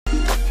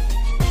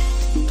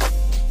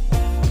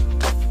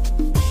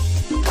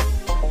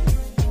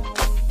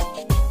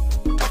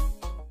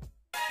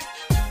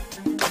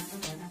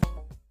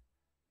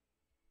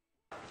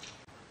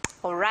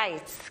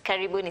right,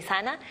 karibuni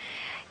sana.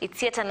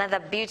 It's yet another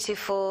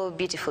beautiful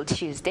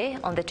Tuesday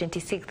on the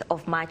 26th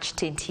of March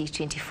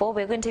 2024.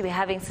 We're going to be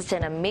having such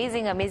an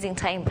amazing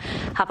time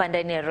hapa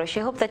ndani ya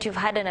Raushwa. I hope that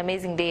you've had an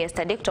amazing day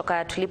yesterday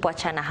kutoka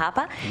tulipoachana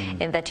hapa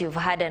and that you've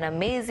had an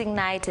amazing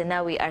night, and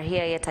now we are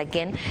here yet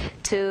again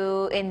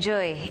to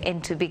enjoy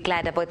and to be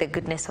glad about the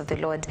goodness of the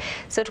Lord.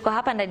 So tuko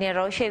hapa ndani ya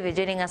Raushwa. If you're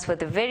joining us for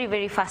the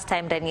very first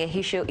time, ndani ya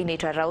hii show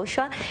inaitwa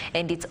Raushwa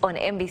and it's on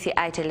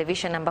MBCI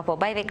television, ambapo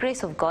by the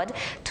grace of God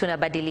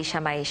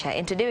tunabadilisha maisha.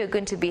 And today we're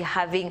going to be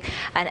having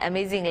an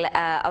amazing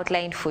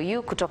outline for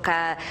you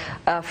kutoka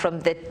from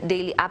the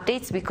daily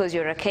updates, because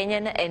you're a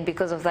Kenyan and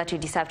because of that you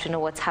deserve to know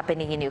what's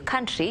happening in your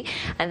country.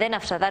 And then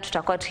after that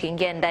tutakuwa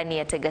tukiingia ndani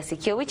ya Tega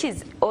Sikio, which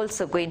is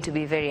also going to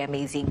be very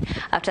amazing.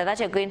 After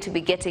that you're going to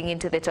be getting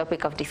into the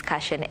topic of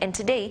discussion, and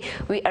today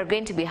we are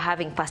going to be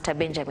having Pastor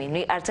Benjamin.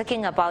 We are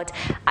talking about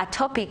a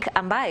topic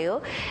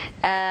ambayo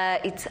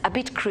it's a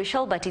bit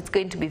crucial, but it's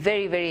going to be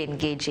very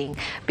engaging,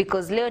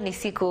 because leo ni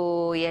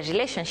siku ya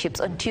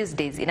relationships. On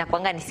Tuesdays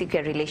inakuanga ni siku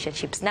ya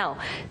relationships. Now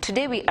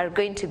today we are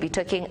going to be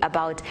talking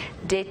about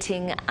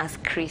dating as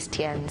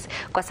Christians,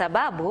 kwa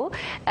sababu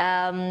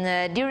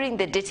during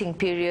the dating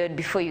period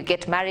before you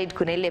get married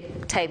kuna ile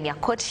time ya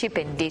courtship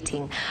and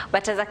dating,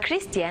 but as a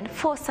Christian,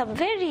 for some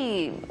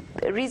very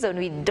reason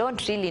we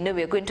don't really know,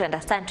 we are going to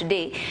understand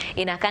today,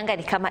 inakanga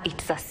ni kama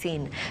it's a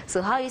sin.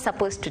 So how are you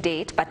supposed to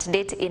date, but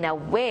date in a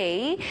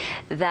way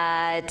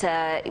that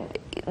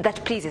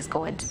that pleases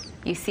God,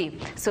 you see?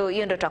 So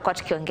hiyo ndo tutakuwa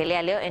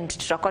tukiongelea leo, and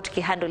tutakuwa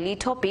tukihandle hii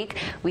topic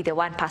with the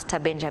one Pastor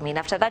Benjamin.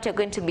 After that you're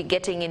going to be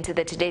getting into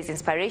the today's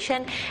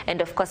inspiration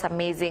and of course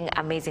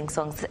amazing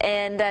songs.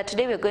 And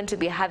today we're going to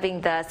be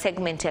having the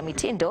segment ya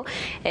mitindo,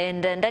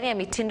 and ndani ya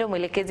mitindo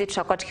mwelekezi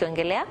tutakuwa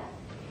tukiongelea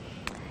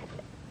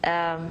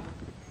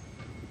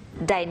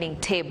dining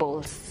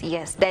tables.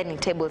 Yes, dining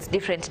tables,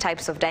 different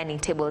types of dining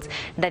tables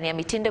ndani ya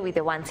mitindo with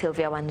the one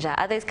Sylvia Wanja.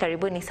 Others,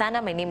 karibuni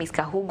sana. My name is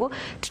Kahugu.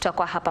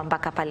 Tutakuwa hapa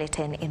mpaka pale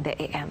 10 in the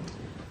AM.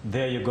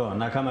 There you go.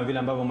 Na kama vile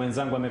ambavyo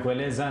mwenzangu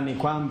amekueleza ni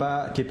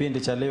kwamba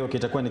kipindi cha leo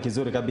kitakuwa ni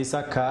kizuri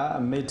kabisa.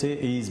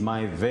 Kamete is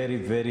my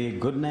very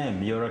good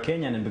name. You're a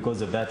Kenyan, and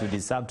because of that we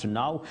deserve to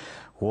know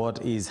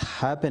what is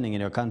happening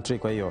in your country.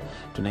 Kwa hiyo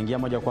tunaingia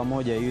moja kwa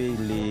moja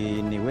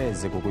ili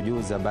niweze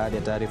kukujuza baadhi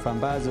ya taarifa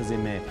ambazo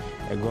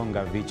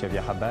zimegonga vichwa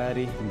vya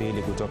habari,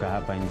 mbili kutoka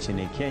hapa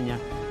nchini Kenya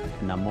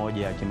na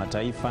moja ya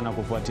kimataifa, na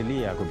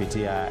kufuatilia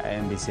kupitia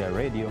MBCI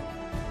Radio.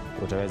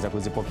 Utaweza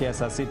kuzipokea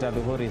saa 6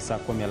 dhuhuri, saa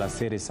 10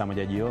 alasiri, saa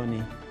 1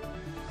 jioni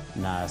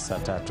na saa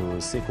 3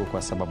 usiku,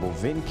 kwa sababu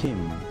Vin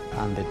Kim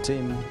and the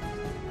team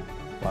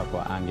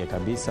wako ange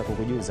kabisa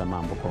kukujuza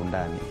mambo kwa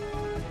undani.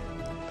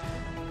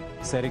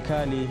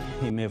 Serikali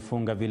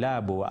imefunga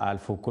vilabu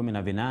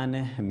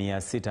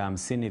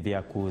 18,650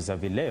 vya kuuza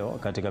vileo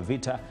katika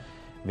vita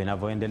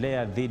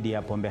vinavyoendelea dhidi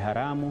ya pombe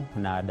haramu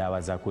na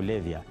dawa za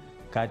kulevya.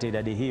 Kati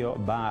idadi hiyo,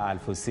 baa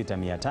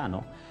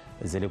 6,500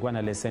 zilikuwa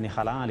na leseni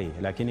halali,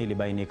 lakini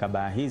ilibainika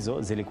baa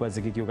hizo zilikuwa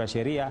zikikiuka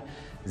sheria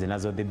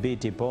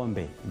zinazodhibiti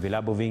pombe.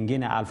 Vilabu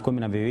vingine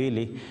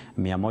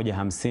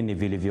 12,150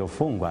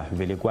 vilivyofungwa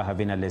vilikuwa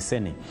havina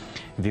leseni.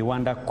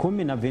 Viwanda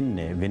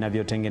 14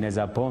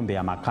 vinavyotengeneza pombe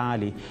ya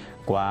makali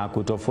kwa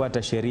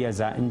kutofuata sheria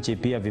za nchi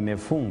pia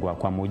vimefungwa,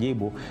 kwa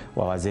mujibu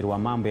wa waziri wa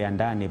mambo ya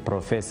ndani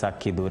Profesa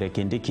Kithure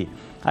Kindiki.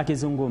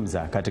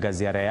 Akizungumza katika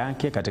ziara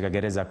yake katika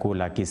gereza kuu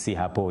la Kisii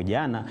hapo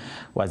jana,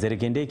 waziri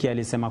Kindiki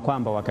alisema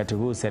kwamba wakati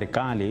huu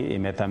serikali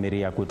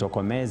imethamiria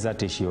kutokomeza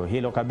tishio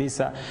hilo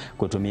kabisa,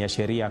 kutumia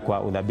sheria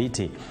kwa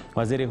udhabiti.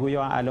 Waziri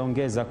huyo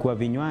aliongeza kuwa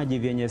vinywaji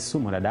vyenye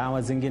sumu na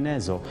dawa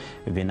zinginezo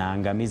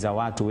vinaangamiza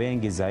watu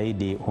wengi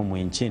zaidi humu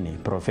nchini.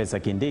 Profesa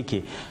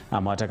Kindiki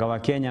amewataka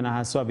Wakenya na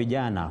haswa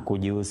vijana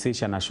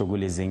kujihusisha na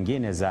shughuli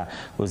zingine za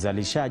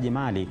uzalishaji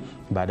mali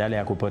badala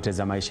ya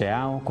kupoteza maisha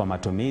yao kwa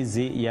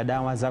matumizi ya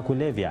dawa za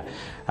kulevya.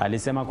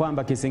 Alisema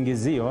kwamba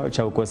kisingizio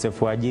cha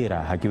ukosefu wa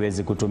ajira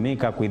hakiwezi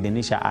kutumika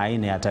kuidhinisha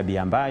aina ya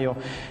tabia ambayo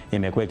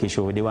imekuwa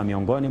ikishuhudiwa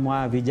miongoni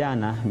mwa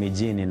vijana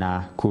mijini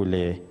na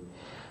kule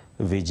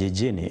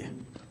vijijini.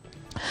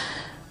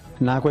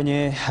 Na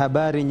kwenye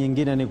habari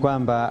nyingine ni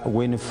kwamba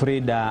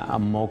Winfrida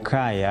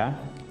Mokaya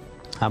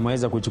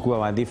ameweza kuchukua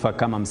wadhifa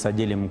kama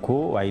msajili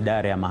mkuu wa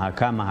idara ya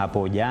mahakama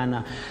hapo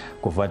jana,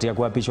 kufuatia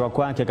kuapishwa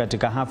kwake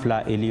katika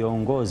hafla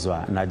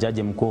iliyoongozwa na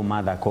Jaji Mkuu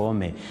Martha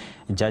Koome.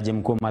 Jaji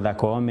Mkuu Martha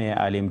Koome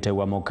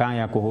alimteua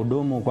Mokaya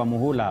kuhudumu kwa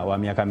muhula wa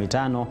miaka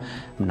 5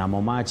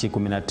 mnamo Machi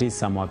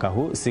 19 mwaka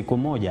huu, siku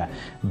moja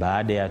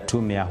baada ya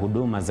tume ya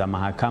huduma za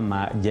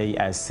mahakama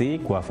JSC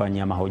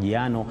kuwafanyia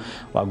mahojiano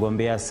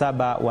wagombea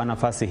 7 wa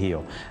nafasi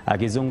hiyo.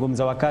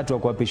 Akizungumza wakati wa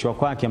kuapishwa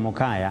kwake,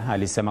 Mokaya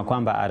alisema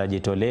kwamba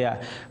atajitolea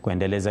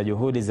kuendeleza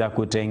juhudi za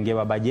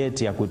kutengewa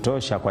bajeti ya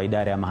kutosha kwa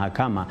idara ya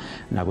mahakama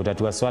na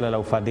kutatua swala suala la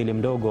ufadhili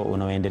mdogo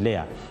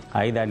unaoendelea.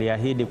 Aidha,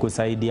 aliahidi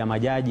kusaidia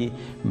majaji,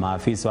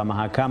 maafisa wa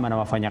mahakama na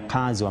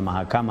wafanyakazi wa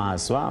mahakama,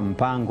 haswa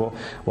mpango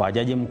wa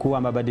jaji mkuu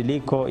wa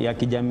mabadiliko ya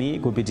kijamii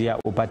kupitia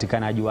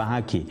upatikanaji wa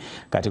haki.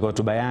 Katika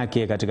hotuba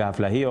yake katika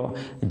hafla hiyo,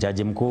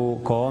 Jaji Mkuu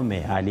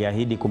Koome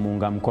aliahidi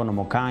kumuunga mkono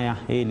Mokaya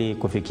ili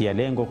kufikia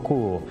lengo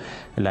kuu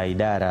la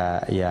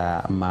idara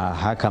ya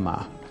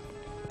mahakama.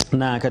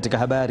 Na katika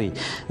habari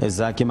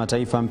za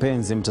kimataifa,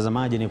 mpenzi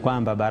mtazamaji, ni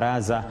kwamba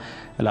Baraza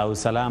la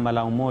Usalama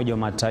la Umoja wa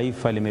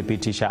Mataifa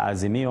limepitisha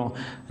azimio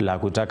la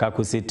kutaka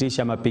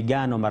kusitisha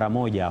mapigano mara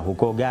moja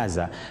huko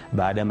Gaza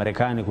baada ya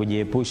Marekani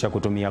kujiepusha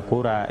kutumia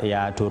kura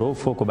ya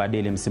turufu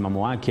kubadili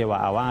msimamo wake wa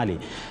awali.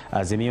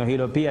 Azimio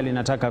hilo pia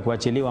linataka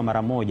kuachiliwa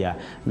mara moja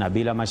na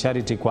bila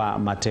masharti kwa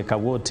mateka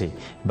wote.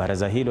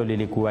 Baraza hilo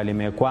lilikuwa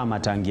limekwama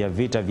tangia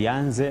vita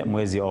vianze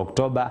mwezi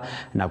Oktoba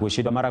na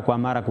kushindwa mara kwa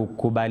mara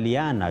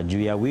kukubaliana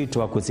juu ya wito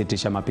wa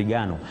kusitisha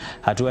mapigano.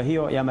 Hatua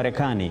hiyo ya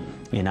Marekani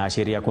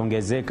inaashiria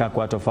kuongezeka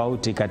kwa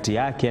tofauti kati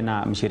yake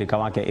na mshirika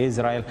wake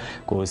Israel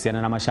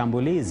kuhusiana na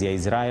mashambulizi ya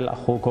Israel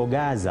huko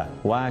Gaza.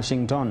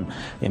 Washington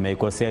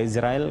imeikosea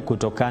Israel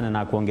kutokana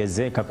na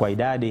kuongezeka kwa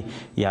idadi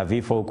ya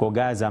vifo huko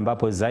Gaza,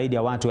 ambapo zaidi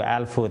ya watu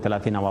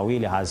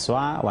 32,000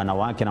 haswa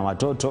wanawake na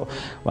watoto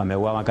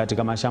wameuawa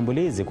katika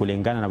mashambulizi,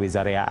 kulingana na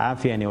Wizara ya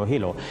Afya eneo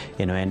hilo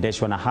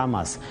inayoendeshwa na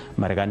Hamas.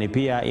 Marekani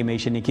pia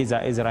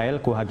imeishinikiza Israel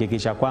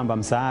kuhakikisha kwamba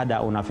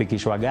msaada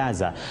unafikishwa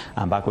Gaza,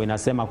 ambako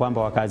inasema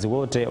kwamba wakazi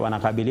wote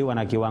wanakabiliwa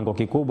na kiwango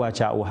kikubwa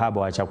cha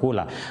uhaba wa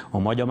chakula.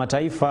 Umoja wa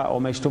Mataifa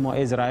umeshtumu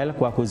Israel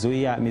kwa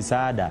kuzuia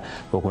misaada,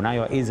 huku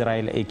nayo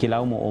Israel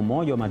ikilaumu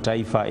Umoja wa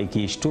Mataifa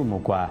ikishtumu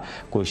kwa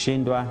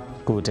kushindwa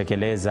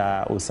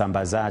kutekeleza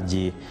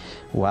usambazaji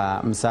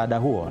wa msaada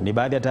huo. Ni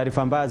baadhi ya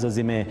taarifa ambazo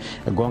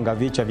zimegonga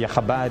vichwa vya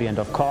habari, and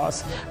of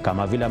course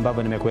kama vile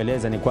ambavyo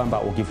nimekueleza ni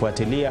kwamba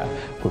ukifuatilia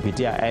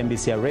kupitia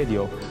MBCI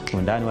Radio,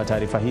 undani wa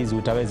taarifa hizi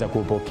utaweza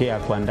kupokea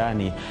kwa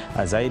ndani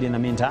zaidi. Na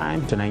meantime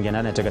tunaingia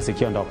ndani katika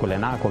sikio ndo kule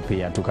nako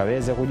pia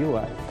tukaweze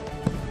kujua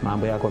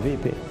mambo yako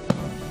vipi.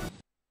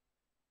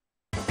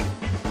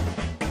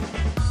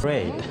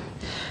 Great.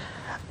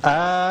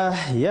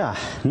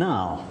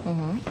 Now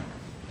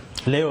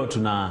leo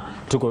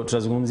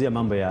tutazungumzia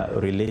mambo ya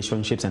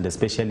relationships and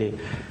especially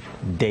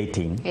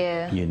dating,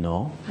 you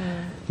know,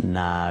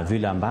 na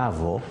vile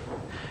ambavyo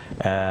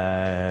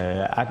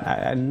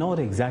not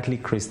exactly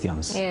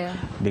Christians,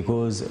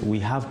 because we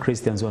have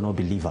Christians who are not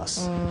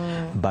believers,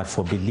 but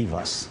for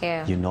believers,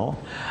 you know,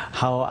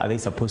 how are they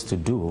supposed to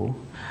do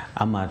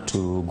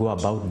to go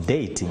about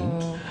dating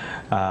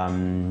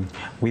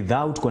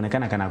without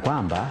kuonekana kana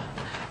kwamba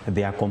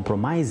they are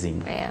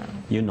compromising,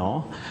 you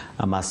know,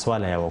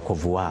 maswala ya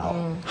wokovu wao.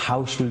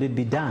 How should it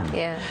be done?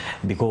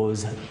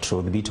 Because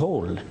truth be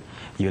told,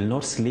 you'll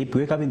not sleep,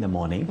 wake up in the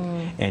morning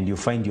and you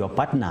find your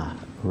partner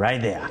right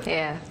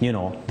there. You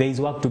know, there is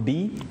work to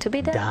be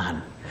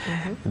done.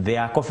 There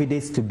are coffee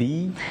dates to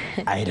be,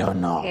 I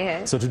don't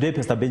know. So today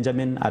Pastor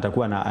Benjamin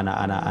atakuwa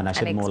ana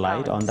shed more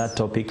light on that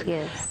topic.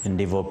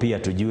 Ndivyo pia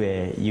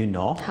tujue, you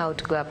know, how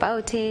to go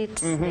about it.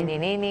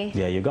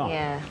 There you go.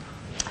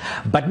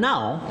 But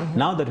now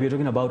that we're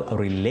talking about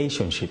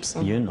relationships,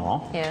 you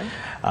know,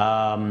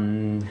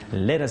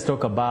 let us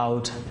talk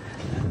about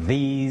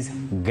this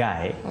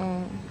guy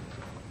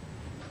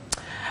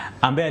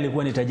ambaye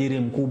alikuwa ni tajiri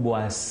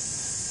mkubwa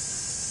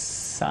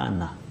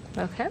sana.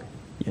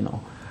 You know,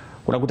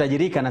 kuna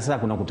kutajirika na sasa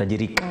kuna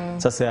kutajirika.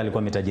 Sasa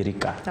alikuwa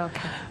ametajirika.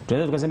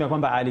 Tunaweza tukasema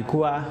kwamba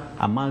alikuwa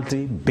a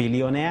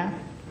multi-billionaire.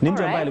 Ni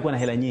mtu ambaye alikuwa na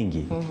hela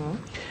nyingi.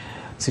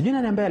 Sijui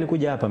nani ambaye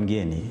alikuja hapa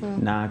mgeni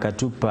na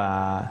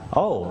akatupa,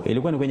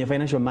 ilikuwa ni kwenye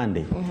Financial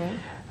Monday.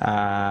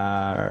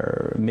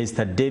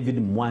 Mr. David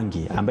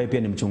Mwangi ambaye pia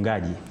ni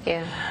mchungaji.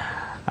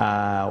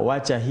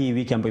 Wacha hii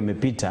wiki ambayo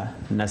imepita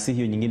na si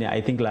hiyo nyingine,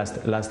 I think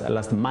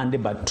last Monday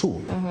but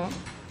two.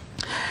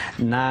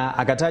 Na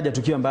akataja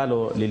tukio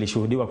ambalo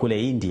lilishuhudiwa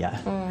kule India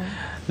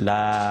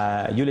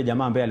la yule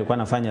jamaa ambaye alikuwa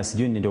anafanya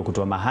sijui ndio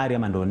kutoa mahari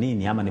ama ndo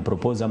nini ama ni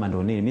proposal ama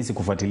ndo nini, mimi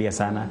sikufuatilia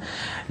sana,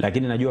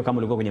 lakini najua kama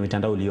ulikuwa kwenye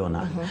mitandao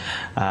uliona.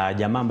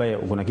 Jamaa ambaye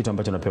kuna kitu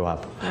ambacho napewa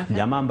hapo.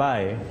 Jamaa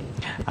ambaye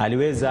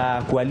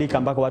aliweza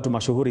kualika mpaka watu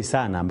mashuhuri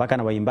sana, mpaka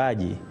na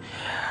waimbaji,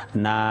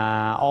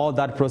 na all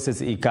that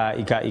process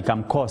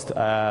ikam cost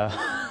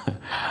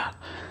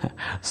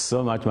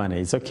so much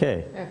money. It's okay.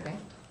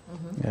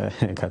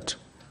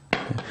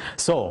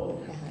 So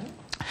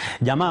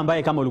jamaa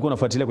ambaye kama ulikuwa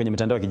unafuatilia kwenye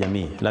mitandao ya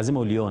kijamii lazima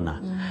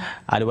uliona,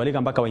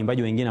 aliwalika mpaka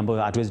waimbaji wengine ambao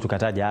hatuwezi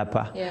tukataja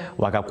hapa,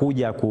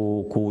 wakakuja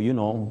you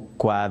know,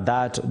 kwa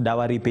that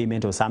dowry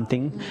payment or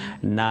something.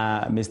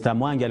 Na Mr.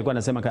 Mwangi alikuwa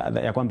anasema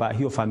ya kwamba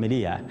hiyo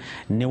familia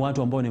ni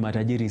watu ambao ni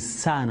matajiri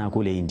sana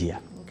kule India.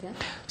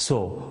 So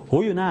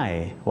huyu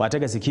naye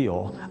watega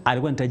sikio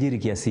alikuwa ni tajiri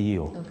kiasi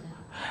hiyo.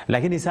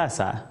 Lakini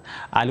sasa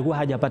alikuwa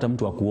hajapata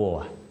mtu wa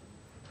kuoa.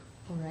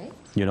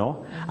 You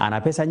know,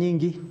 ana pesa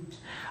nyingi,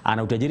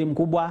 ana utajiri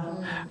mkubwa,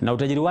 na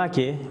utajiri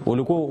wake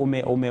ulikuwa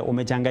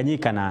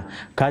umechanganyika na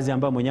kazi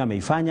ambayo mwenyewe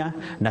ameifanya,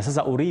 na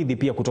sasa urithi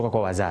pia kutoka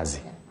kwa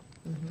wazazi.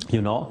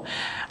 You know,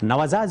 na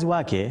wazazi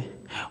wake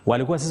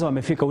walikuwa sasa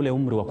wamefika ule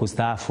umri wa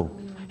kustaafu.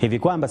 hivi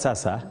kwamba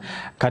sasa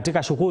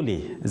katika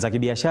shughuli za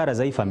kibiashara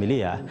za hii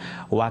familia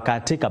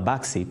wakatika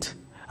backseat,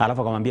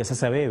 alafu akamwambia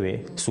sasa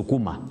wewe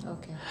sukuma.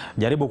 Okay.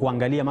 Jaribu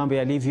kuangalia mambo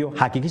yalivyo,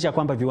 hakikisha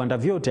kwamba viwanda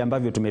vyote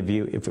ambavyo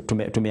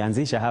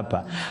tumeanzisha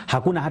hapa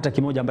hakuna hata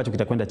kimoja ambacho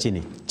kitakwenda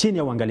chini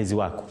ya uangalizi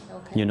wako.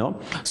 Okay. You know?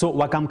 So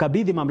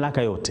wakamkabidhi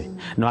mamlaka yote.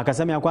 Na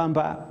wakasema ya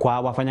kwamba kwa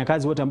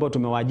wafanyakazi wote ambao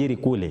tumewaajiri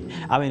kule,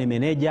 awe ni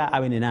meneja,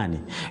 awe ni nani,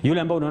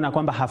 yule ambao unaona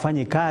kwamba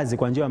hafanyi kazi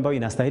kwa njia ambayo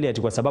inastahili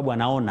ati kwa sababu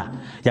anaona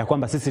ya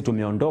kwamba sisi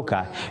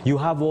tumeondoka, you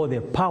have all the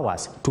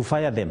powers to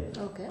fire them.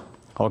 Okay.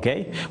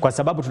 Okay? Kwa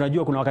sababu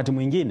tunajua kuna wakati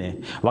mwingine,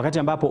 wakati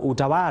ambapo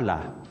utawala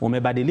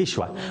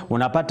umebadilishwa,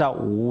 unapata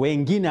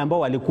wengine ambao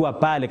walikuwa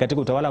pale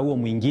katika utawala huo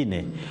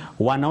mwingine,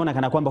 wanaona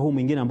kana kwamba huu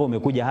mwingine ambao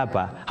umekuja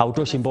hapa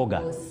hautoshi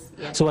mboga.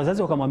 So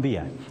wazazi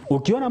wakamwambia,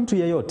 ukiona mtu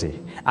yeyote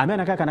ambaye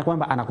anakaa kana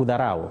kwamba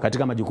anakudharau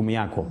katika majukumu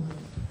yako,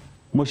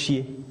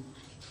 moshie.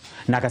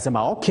 Na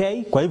akasema,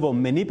 okay, kwa hivyo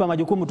mmenipa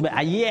majukumu,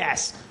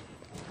 yes.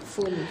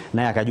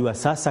 Naye akajua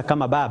sasa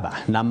kama baba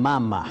na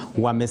mama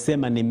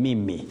wamesema ni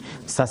mimi,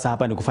 sasa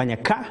hapa ni kufanya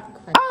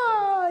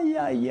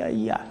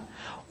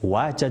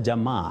wacha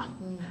jamaa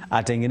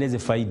atengeneze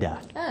faida.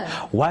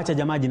 Wacha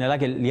jamaa jina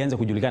lake lianze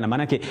kujulikana,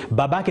 maana yake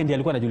babake ndiye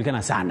alikuwa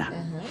anajulikana sana.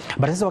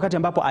 But sasa wakati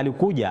ambapo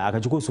alikuja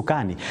akachukua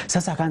usukani,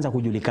 sasa akaanza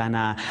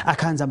kujulikana,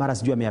 akaanza mara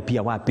sijui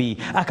ameapia wapi,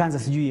 akaanza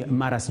sijui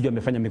mara sijui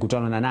amefanya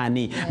mikutano na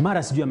nani,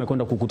 mara sijui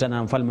amekwenda kukutana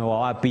na mfalme wa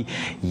wapi.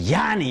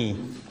 Yani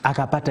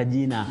akapata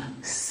jina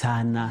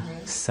sana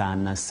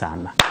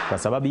kwa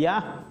sababu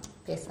ya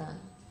pesa.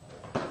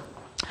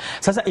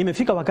 Sasa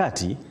imefika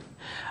wakati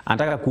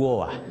anataka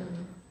kuoa,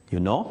 you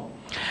know.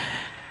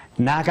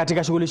 Na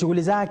katika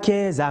shughuli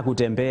zake za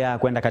kutembea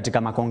kwenda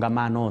katika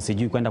makongamano,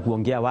 sijui kwenda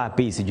kuongea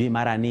wapi, sijui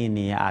mara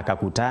nini,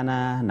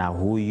 akakutana na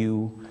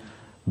huyu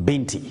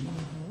binti.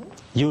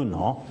 You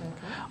know,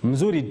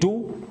 mzuri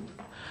tu.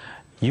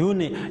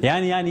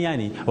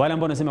 Yani wale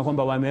ambao wanasema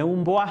kwamba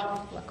wameumbwa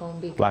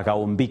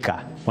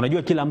wakaumbika.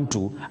 Unajua kila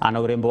mtu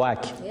ana urembo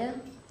wake. Yeah.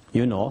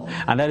 You know,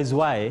 and that is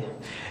why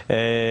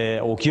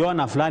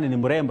ukiona fulani ni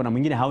mrembo na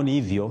mwingine haoni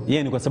hivyo,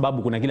 yeye ni kwa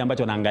sababu kuna kile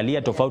ambacho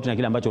anaangalia tofauti na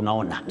kile ambacho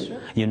unaona.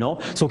 You know,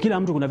 so kila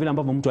mtu kuna vile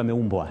ambavyo mtu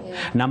ameumbwa.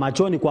 Na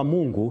machoni kwa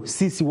Mungu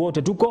sisi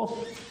wote tuko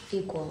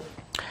equal.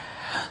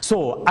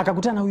 So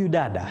akakutana na huyu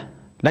dada,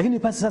 lakini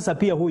pasi sasa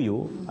pia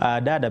huyu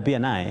dada pia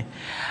naye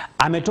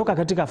ametoka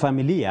katika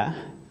familia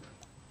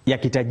ya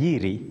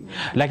kitajiri,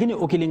 lakini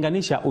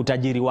ukilinganisha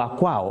utajiri wa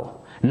kwao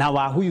na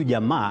wa huyu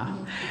jamaa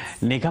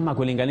ni kama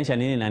kulinganisha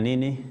nini na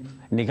nini,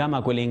 ni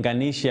kama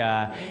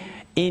kulinganisha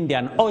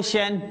Indian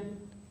Ocean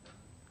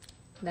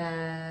na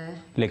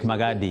Lake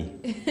Magadi.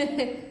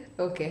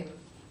 Okay.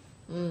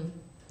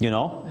 You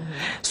know?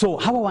 So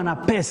hawa wana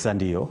pesa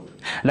ndio,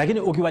 lakini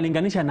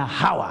ukiwalinganisha na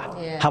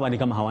hawa ni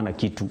kama hawana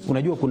kitu.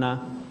 Unajua kuna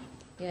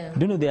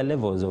do you know there are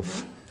levels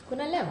of,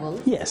 kuna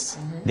levels? Yes,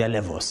 there are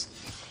levels.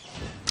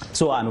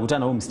 So amekutana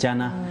na huyu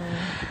msichana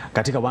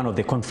katika one of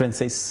the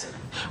conferences.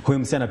 Huyu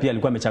msichana pia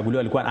alikuwa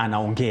amechaguliwa, alikuwa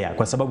anaongea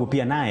kwa sababu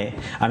pia naye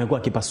amekuwa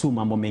akipasua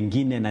mambo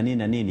mengine na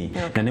nini.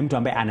 Na ni mtu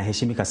ambaye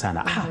anaheshimika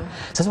sana.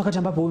 Sasa wakati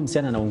ambapo huyu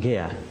msichana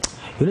anaongea,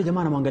 yule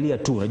jamaa anamwangalia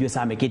tu, unajua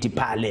sasa ameketi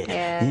pale.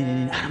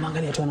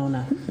 Anamwangalia tu,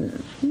 anaona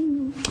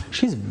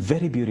she's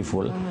very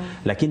beautiful,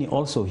 lakini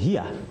also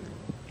here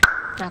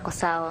nako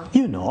sawa.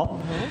 You know.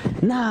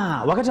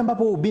 Na wakati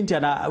ambapo binti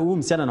huyu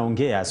msichana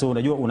anaongea, so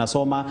unajua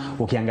unasoma,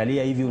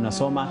 ukiangalia hivi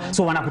unasoma,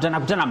 so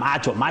wanakutana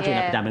macho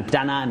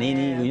inapitana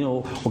nini, you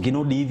know,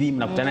 ukinudi hivi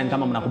mnakutana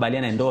kama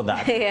mnakubaliana and all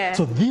that.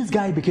 So this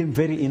guy became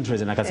very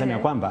interested, na akasema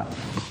kwamba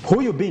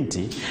huyu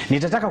binti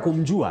nitataka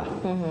kumjua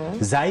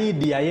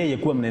zaidi ya yeye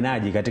kuwa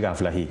mnenaji katika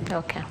hafla hii.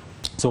 Okay.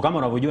 So kama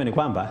unavyojua ni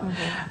kwamba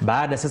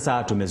baada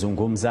sasa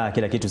tumezungumza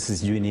kila kitu,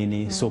 sijui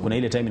nini. So kuna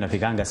ile time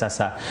inafikanga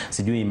sasa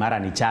sijui mara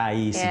ni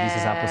chai, sijui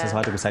sasa hapo sasa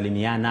watu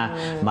kusalimiana,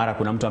 mara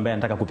kuna mtu ambaye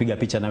anataka kupiga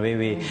picha na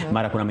wewe,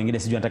 mara kuna mwingine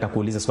sijui anataka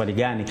kuuliza swali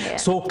gani.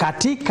 So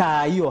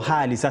katika hiyo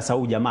hali sasa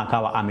huyu jamaa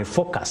akawa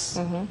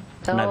amefocus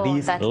na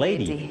this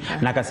lady.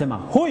 Na akasema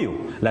huyu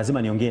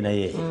lazima niongee na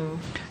yeye.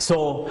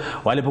 So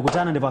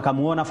walipokutana ndipo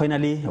akamuona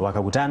finally,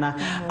 wakakutana.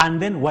 And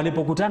then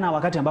walipokutana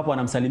wakati ambapo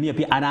wanamsalimia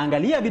pia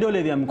anaangalia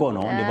vidole vya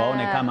mkono ndipo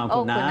aone kama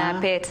kuna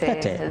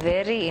pete.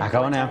 Very important.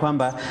 Akaona ya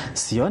kwamba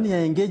sioni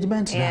ya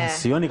engagement na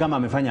sioni kama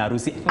amefanya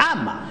harusi,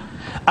 ama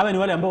awe ni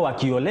wale ambao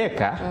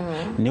wakioleka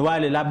ni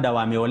wale labda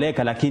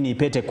wameoleka lakini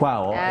pete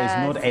kwao is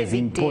not as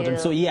important.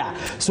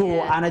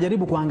 So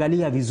anajaribu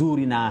kuangalia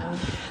vizuri na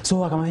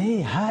so akama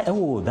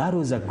that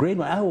was a great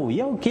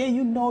one. Okay,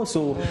 you know.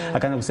 So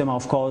akaanza kusema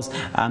of course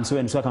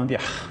so akamwambia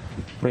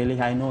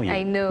really I know you.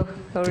 I know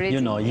already.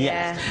 You know,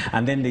 yes.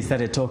 And then they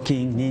started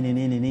talking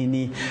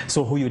nini.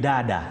 So huyu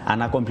dada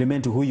ana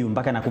compliment huyu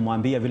mpaka na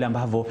kumwambia vile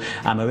ambavyo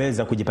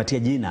ameweza kujipatia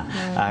jina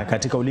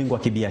katika ulingo wa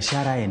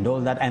kibiashara and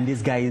all that, and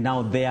this guy is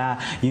now there,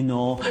 you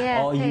know.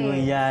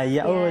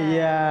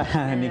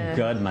 Ni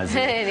God mazi.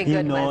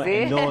 You know,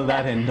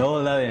 and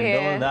all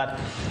that.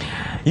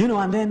 You know,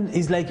 and then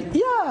he's like,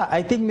 yeah,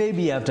 I think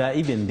maybe after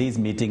even this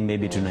meeting,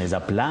 maybe tunaweza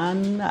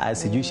plan,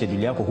 sijui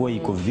schedule yako huwa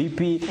iko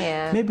vipi.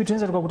 Maybe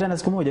tunaweza tukakutana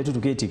siku moja tu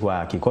tuketi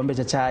kwa kikombe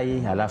cha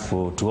chai,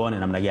 alafu tuone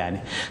namna gani.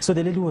 So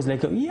the lady was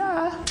like,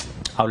 yeah,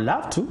 I would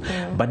love to,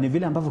 but ni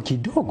vile ambavyo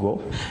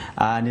kidogo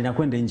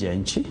ninakwenda nje ya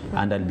nchi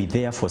and I'll be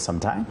there for some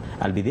time.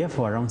 I'll be there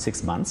for around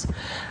 6 months.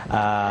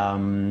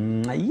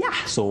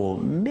 Yeah, so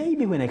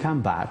maybe when I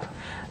come back,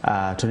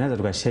 tunaweza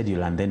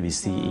tukaschedule and then we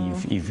see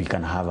if we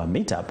can have a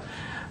meetup.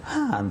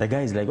 And the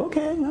guy is like,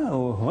 okay,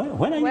 well,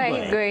 when are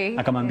you going?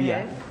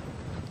 Akamwambia,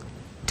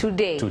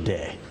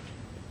 today.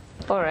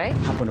 All right.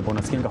 Hapo ndipo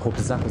unasikia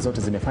hopes zako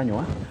zote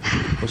zimefanywa.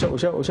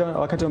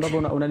 Wakati ambapo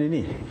una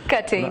nini?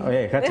 Cutting.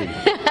 Cutting.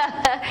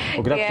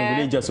 Ukitaka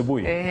kufungulia nje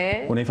asubuhi,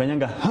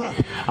 unaifanyanga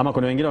ama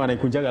kuna wengine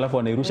wanaikunjaga alafu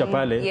wanairusha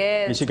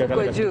pale, ishika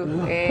kale juu.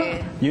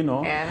 You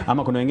know,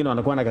 ama kuna wengine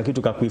wanakuwa na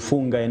kitu ka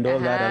kuifunga and all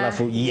that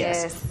alafu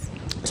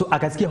So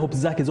akasikia hopes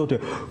zake zote.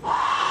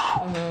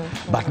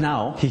 But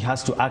now he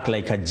has to act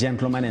like a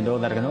gentleman and all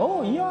that.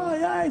 Oh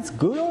yeah, it's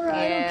good, all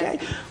right, okay.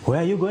 Where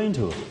are you going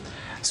to?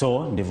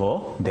 So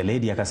ndivyo the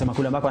lady akasema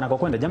kule ambako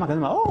anakokwenda. Jamaa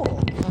akasema, oh,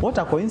 what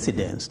a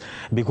coincidence,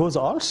 because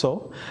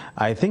also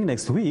I think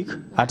next week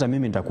hata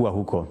mimi nitakuwa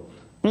huko.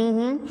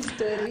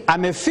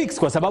 Amefix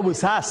kwa sababu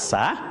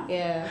sasa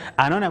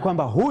anaona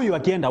kwamba huyu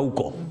akienda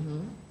huko,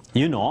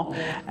 you know,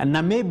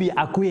 na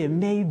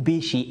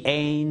maybe she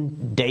ain't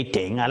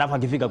dating, alafu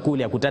akifika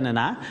kule akutana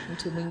na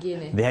mtu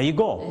mwingine. There you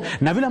go.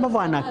 Na vile ambavyo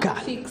anakaa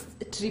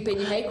trip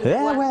yenye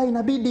haikuwa. Wewe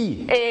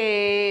inabidi.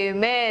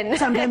 Amen.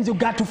 Sometimes you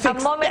got to fix a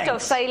moment things.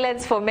 of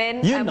silence for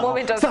men, you a know,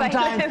 moment of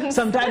silence.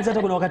 Sometimes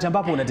hata kuna wakati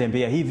ambapo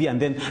unatembea hivi and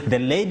then the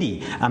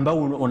lady ambao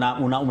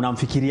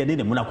unamfikiria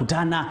nini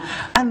mnakutana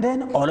and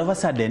then all of a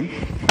sudden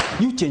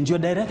you change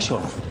your direction.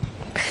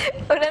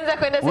 Unaanza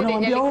kwenda sasa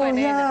nilikuwa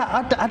nenda.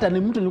 Hata ni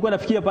mtu nilikuwa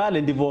nafikia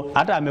pale ndivyo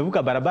hata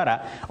amevuka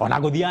barabara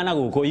wanagodhiana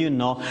huko, you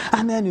know,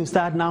 and then you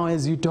start now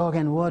as you talk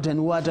and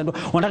what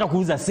unataka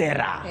kuuza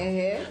sera.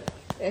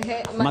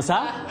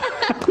 Masa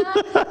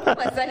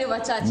ni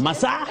machache.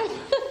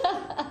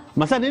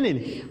 Masa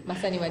nini?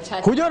 Masa ni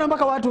machache. Kujiona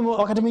mpaka watu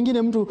wakati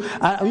mwingine mtu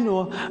you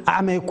know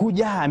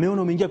amekuja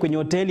ameona umeingia kwenye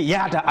hoteli,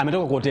 hata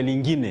ametoka kwa hoteli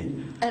nyingine.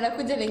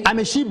 Anakuja nyingine.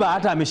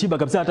 Ameshiba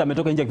kabisa, hata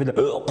ametoka nje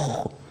akipita.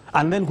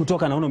 And then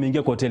kutoka naona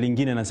umeingia kwa hoteli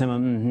nyingine anasema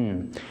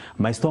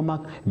my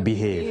stomach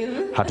behave.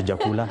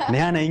 Hatujakula.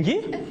 Na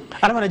anaingia.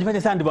 Alafu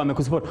anajifanya sana ndivyo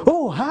amekusupport.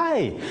 Oh,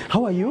 hi.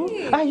 How are you?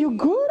 Are you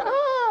good?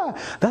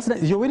 That's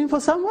nice. You're waiting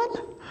for someone?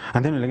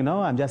 And then you're like,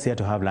 no, I'm just here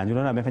to have lunch. You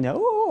know, amefanya,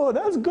 oh,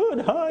 that's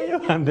good. How are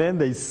you? And then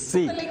they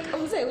see.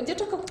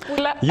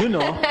 You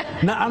know,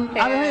 na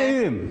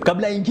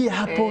kabla ingie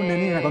hapo na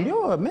nini nakwambia,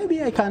 oh,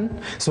 maybe I can.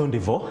 So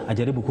ndivyo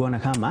ajaribu kuona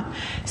kama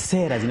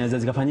sera zinaweza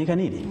zikafanyika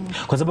nini.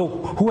 Kwa sababu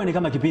huwa ni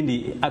kama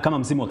kipindi kama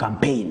msimu wa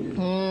campaign.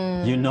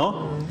 You know?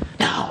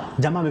 Now,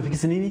 jamaa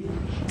amefikisi nini?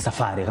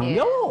 Safari.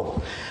 Akamwambia,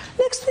 oh,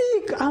 next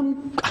week I'm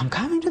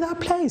coming to that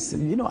place.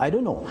 You know, I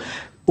don't know.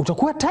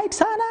 Utakuwa tight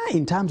sana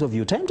in terms of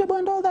your timetable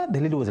and all that. The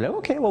lady was like,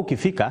 okay, well,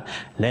 ukifika,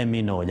 let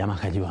me know. Jamaa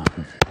kajua.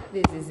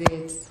 This is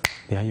it.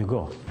 There you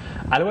go.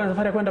 Alikuwa na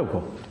safari ya kwenda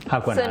huko?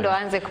 Hakuwa na. So ndo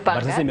aanze kupanga.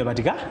 But sasa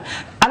imepatika.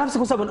 Alafu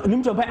kwa sababu ni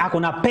mtu ambaye ako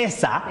na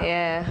pesa.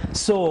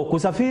 So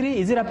kusafiri,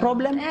 is it a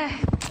problem?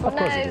 Of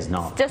course it is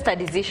not. Just a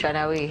decision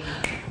away.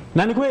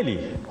 Na ni kweli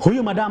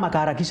huyu madama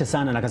akaharakisha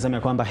sana na akasema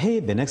kwamba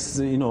hey, the next,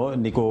 you know,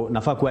 niko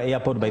nafaa kuwa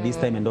airport by this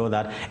time and all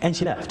that, and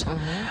she left.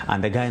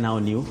 And the guy now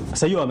knew.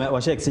 Sasa hiyo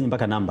washa exchange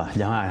mpaka namba.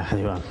 Jamaa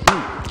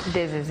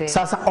this is it.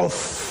 Sasa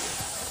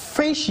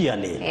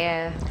officially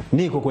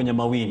niko kwenye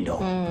mawindo.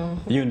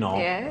 You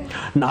know.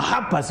 Na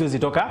hapa siwezi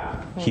toka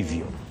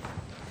hivyo.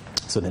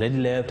 So the lady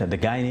left and the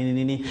guy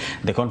nini,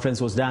 the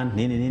conference was done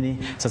nini.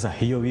 Sasa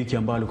hiyo wiki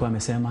ambayo alikuwa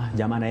amesema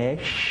jamaa na yeye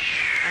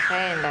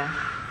akaenda.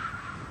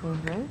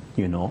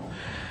 You know,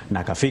 na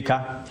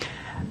akafika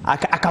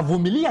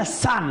akavumilia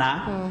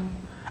sana.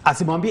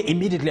 Asimwambie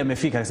immediately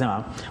amefika,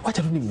 akasema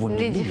wacha tu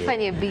nivumilie.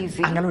 Nijifanye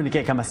busy. Angalau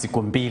nikae kama siku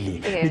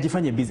 2.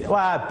 Nijifanye busy.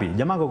 Wapi?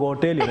 Jamaa kwa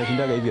hoteli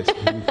anashindaga hivyo.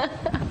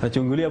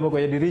 Anachungulia hapo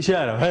kwenye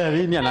dirisha, anafanya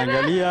nini,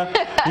 anaangalia,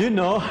 you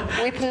know.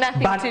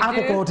 But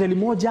ako kwa hoteli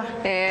moja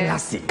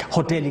classic,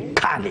 hoteli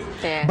kali.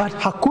 But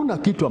hakuna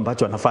kitu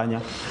ambacho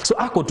anafanya. So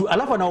ako tu,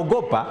 alafu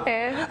anaogopa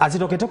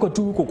asitoke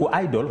tu huko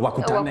kwa idol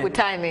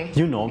wakutane.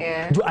 You know.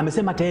 Juu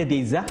amesema there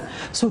is a,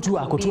 so tu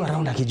ako tu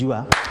around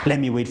akijua, let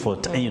me wait for,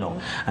 you know.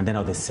 And then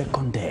on the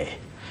second day,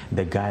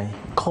 the guy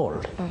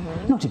called.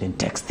 Not even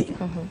texting.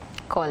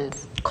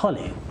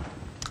 Calling.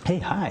 Hey,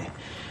 hi.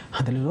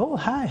 And the little, oh,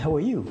 hi, how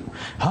are you?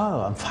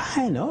 Oh, I'm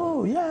fine.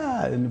 Oh,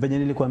 yeah. Venye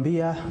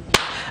nilikwambia.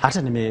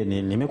 Hata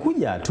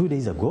nimekuja 2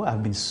 days ago.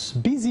 I've been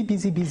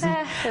busy.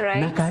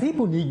 Right. Na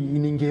karibu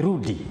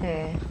ningerudi.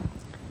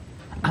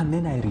 And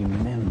then I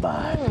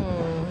remembered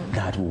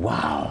that,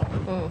 wow,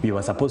 we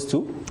were supposed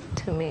to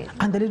meet.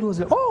 And the lady was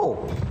like, oh,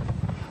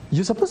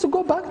 you're supposed to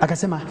go back.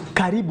 Akasema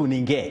karibu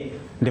ninge.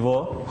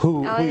 Ndivyo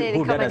who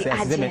dada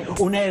aseme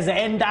unaweza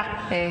enda.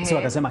 So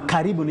akasema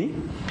karibu ni.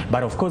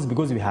 But of course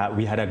because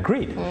we had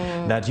agreed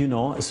that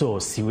so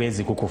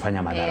siwezi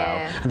kukufanya madharau.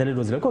 And then it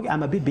was like, okay,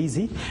 I'm a bit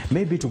busy.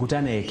 Maybe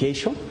tukutane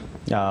kesho.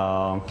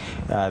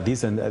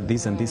 This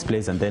and this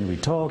place, and then we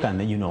talk, and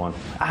then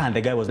and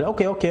the guy was like,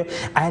 okay,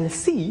 I'll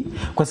see.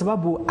 Kwa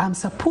sababu I'm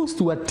supposed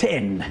to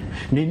attend.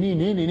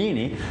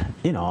 Nini.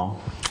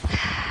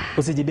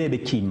 Usijibebe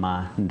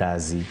kima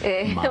ndazi.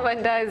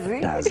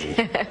 Mandazi.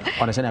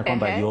 Wanasema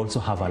kwamba you also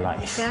have a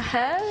life.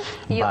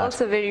 You're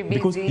also very busy.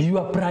 Because you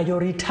are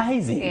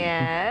prioritizing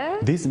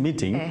this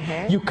meeting,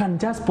 you can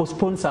just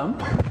postpone some.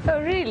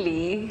 Oh,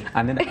 really?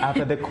 And then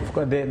after the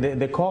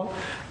call,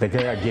 the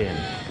guy again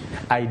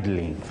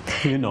idling,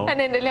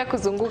 anaendelea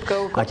kuzunguka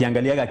huko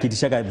akiangalia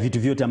akitishaka vitu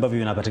vyote ambavyo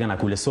vinapatikana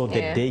kule. So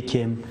the day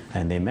came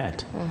and they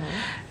met.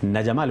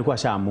 Na jamaa alikuwa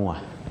ashaamua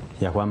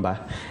ya kwamba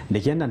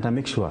nikienda nita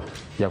make sure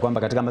ya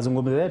kwamba katika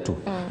mazungumzo yetu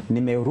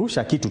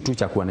nimerusha kitu tu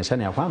cha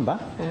kuoneshana ya kwamba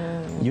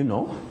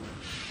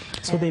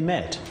so they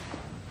met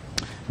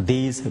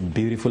this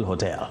beautiful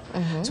hotel.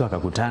 So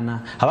wakakutana,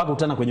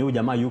 hawakutana kwenye huyu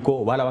jamaa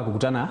yuko, wala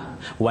wakakutana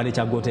wale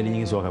chagua hoteli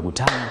nyingi, so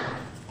wakakutana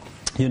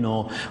and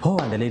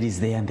the lady is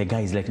there and the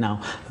guy is like, now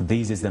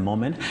this is the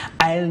moment.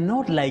 I'll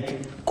not like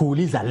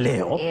kuuliza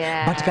leo,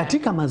 but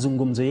katika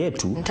mazungumzo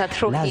yetu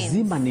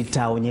lazima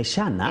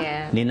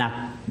nitaonyeshana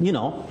nina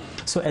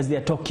so as they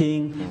are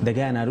talking, the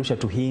guy anarusha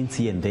to hints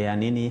here and there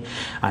nini,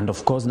 and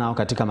of course now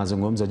katika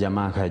mazungumzo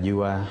jamaa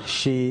akajua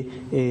she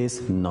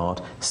is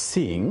not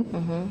seeing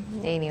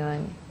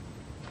anyone.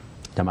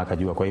 Jamaa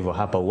akajua, kwa hivyo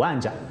hapa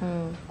uwanja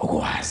uko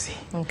wazi.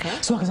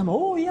 So akasema,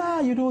 oh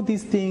yeah,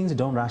 these things,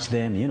 don't rush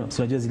them,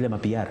 so unajua zile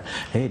mapiara,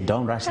 hey,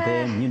 don't rush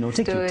them,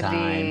 take your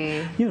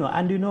time,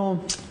 and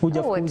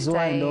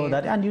hujafuzwa and all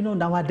that, and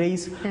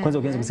nowadays, kwanza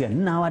ukianza kusikia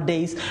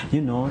nowadays,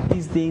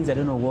 these things, I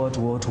don't know what,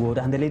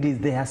 and the lady is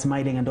there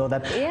smiling and all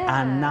that,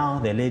 and now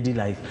the lady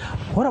like,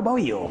 what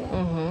about you?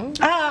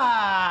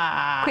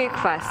 Quick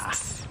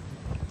fast.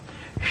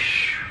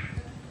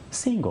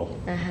 Single.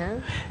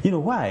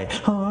 Why?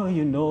 Oh,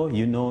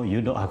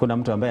 hakuna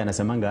mtu ambaye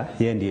anasemanga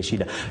yeye ndiye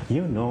shida.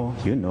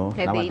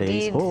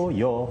 Nowadays,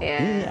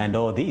 and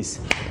all this.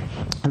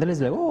 And then it's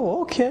like,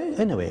 oh, okay,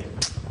 anyway.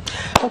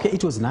 Okay,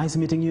 it was nice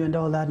meeting you and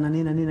all that,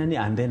 nani.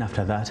 And then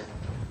after that,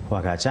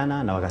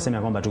 wakaachana na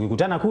wakasema kwamba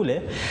tukikutana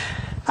kule,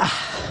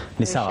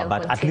 ni sawa,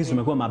 but at least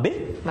umekuwa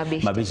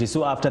mabishi.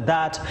 So after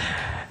that,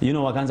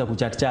 wakaanza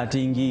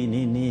kuchat-chattingi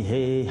nini,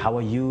 hey, how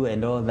are you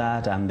and all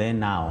that, and then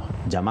now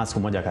jamaa siku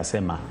moja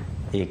akasema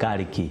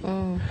Kariki,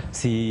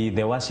 see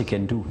the worst she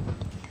can do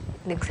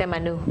nikusema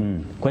no.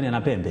 Kwani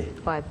ana pembe?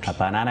 Wapi?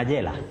 Hapana, ana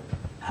jela?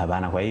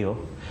 Hapana. Kwa hiyo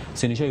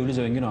si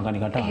nishoiuliza wengine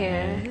wakanikataa.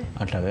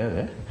 Hata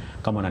wewe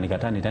kama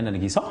unanikataa nitaenda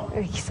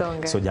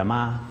nikisonga. So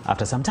jamaa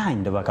after some time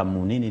ndo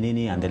wakamu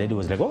nini, and the lady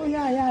was like, oh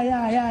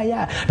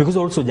yeah, because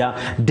also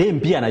dem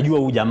pia anajua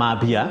huyu jamaa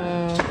pia.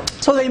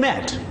 So they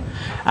met,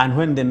 and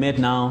when they met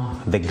now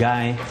the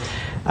guy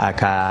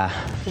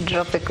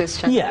drop the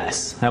question.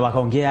 Yes, na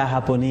wakaongea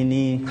hapo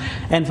nini,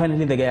 and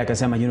finally the guy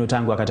akasema,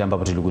 tangu wakati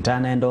ambapo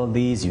tulikutana and all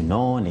this,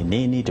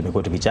 nini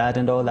tumekuwa tukichat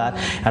and all that,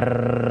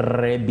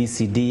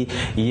 ABCD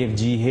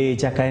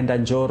EFGH, akaenda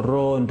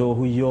Njoro, ndo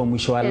huyo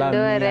mwisho wa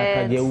lami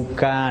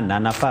akageuka na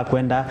nafaa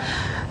kwenda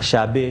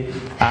Shabe,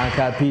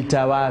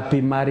 akapita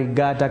wapi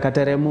Marigata,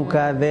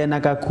 akateremuka, then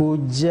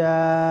akakuja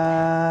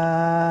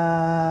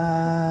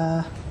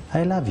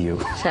I love you.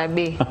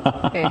 Shabi.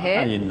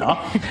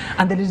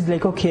 And then it's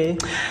like, okay.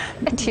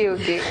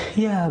 Okay.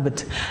 Yeah,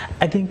 but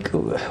I think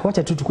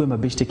wacha tu tukue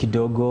mabeshte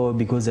kidogo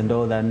because and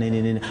all that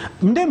nini.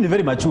 Mdem ni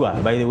very mature,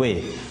 by the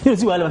way.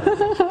 Si wale.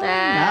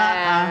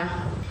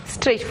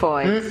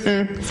 Straightforward.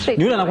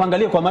 Ni yule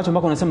anakuangalia kwa macho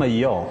mpaka unasema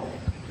yo.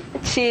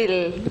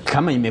 Chill.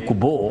 Kama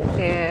imekubo.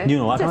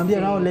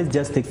 Akamwambia now let's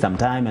just take some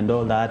time and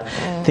all that.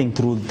 Think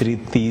through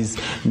things,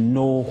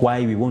 know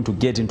why we want to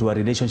get into a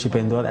relationship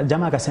and all that.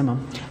 Jamaa akasema,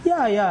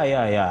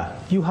 yeah.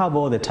 You have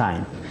all the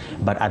time.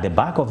 But at the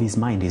back of his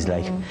mind he's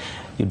like,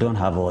 you don't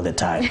have all the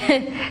time.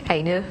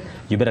 I know.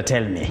 You better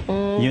tell me.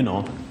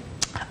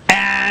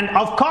 And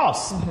of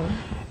course,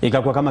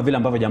 ikakuwa kama vile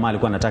ambavyo jamaa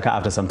alikuwa anataka.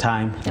 After some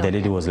time, the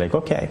lady was like,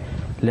 okay,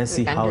 let's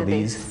see how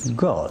this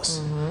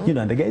goes.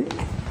 And the guy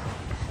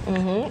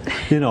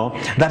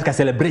that ka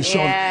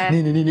celebration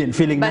nini and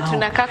feeling but now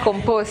tunaka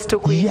compose tu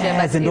kuisha,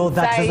 yes, and all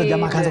that. Sasa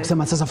jamaa kaanza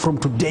kusema sasa from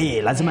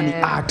today lazima ni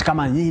act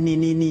kama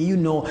nini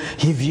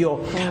hivyo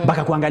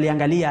mpaka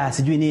kuangalia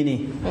sijui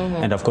nini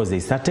and of course they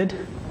started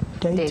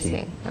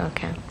dating.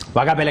 Okay.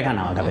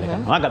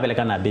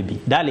 Wakapelekana baby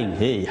darling,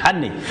 hey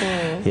honey,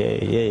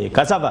 yeah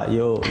cassava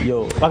yo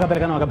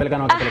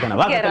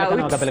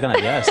wakapelekana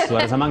yes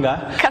wanasamanga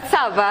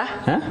cassava.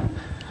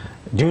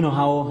 Do you know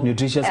how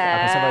nutritious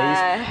cassava is?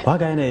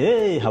 Wakaenda,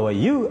 hey, how are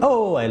you?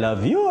 Oh, I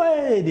love you.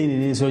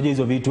 Hey, so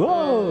hizo vitu.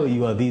 Oh,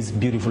 you are this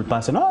beautiful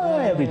person. Oh,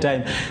 every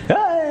time.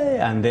 Hey,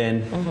 and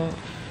then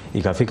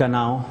ikafika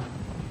now.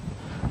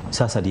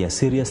 Sasa dia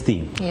serious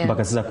thing.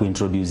 Mpaka sasa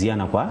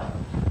kuintroduceana kwa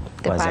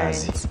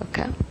wazazi.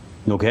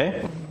 Okay.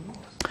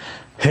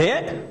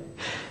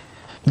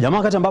 Jamaa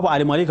wakati ambapo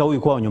alimwalika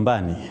huyu kwao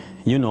nyumbani,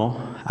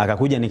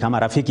 akakuja ni kama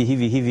rafiki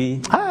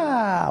hivi.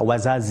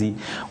 Wazazi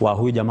wa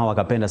huyu jamaa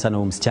wakapenda sana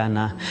huyu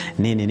msichana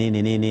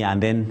nini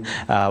and then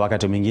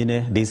wakati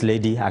mwingine this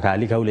lady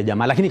akaalika yule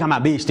jamaa lakini kama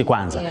best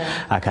kwanza.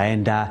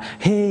 Akaenda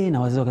na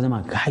wazazi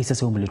wakasema, "Guys,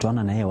 sasa wewe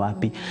mlitoana na yeye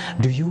wapi?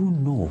 Do you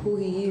know who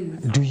he is?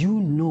 Do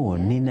you know?"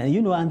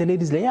 And the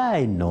ladies like, "Yeah,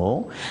 I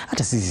know.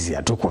 Hata sisi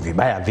hatuko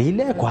vibaya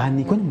vile,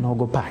 kwani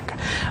mnaogopaka?"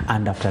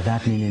 And after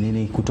that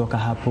nini kutoka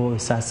hapo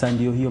sasa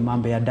ndio hiyo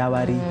mambo ya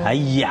dawari.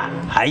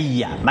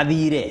 Haya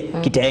madhire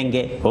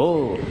kitenge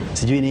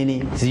sijui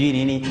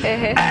nini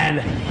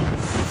and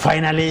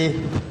finally,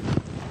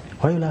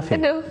 why are you laughing?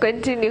 No,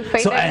 continue.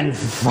 Finally. So and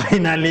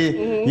finally,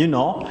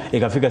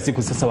 ikafika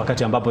siku sasa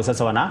wakati ambapo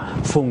sasa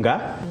wanafunga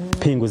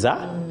pingu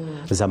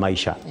za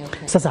maisha.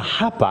 Okay. Sasa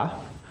hapa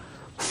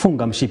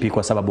funga mshipi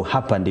kwa sababu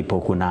hapa ndipo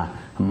kuna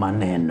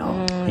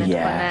maneno.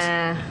 Yes.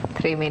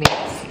 3 minutes.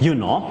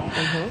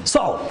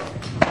 So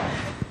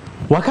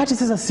wakati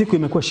sasa siku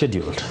imekuwa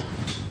scheduled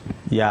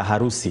ya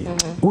harusi,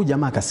 huyu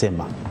jamaa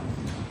akasema,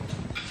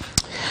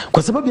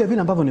 kwa sababu ya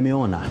vile ambavyo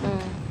nimeona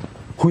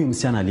huyu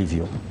msichana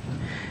alivyo,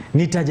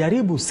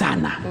 nitajaribu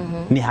sana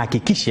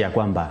nihakikishe ya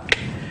kwamba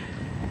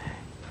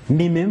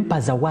nimempa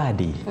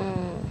zawadi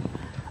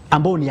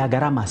ambao ni ya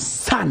gharama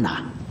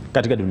sana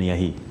katika dunia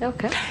hii.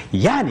 Okay.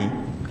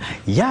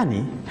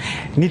 Yani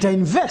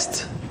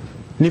nitainvest,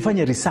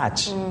 nifanye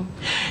research,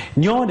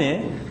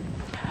 nione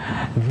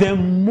the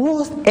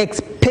most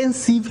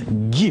expensive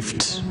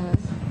gift.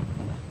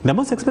 The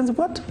most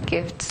expensive what?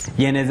 Gift.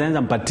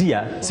 Yenaweza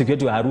mpatia siku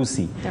yetu ya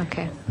harusi.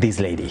 Okay. This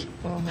lady.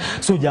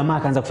 So jamaa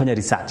akaanza kufanya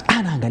research.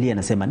 Anaangalia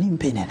anasema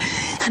nimpe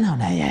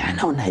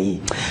anaona hii.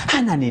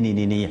 Ana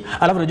nini.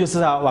 Alafu unajua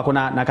sasa wako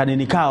na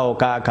kanini kao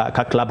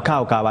ka club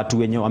kao ka watu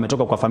wenye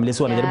wametoka kwa familia,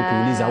 so wanajaribu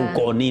kuuliza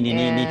huko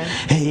nini.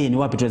 Ni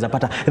wapi tunaweza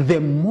pata the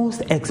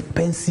most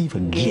expensive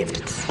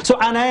gift. So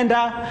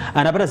anaenda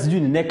anapata sijui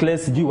ni necklace,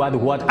 sijui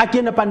what.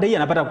 Akienda pande hii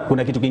anapata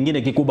kuna kitu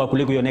kingine kikubwa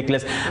kuliko hiyo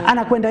necklace.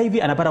 Anakwenda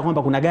hivi anapata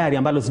kwamba kuna gari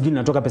ambalo sijui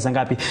linatoka pesa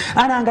ngapi.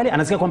 Anaangalia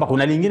anasikia kwamba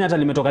kuna lingine hata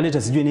limetoka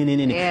leta sijui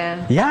nini.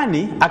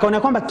 Yani akaona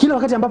kwamba kila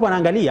wakati ambapo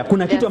anaangalia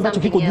kuna kitu ambacho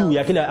kiko juu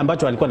ya kile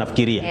ambacho alikuwa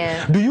anafikiria.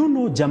 Do you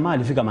know jamaa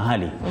alifika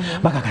mahali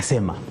mpaka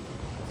akasema,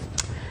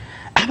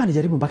 ama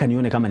nijaribu mpaka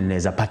nione kama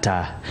ninaweza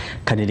pata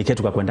kanili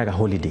ketu kwa kuendaka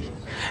holiday.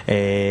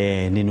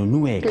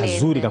 Ninunue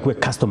kazuri kakue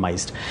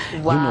customized.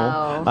 Wow.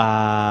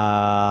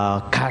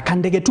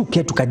 Kandege tu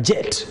ketu ka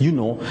jet,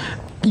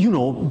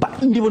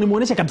 ndivyo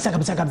nimuonesha kabisa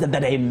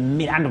that I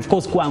mean, and of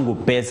course kwangu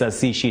pesa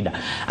si shida.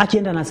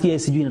 Akienda nasikia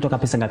sijui inatoka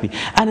pesa ngapi.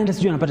 Anaenda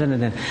sijui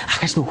anapata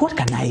akasema, what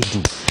can I do?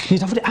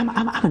 Nitafute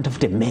ama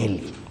nitafute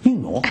meli,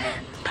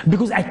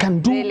 because I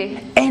can do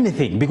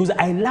anything because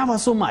I love her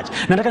so much.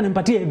 Nataka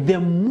nimpatie the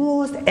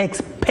most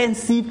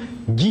expensive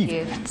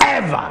gift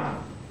ever.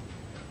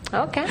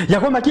 Okay. Ya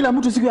kwamba kila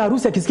mtu siku ya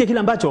harusi akisikia kile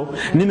ambacho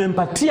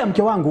nimempatia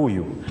mke wangu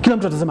huyu, kila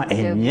mtu atasema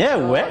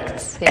enyewe.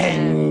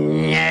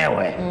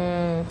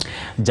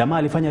 Jamaa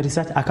alifanya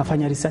research,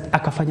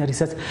 akafanya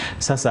research.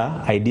 Sasa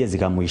idea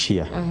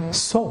zikamuishia.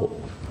 So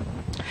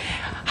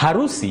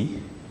harusi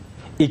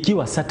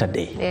ikiwa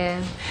Saturday,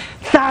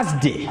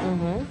 Thursday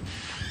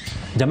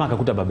jamaa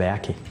akakuta baba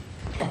yake.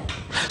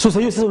 So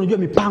sasa unajua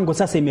mipango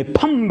sasa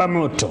imepamba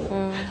moto.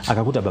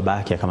 Akakuta baba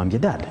yake akamwambia,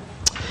 dada,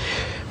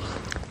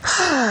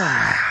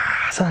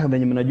 sasa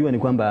benye mnajua ni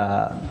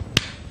kwamba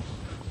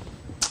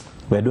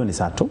wewe ni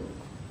sato.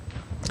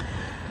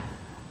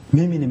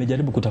 Mimi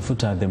nimejaribu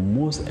kutafuta the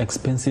most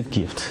expensive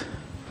gift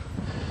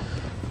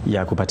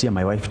ya kupatia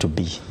my wife to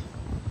be.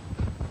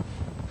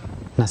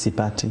 Na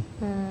sipati.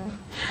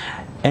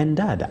 And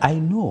dad, I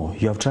know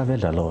you have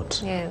traveled a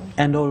lot.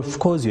 And of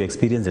course you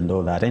experience and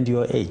all that and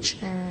your age.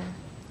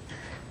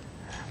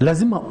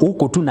 Lazima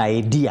uko tu na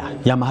idea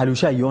ya mahali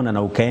ushaiona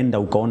na ukaenda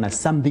ukaona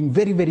something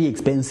very very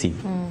expensive.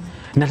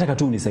 Nataka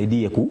tu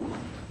unisaidie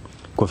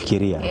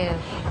kufikiria.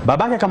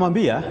 Babake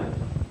akamwambia,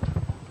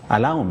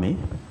 allow me,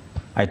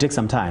 I take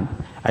some time,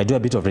 I do a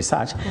bit of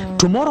research.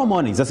 Tomorrow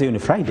morning, sasa hiyo ni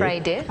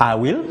Friday.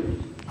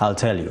 I'll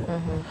tell you.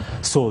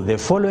 So the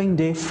following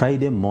day,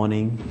 Friday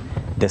morning,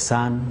 the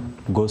son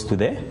goes to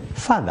the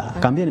father.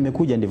 Akamwambia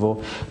nimekuja ndivyo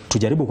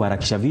tujaribu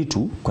kuharakisha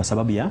vitu kwa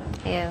sababu ya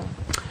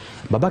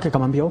babake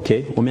akamwambia,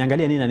 okay,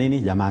 umeangalia nini na nini?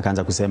 Jamaa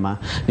akaanza kusema,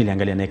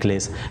 niliangalia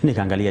necklace,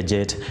 nikaangalia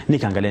jet,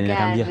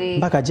 nikaangalia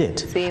mpaka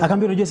jet.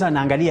 Akamwambia, unajua sana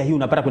naangalia hii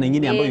unapata kuna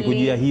nyingine ambayo iko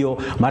juu ya hiyo,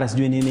 mara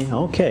sijui nini.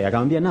 Okay,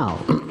 akamwambia now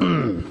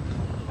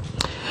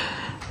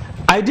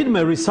I did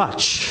my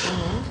research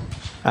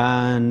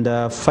and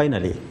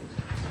finally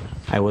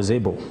I was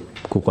able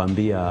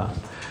kukwambia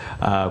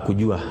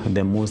kujua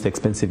the most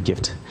expensive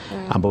gift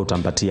ambao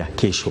utampatia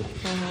kesho.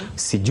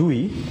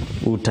 Sijui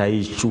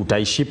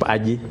utaiship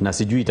aje na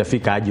sijui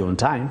itafika aje on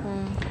time.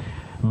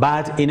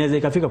 But inaweza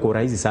ikafika kwa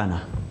urahisi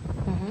sana.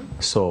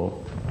 So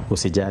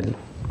usijali.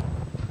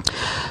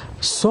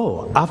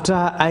 So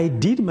after I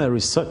did my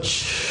research,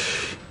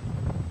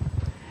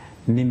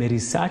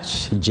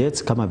 Nimeresearch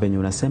jets kama venye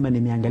unasema,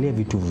 nimeangalia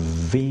vitu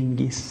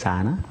vingi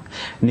sana.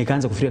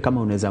 Nikaanza kufikiria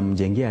kama unaweza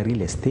mjengea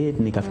real estate,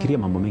 nikafikiria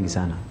mambo mengi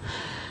sana.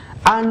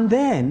 And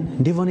then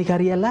ndivyo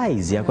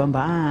nikarealize ya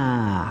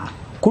kwamba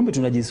kumbe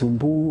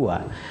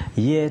tunajisumbua,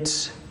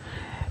 yet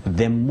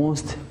the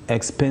most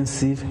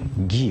expensive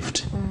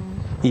gift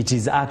it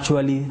is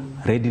actually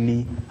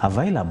readily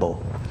available.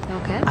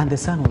 Okay. And the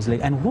son was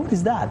like, and what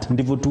is that?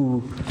 Ndivyo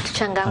tu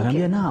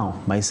akamwambia, now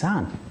my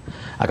son,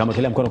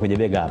 akamwekelea mkono kwenye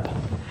bega hapa,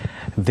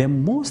 the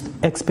most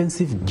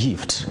expensive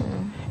gift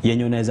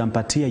yenye unaweza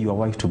mpatia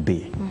your wife to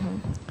be,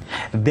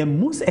 the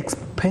most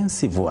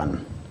expensive one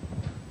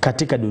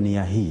katika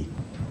dunia hii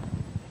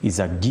is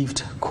a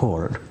gift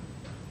called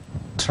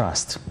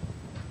trust.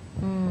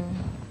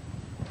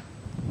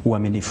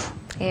 Uaminifu.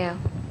 Yeah.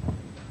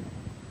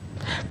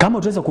 Kama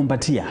utaweza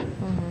kumpatia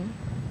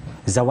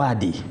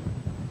zawadi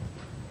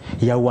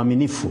ya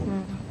uaminifu,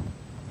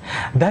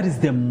 that is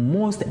the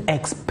most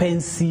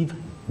expensive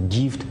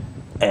gift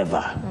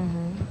ever.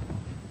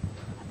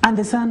 And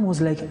the son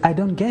was like, I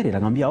don't get it.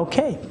 Akamwambia,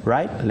 okay,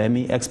 right, let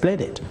me explain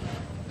it.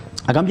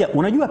 Akamwambia,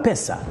 unajua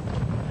pesa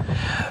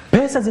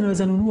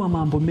zinaweza nunua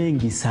mambo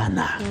mengi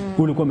sana.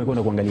 Ulikuwa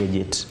umekwenda kuangalia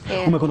jet,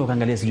 umekwenda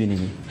kuangalia sijui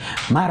nini,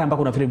 mara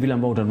ambako unafeel vile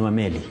ambao utanunua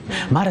meli,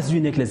 mara sijui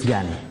necklace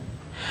gani.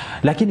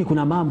 Lakini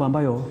kuna mambo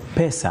ambayo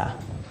pesa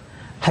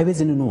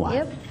haiwezi nunua.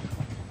 Yep.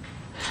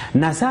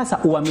 Na sasa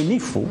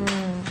uaminifu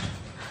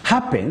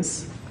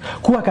happens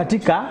kuwa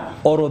katika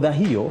orodha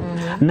hiyo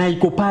na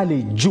iko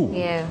pale juu.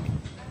 Yeah.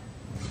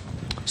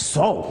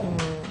 So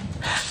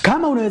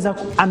kama unaweza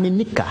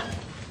kuaminika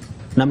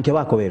na mke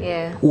wako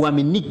wewe,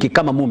 uaminike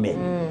kama mume,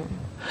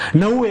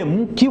 na uwe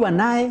mkiwa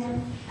naye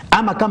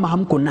ama kama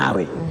hamko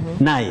nawe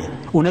naye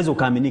unaweza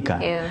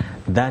ukaaminika,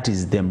 that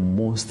is the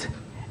most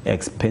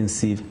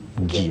expensive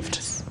gift.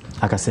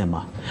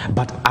 Akasema,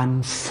 but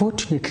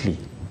unfortunately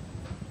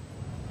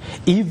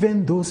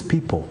even those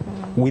people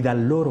with a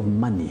lot of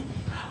money,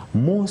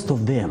 most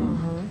of them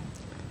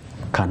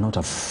cannot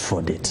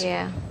afford it.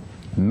 Yeah.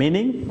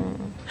 Meaning,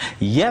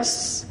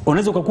 yes,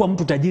 unaweza kuwa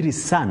mtu tajiri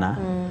sana,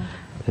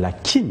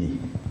 lakini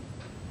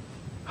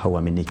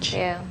hauaminiki.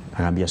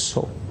 Akaambia,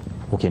 so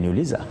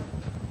ukiniuliza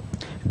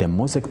the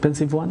most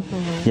expensive one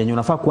yenye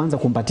unafaa kuanza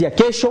kumpatia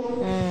kesho,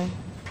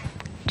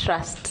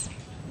 Trust.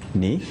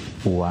 Ni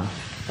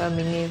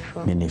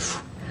uaminifu.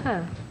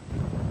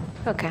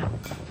 Okay.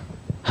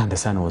 And the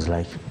son was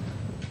like,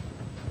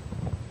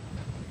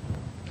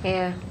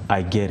 yeah,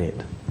 I get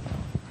it.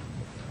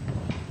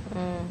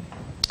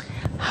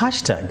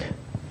 Hashtag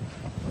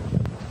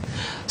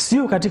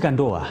sio katika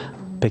ndoa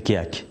peke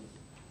yake,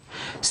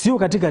 sio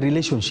katika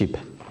relationship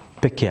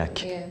peke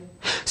yake,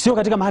 sio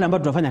katika mahali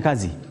ambapo tunafanya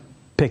kazi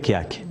peke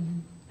yake,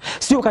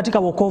 sio katika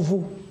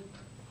wokovu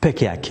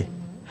peke yake.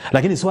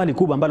 Lakini swali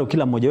kubwa ambalo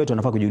kila mmoja wetu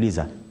anafaa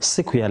kujiuliza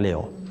siku ya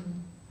leo,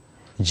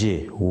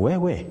 je,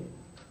 wewe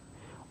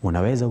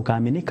unaweza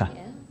ukaaminika?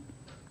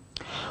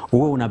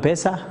 Uwe una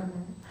pesa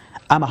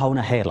ama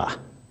hauna hela?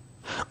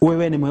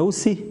 Wewe ni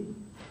mweusi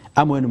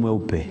ama wewe ni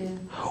mweupe?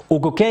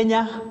 Uko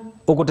Kenya,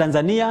 uko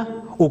Tanzania,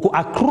 uko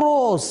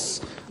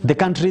across the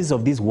countries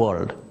of this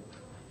world.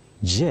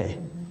 Je,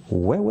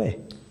 wewe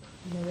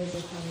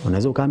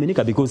unaweza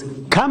ukaaminika? Because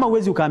kama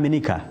huwezi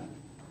ukaaminika,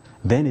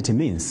 then it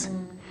means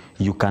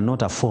you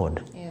cannot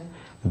afford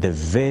the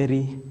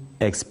very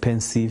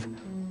expensive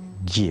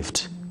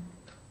gift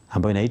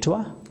ambayo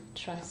inaitwa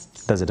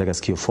trust. Does it take a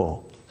skill for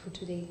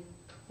Today.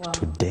 Wow.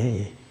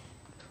 Today.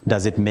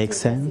 Does it make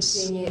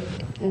sense?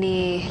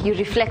 You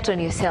reflect on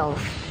yourself.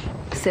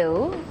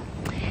 So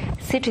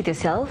sit with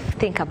yourself,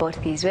 think about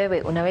this.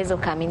 Wewe unaweza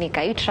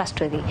ukaaminika? Are you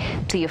trustworthy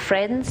to your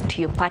friends,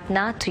 to your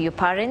partner, to your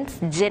parents,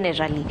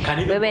 generally?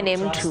 Wewe ni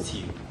mtu,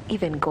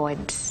 even God.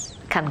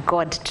 Can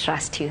God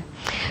trust you?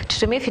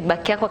 Tutumie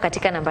feedback yako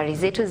katika nambari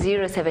zetu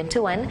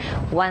 0721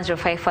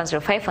 105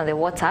 105 on the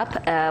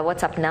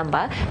WhatsApp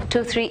number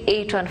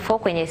 23814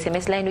 kwenye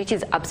SMS line, which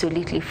is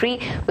absolutely free.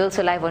 We're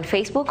also live on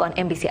Facebook on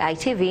MBCI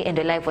TV and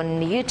live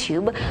on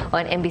YouTube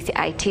on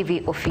MBCI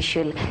TV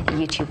official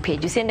YouTube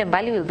page. Usiende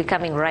mbali, we'll be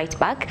coming right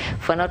back.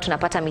 For now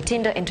tunapata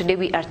mitindo, and today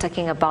we are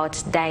talking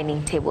about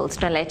dining tables.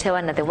 Tunaletewa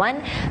another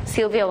one,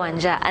 Sylvia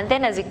Wanja, and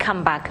then as we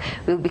come back,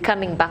 we'll be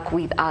coming back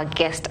with our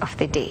guest of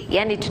the day.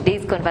 Yani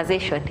today's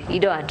conversation, you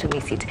don't want to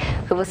miss it.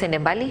 Kwa hivyo usiende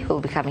mbali,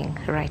 we'll be coming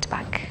right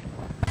back.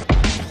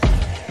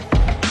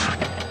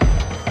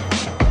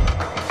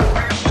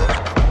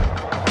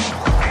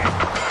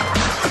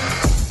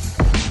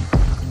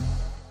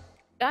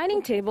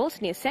 Dining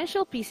tables are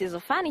essential pieces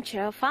of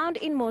furniture found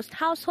in most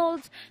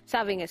households,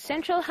 serving as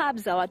central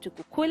hubs za watu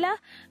kukula,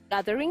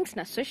 gatherings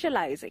na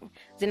socializing.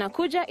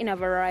 Zinakuja in a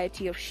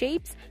variety of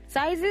shapes,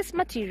 sizes,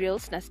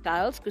 materials na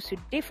styles to suit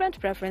different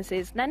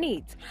preferences na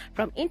needs.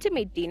 From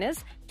intimate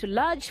dinners to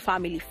large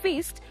family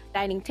feasts,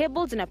 dining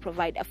tables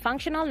provide a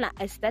functional na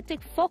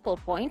aesthetic focal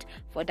point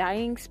for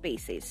dining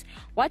spaces.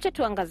 Wacha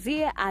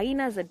tuangazie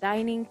aina za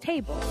dining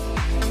tables.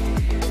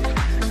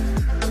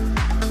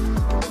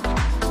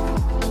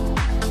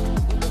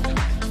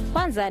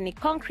 kwanza ni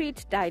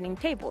concrete dining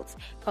tables.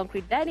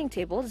 Concrete dining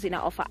tables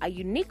offer a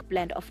unique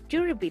blend of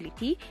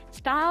durability,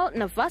 style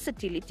na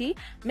versatility,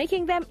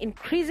 making them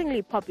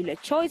increasingly popular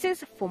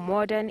choices for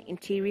modern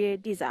interior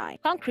design.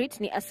 Concrete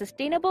ni a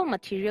sustainable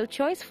material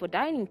choice for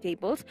dining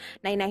tables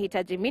na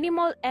inahitaji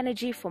minimal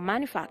energy for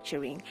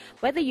manufacturing.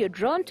 Whether you're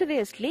drawn to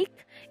their sleek,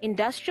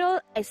 industrial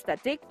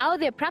aesthetic, or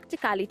their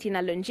practicality na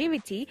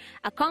longevity,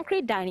 a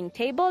concrete dining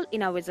table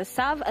inaweza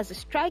serve as a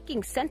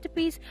striking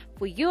centerpiece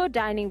for your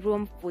dining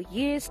room for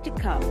years to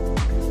come.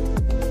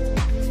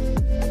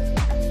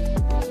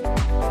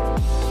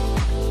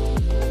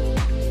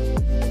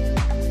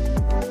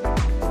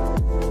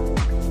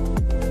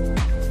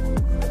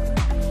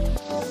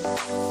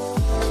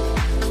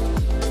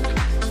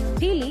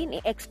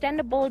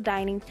 Extendable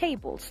dining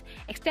tables.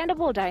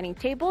 Extendable dining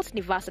tables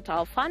ni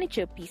versatile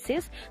furniture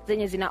pieces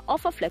zenye zina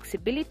offer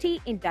flexibility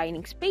in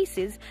dining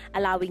spaces,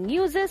 allowing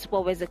users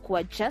waweze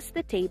adjust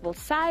the table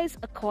size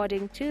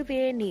according to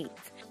their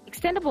needs.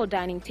 Extendable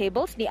dining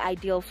tables ni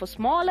ideal for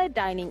smaller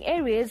dining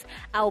areas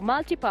au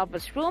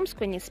multi-purpose rooms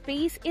kwenye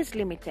space is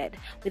limited.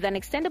 With an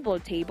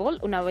extendable table,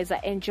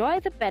 unaweza enjoy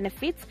the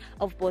benefits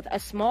of both a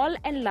small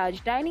and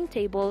large dining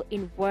table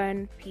in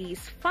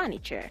one-piece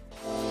furniture.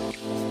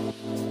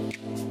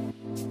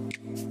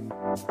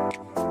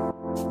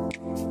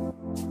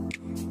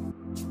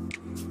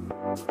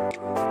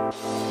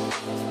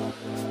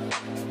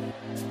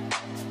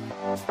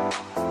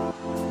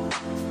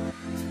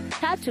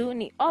 Tatu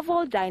ni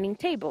oval dining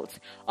tables.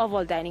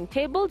 Oval dining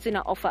tables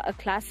offer a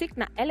classic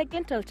na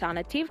elegant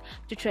alternative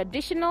to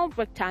traditional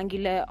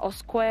rectangular or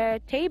square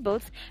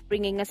tables,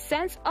 bringing a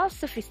sense of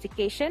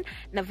sophistication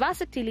na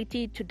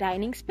versatility to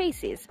dining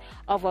spaces.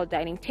 Oval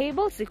dining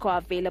tables are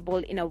available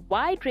in a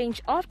wide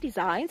range of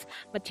designs,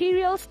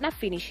 materials na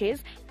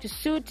finishes to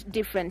suit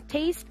different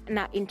tastes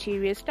na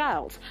interior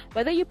styles.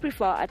 Whether you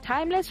prefer a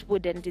timeless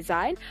wooden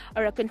design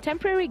or a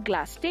contemporary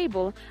glass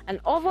table, an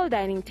oval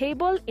dining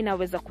table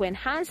inaweza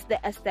enhance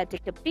the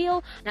aesthetic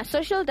appeal na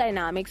social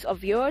dynamics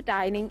of your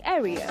dining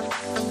area.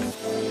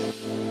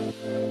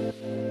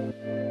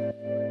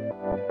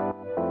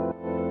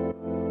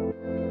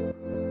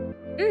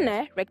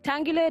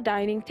 Rectangular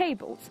dining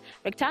tables.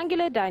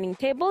 Rectangular dining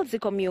tables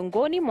ziko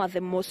miongoni mwa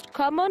the most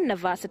common na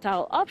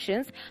versatile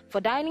options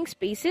for dining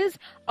spaces,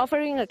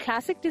 offering a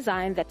classic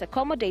design that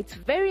accommodates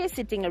various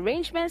sitting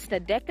arrangements na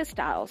decor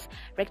styles.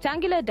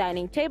 Rectangular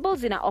dining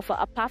tables offer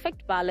a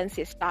perfect balance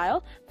of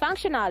style,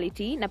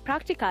 functionality na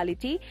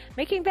practicality,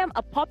 making them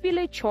a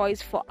popular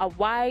choice for a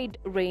wide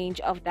range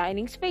of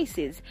dining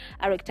spaces.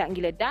 A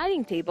rectangular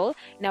dining table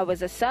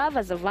inaweza serve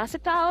as a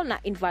versatile na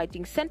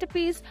inviting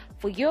centerpiece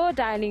for your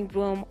dining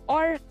room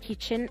or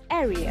kitchen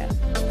area.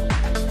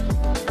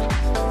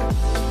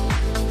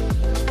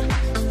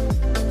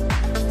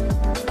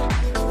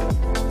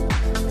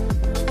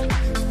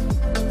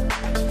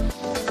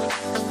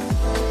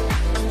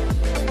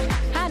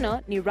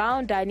 Ni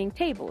round dining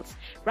tables.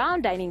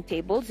 Round dining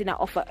tables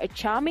offer a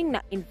charming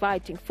na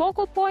inviting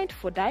focal point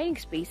for dining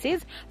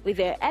spaces, with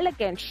their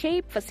elegant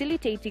shape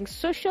facilitating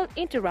social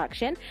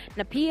interaction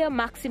na pia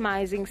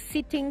maximizing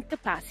sitting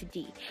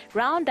capacity.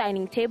 Round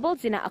dining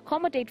tables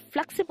accommodate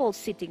flexible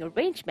sitting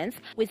arrangements,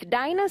 with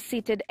diners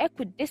seated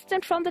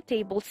equidistant from the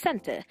table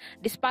center.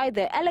 Despite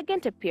their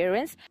elegant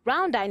appearance,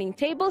 round dining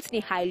tables ni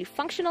highly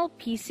functional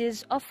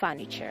pieces of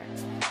furniture.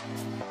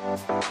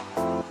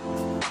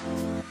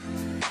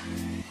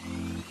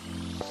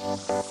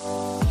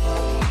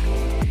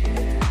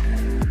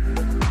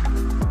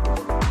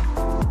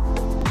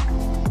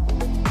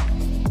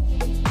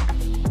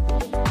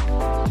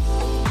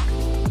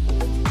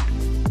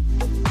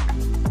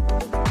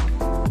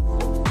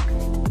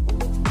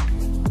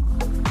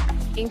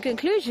 In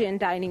conclusion,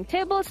 dining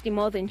tables are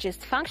more than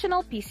just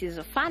functional pieces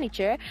of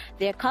furniture.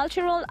 They are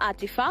cultural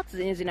artifacts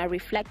that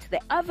reflect the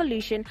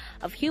evolution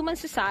of human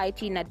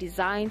society and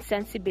design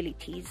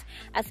sensibilities.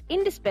 As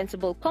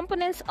indispensable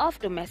components of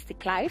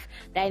domestic life,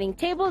 dining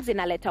tables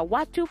inaleta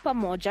watu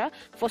pamoja,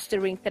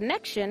 fostering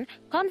connection,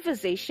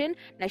 conversation,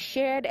 na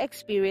shared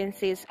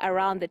experiences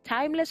around the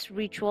timeless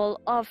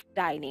ritual of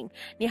dining.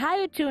 Ni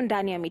hayo tu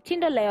ndani ya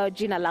Mitindo leo.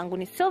 Jina langu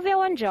ni Sylvia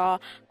Wanjaa.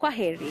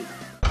 Kwaheri.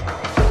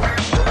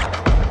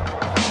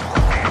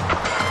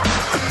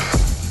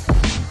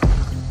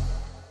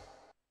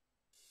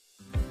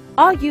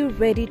 Are you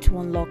ready to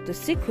unlock the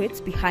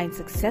secrets behind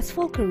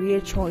successful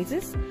career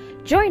choices?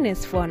 Join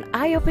us for an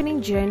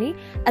eye-opening journey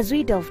as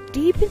we delve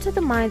deep into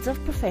the minds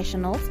of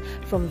professionals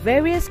from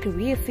various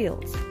career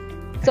fields.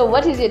 So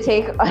what is your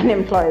take on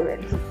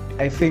employment?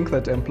 I think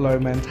that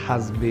employment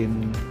has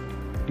been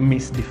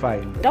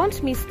misdefined.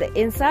 Don't miss the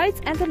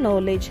insights and the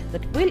knowledge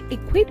that will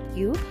equip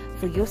you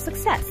for your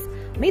success.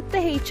 Meet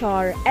the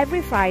HR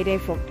every Friday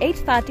from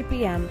 8:30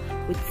 p.m.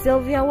 with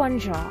Sylvia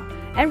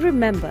Wanjaa. And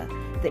remember,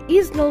 there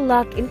is no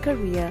luck in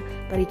career,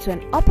 but it's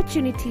an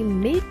opportunity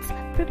meets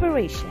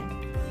preparation.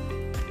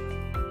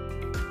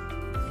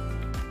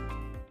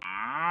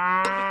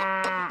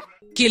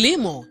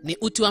 Kilimo ni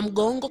uti wa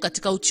mgongo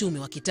katika uchumi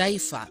wa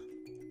kitaifa.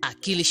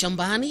 Akili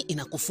Shambani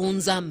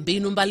inakufunza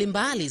mbinu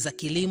mbalimbali za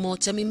kilimo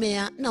cha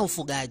mimea na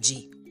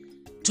ufugaji.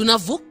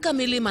 Tunavuka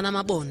milima na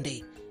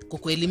mabonde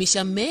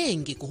kukuelimisha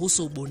mengi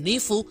kuhusu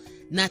ubunifu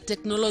na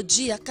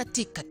teknolojia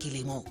katika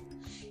kilimo.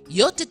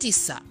 Yote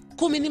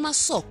 9-10 ni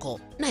masoko,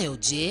 nayo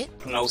je?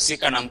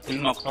 Tunahusika na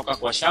mkulima kutoka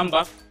kwa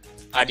shamba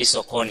hadi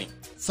sokoni.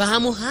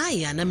 Fahamu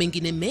haya na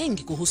mengine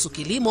mengi kuhusu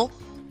kilimo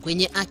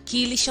kwenye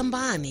Akili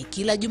Shambani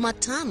kila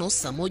Jumatano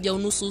saa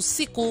 1:30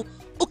 usiku,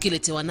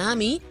 ukiletewa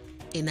nami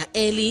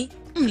Enaeli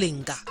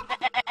Mlinga.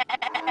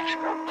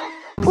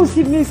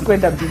 Usimiss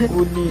kwenda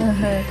mbinguni.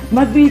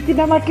 Madhiti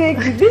na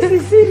makeki, this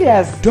is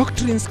serious.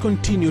 Doctrines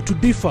continue to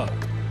differ.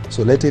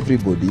 So let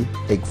everybody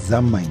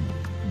examine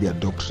their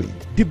doctrine.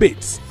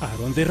 Debates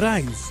are on the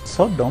rise.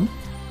 Sodom,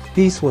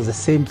 this was the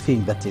same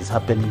thing that is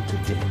happening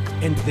today.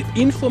 And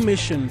the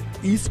information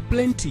is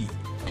plenty.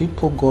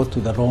 People go to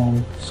the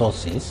wrong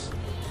sources,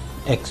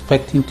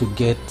 expecting to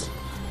get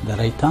the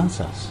right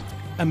answers.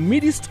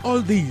 Amidst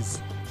all these,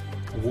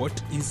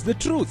 what is the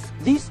truth?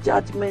 This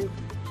judgment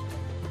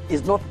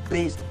is not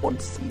based on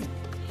sin.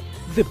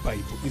 The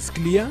Bible is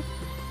clear,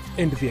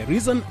 and there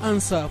is an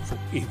answer for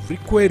every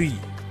query.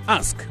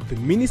 Ask the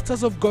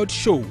Ministers of God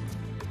show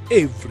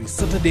every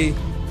Saturday,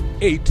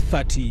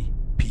 8:30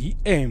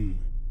 p.m.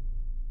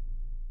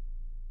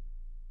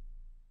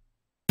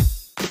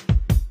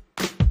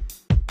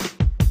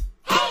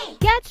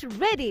 Get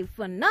ready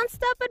for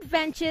non-stop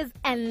adventures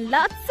and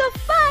lots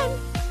of fun.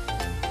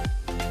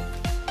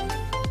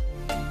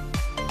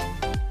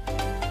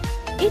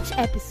 Each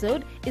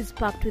episode is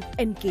packed with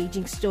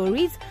engaging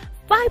stories,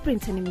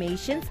 vibrant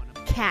animations,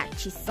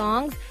 catchy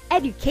songs,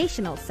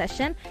 educational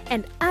session,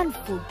 and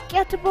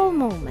unforgettable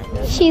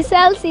moments. She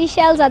sells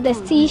seashells at the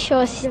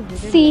seashore.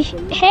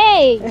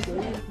 Hey!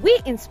 We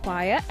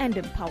inspire and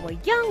empower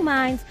young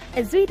minds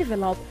as we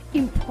develop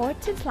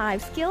important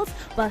life skills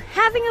while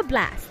having a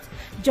blast.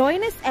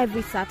 Join us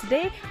every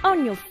Saturday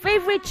on your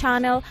favorite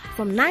channel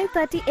from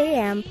 9:30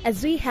 a.m.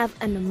 as we have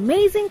an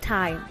amazing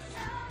time.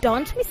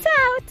 Don't miss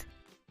out!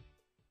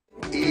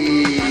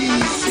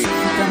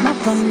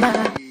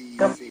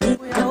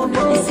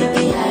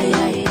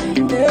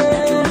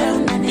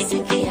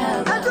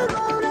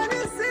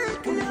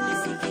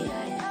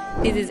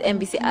 This is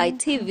MBCI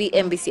TV,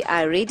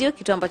 MBCI Radio,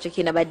 kitu ambacho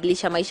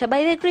kinabadilisha maisha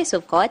by the grace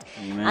of God.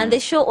 Amen. And the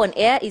show on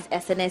air is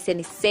SNS and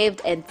is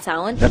saved and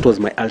sound. That was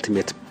my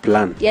ultimate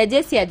plan. Yeah,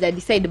 Jesse had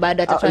decide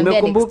bado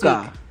atatuambia next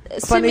week.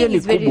 Swimming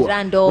is very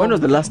random. When was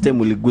the last time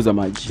uliguza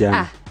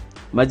maji?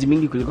 Maji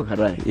mingi kuliko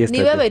karai.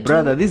 Yesterday.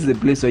 Brother, this is the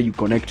place where you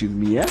connect with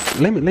me, yeah?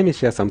 Let me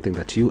share something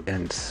that you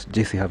and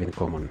JC have in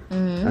common.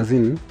 As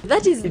in,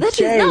 that is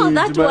now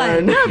that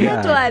one. Now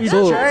that one.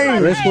 So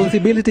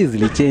responsibilities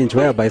will change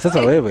whereby sasa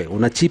wewe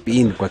una chip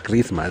in kwa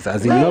Christmas,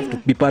 as in you have to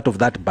be part of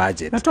that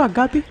budget. Natoa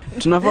gapi?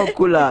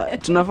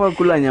 Tunafaa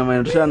kula nyama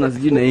ya toshana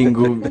sijui na hii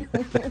ngumi.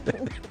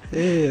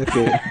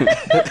 Okay.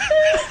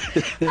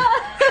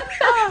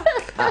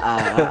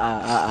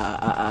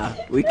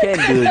 We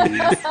can't do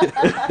this.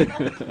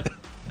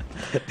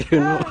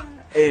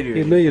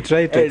 You know, you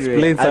try to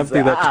explain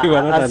something that you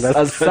are not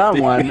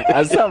understanding.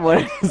 As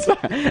someone,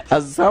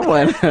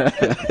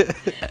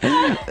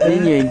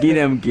 ninyi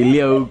wengine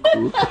mkilia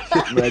huku,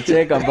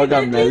 mnacheka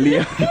mpaka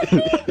mnalia.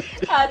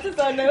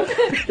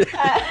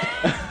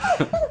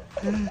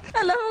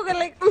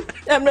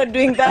 I'm not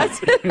doing that.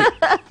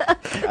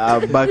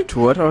 Back to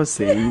what I was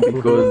saying,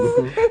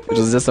 because it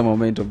was just a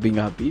moment of being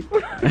happy.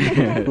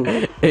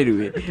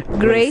 Anyway,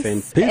 grace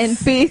and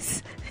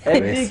peace. We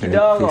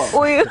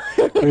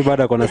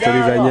bada kona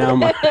story za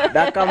nyama.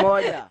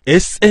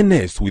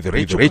 SNS with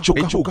Rachel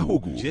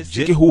Kahugu,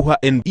 Jekehuha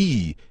and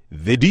E,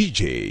 the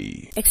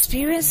DJ.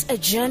 Experience a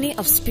journey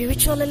of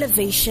spiritual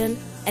elevation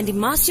and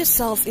immerse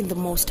yourself in the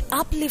most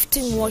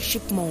uplifting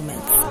worship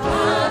moments.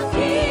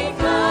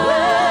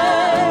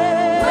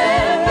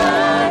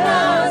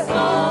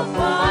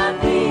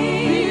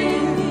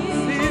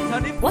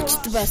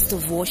 Watch the best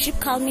of worship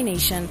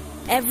culmination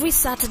every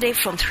Saturday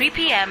from 3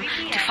 p.m.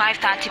 to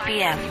 5:30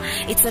 p.m.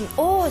 It's an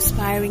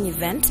awe-inspiring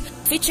event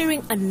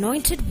featuring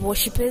anointed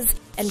worshippers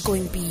and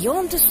going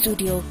beyond the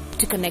studio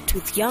to connect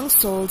with young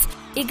souls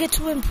eager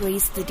to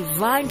embrace the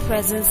divine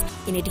presence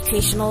in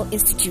educational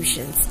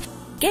institutions.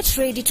 Get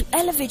ready to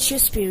elevate your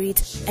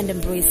spirit and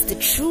embrace the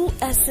true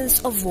essence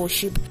of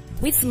worship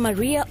with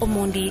Maria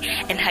Omondi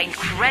and her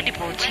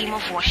incredible team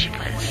of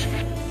worshippers.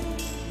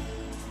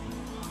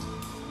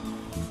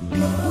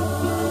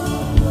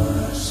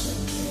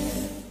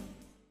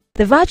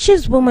 The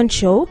Virtuous Woman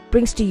Show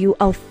brings to you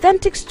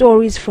authentic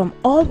stories from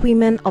all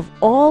women of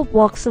all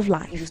walks of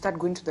life. You start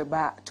going to the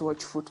bar to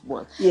watch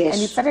football. Yes.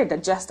 And you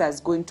started just as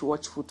going to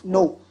watch football.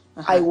 No,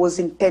 I was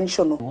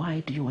intentional. Why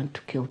do you want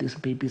to kill these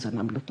babies? And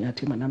I'm looking at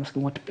him and I'm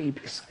asking, what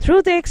babies?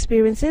 Through their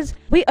experiences,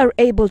 we are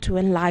able to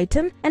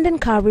enlighten and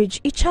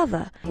encourage each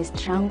other. He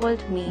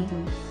strangled me,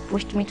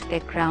 pushed me to the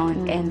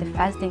ground, and the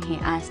first thing he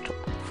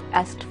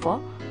asked for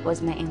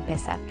was my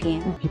M-Pesa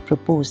PIN. He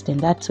proposed, and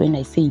that's when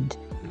I said,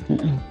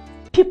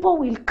 people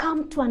will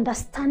come to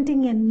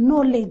understanding and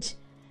knowledge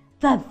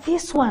that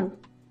this one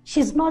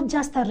she's not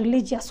just a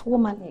religious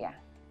woman. Yeah.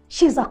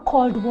 She's a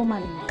called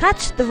woman.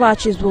 Catch the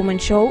Virtuous Woman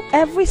Show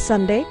every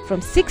Sunday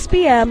from 6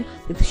 p.m.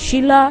 with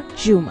Sheila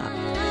Juma.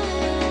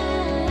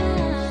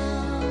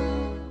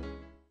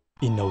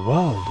 In a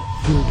world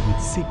filled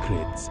with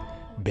secrets,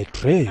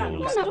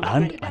 betrayals,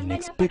 and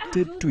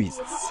unexpected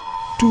twists,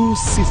 two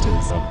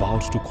sisters are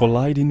about to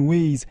collide in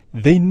ways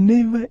they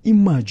never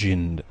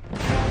imagined,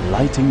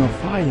 lighting a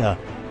fire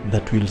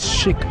that will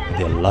shake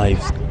their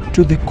lives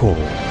to the core.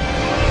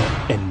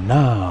 And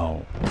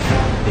now,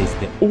 there's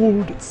the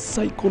old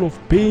cycle of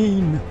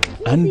pain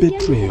and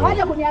betrayal.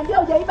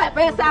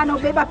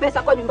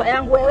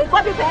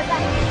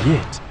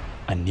 Yet,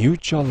 a new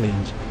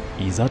challenge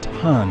is at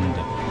hand.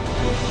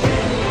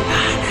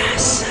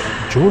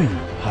 Join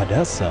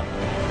Hadassah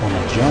on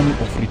a journey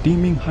of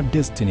redeeming her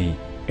destiny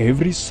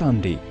every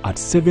Sunday at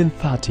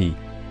 7:30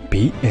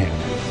 p.m.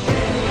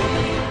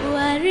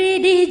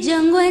 Waridi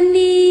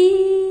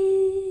jangwani.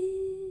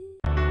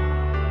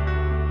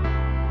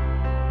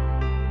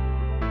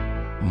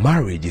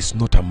 Marriage is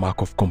not a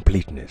mark of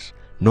completeness,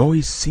 nor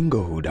is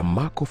singlehood a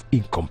mark of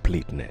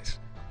incompleteness.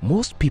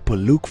 Most people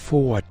look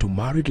forward to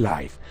married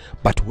life,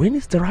 but when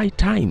is the right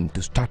time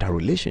to start a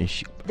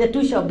relationship? The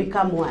two shall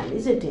become one,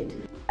 isn't it?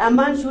 A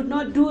man should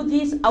not do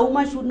this, a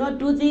woman should not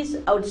do this,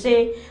 I would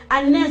say,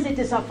 unless it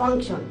is a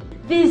function.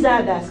 These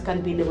others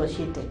can be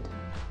negotiated.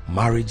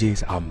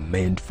 Marriages are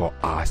meant for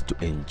us to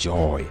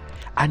enjoy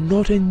and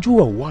not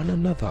endure one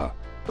another.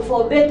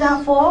 For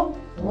better, for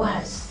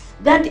worse.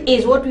 That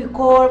is what we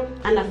call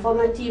an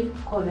affirmative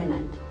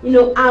covenant.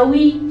 Are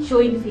we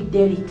showing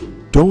fidelity?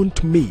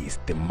 Don't miss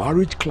the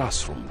Marriage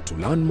Classroom to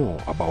learn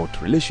more about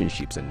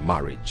relationships and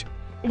marriage.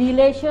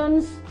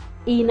 Relations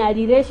in a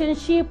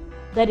relationship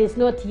that is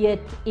not yet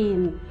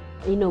in,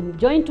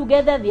 joined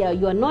together,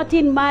 you are not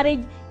in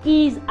marriage,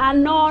 is a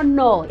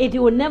no. It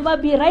will never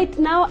be right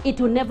now,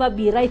 it will never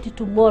be right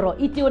tomorrow.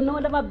 It will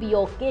never be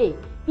okay,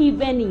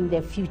 even in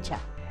the future.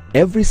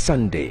 Every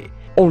Sunday,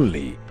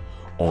 only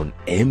on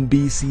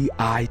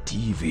MBCI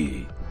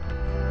TV.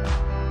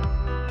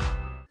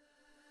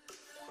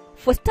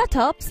 For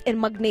startups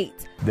and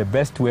magnates, the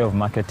best way of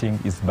marketing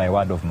is by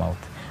word of mouth.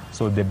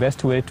 So the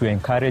best way to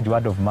encourage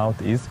word of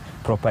mouth is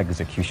proper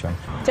execution.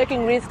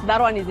 Taking risks,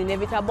 that one is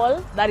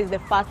inevitable. That is the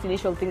first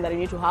initial thing that you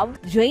need to have.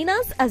 Join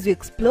us as we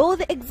explore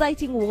the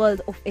exciting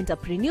world of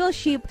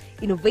entrepreneurship,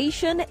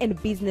 innovation,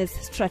 and business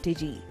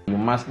strategy. You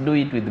must do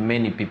it with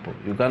many people.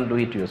 You can't do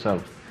it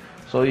yourself.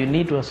 So you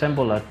need to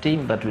assemble a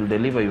team that will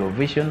deliver your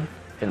vision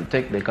and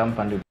take the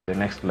company to the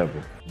next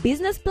level.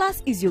 Business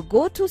Plus is your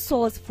go-to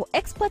source for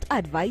expert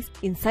advice,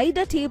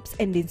 insider tips,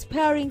 and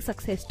inspiring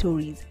success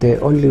stories. The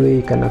only way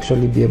you can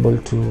actually be able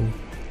to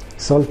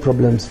solve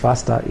problems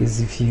faster is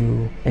if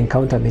you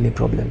encounter many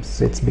problems,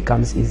 so it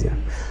becomes easier.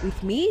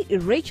 With me,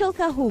 Rachel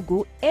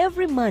Kahugu,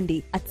 every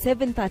Monday at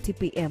 7:30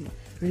 p.m.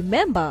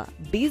 Remember,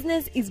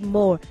 business is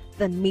more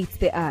than meets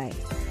the eye.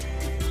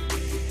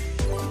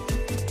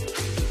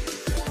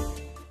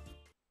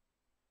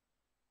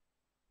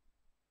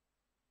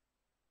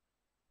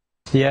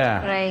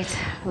 Yeah. Right,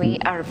 we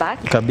are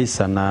back.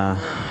 Kabisa, na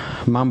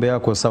mambo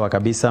yako sawa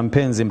kabisa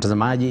mpenzi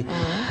mtazamaji.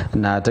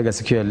 Na tega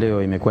sikio ya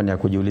leo imekuwa ni ya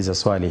kujiuliza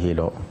swali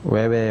hilo.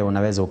 Wewe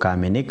unaweza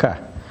ukaaminika?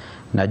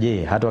 Na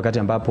je, hata wakati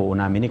ambapo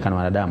unaaminika na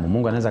wanadamu,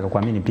 Mungu anaweza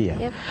kukuamini pia?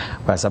 Yep.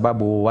 Kwa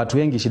sababu watu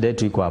wengi shida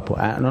yetu iko hapo.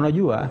 Na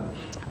unajua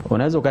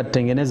unaweza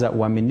ukatengeneza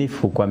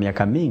uaminifu kwa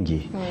miaka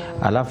mingi,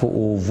 alafu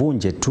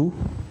uvunje tu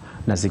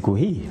na siku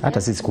hii,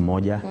 hata si siku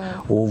moja,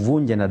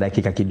 uvunje na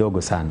dakika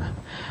kidogo sana.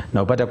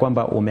 Na upate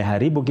kwamba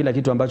umeharibu kila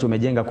kitu ambacho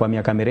umejenga kwa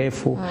miaka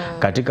mirefu,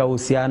 katika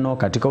uhusiano,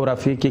 katika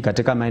urafiki,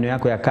 katika maeneo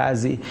yako ya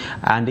kazi,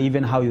 and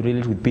even how you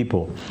relate with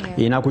people.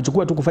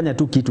 Inakuchukua tu kufanya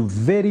tu kitu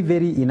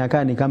very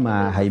inakaa ni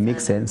kama hai make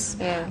sense,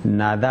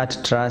 na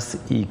that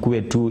trust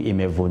ikue tu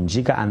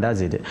imevunjika, and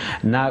that's it.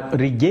 Na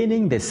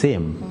regaining the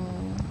same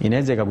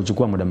inaweza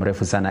ikakuchukua muda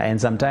mrefu sana, and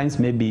sometimes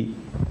maybe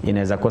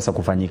inaweza kosa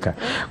kufanyika.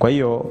 Kwa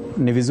hiyo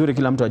ni vizuri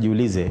kila mtu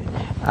ajiulize,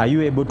 are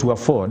you able to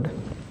afford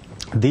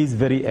this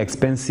very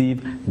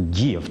expensive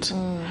gift?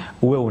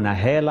 Uwe una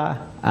hela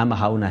ama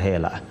hauna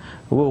hela,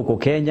 uwe uko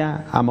Kenya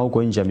ama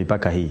uko nje ya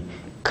mipaka hii,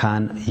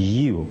 can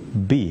you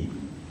be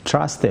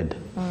trusted?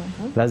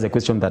 That's the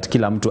question that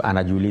kila mtu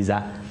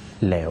anajiuliza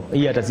leo.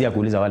 Hii hata si ya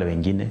kuuliza wale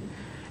wengine,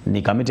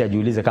 ni kamiti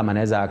ajiulize kama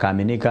anaweza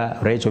akaaminika.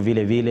 Rachel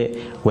vile vile,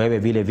 wewe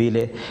vile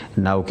vile.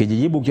 Na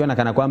ukijijibu ukiona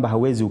kana kwamba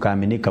hauwezi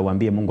ukaaminika,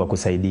 uambie Mungu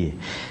akusaidie,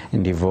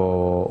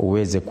 ndivyo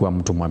uweze kuwa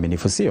mtu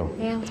mwaminifu, sio?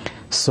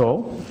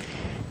 So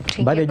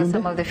baada ya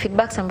some of the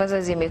feedbacks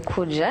ambazo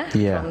zimekuja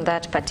from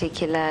that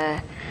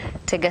particular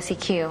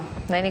tegasikio.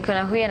 Na niko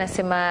na huyu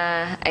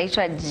anasema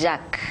aitwa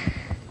Jack.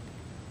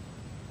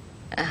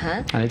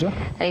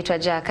 Aitwa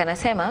Jack,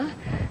 anasema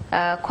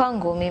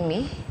kwangu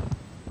mimi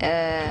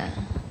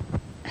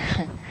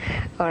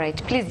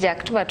alright, please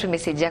Jack, tuma tu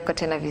message yako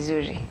tena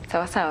vizuri.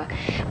 Sawa sawa.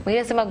 Mwingine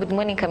anasema good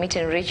morning Kamiti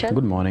and Rachel.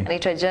 Good morning.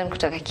 Anaitwa John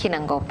kutoka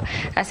Kinangop.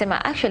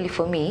 Anasema actually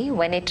for me,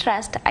 when I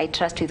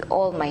trust with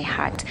all my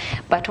heart.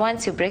 But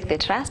once you break the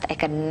trust, I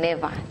can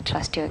never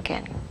trust you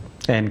again.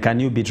 And can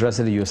you be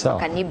trusted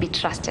yourself? Can you be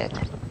trusted?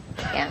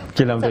 Yeah.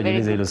 Kila mtu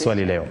ajiulize hilo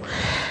swali leo.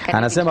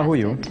 Anasema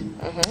huyu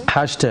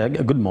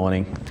 #good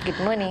morning. Good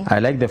morning.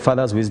 I like the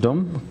father's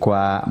wisdom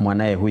kwa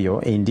mwanae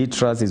huyo. Indeed,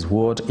 trust is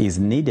what is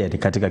needed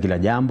katika kila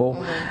jambo.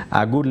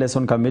 A good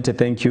lesson committee.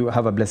 Thank you.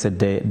 Have a blessed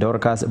day.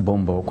 Dorcas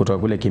Bombo kutoka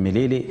kule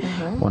Kimilili.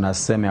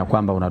 Unasema ya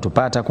kwamba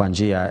unatupata kwa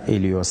njia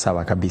iliyo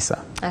sawa kabisa.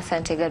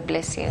 Asante, God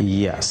bless you.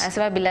 Yes.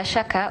 Anasema bila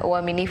shaka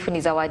uaminifu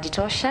ni zawadi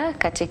tosha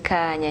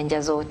katika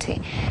nyanja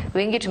zote.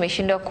 Wengi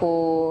tumeshindwa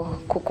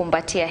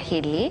kukumbatia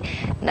hili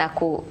na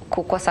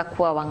kukosa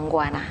kuwa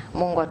wangwana.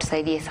 Mungu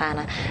atusaidie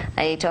sana.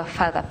 Anaitwa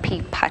Father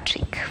P.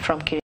 Patrick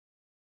from Kiri.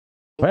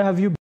 Where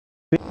have you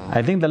been?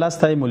 I think the last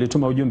time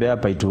ulituma ujumbe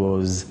hapa it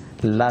was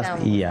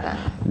last year.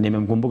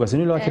 Nimemkumbuka si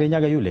yule wa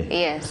Kirinyaga yule?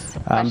 Yes.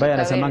 Ambaye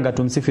anasemanga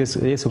tumsifu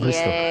Yesu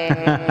Kristo.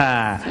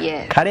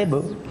 Yes.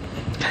 Karibu.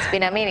 It's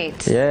been a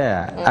minute.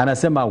 Yeah.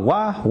 Anasema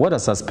what a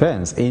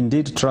suspense.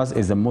 Indeed, trust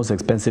is the most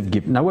expensive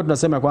gift. Na huwa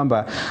tunasema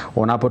kwamba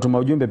unapotuma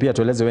ujumbe pia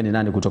tueleze wewe ni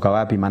nani kutoka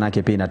wapi,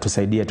 manake pia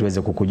inatusaidia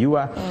tuweze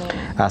kukujua.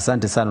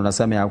 Asante sana.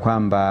 Unasema ya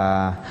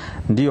kwamba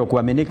ndio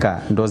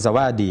kuaminika ndo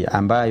zawadi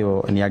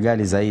ambayo ni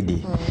ghali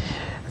zaidi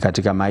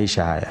katika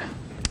maisha haya.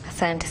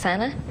 Asante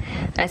sana.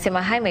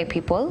 Anasema hi my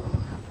people.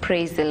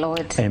 Praise the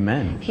Lord.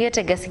 Amen. Hiyo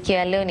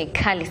tegasikia leo ni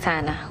kali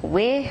sana.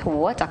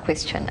 What a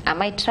question.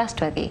 Am I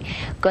trustworthy?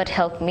 God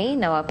help me.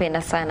 Na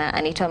wapenda sana.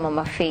 Anaitwa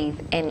Mama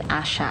Faith and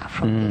Asha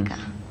from Ika.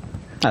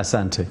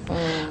 Asante.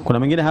 Kuna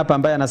mwingine hapa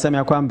ambaye anasema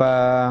ya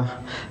kwamba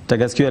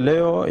tagasikio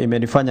leo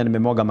imenifanya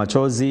nimemwaga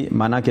machozi,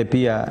 manake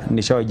pia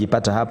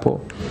nishawajipata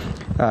hapo.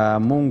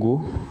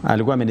 Mungu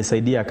alikuwa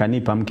amenisaidia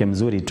akanipa mke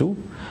mzuri tu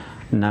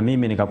na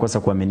mimi nikakosa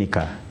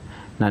kuaminika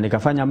na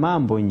nikafanya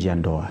mambo nje ya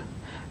ndoa.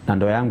 Na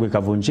ndoa yangu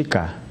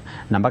ikavunjika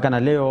na mpaka na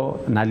leo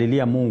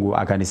nalilia Mungu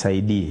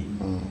akanisaidie.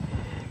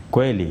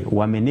 Kweli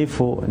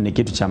uaminifu ni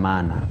kitu cha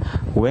maana.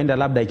 Huenda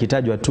labda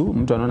ikitajwa tu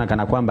mtu anaona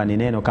kana kwamba ni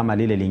neno kama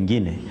lile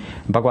lingine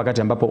mpaka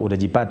wakati ambapo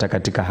utajipata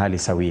katika hali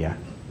sawia.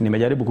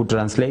 Nimejaribu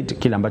kutranslate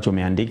kile ambacho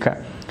umeandika.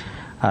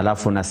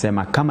 Alafu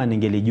nasema kama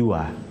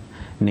ningelijua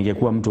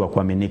ningekuwa mtu wa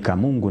kuaminika,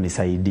 Mungu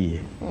nisaidie.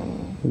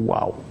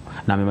 Wow.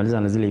 Na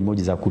amemaliza na zile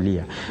emoji za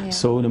kulia.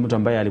 So ni mtu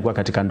ambaye alikuwa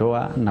katika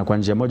ndoa na kwa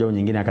njia moja au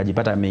nyingine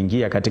akajipata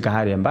ameingia katika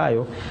hali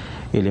ambayo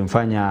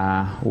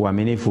ilimfanya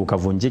uaminifu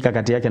ukavunjika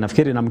kati yake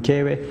nafikiri na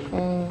mkewe.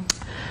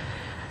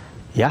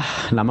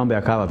 Na mambo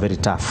yakawa very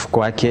tough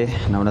kwake,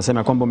 na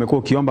unasema kwamba umekuwa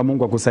ukiomba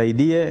Mungu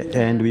akusaidie,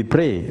 and we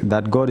pray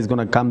that God is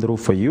going to come through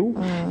for you.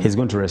 He's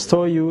going to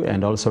restore you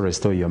and also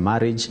restore your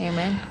marriage.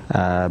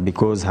 Amen.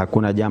 Because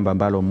hakuna jambo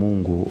ambalo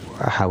Mungu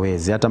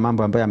hawezi. Hata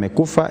mambo ambayo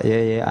yamekufa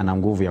yeye ana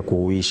nguvu ya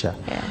kuuisha.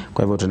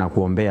 Kwa hivyo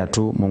tunakuombea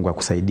tu Mungu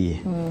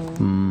akusaidie.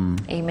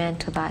 Amen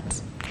to that.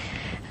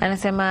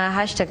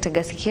 Anasema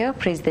 #Tagasikio,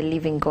 praise the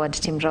living God,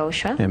 Team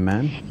Raushwa.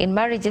 Amen. In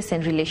marriages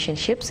and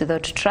relationships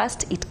without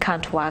trust it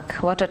can't work.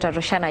 Watu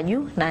watarushana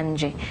juu na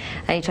nje.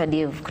 Anaitwa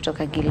Dave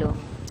kutoka Gilo.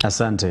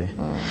 Asante.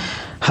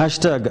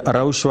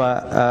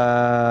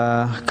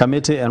 #Raushwa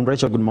committee and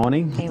Rachel, good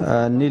morning.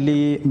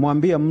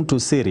 Nilimwambia mtu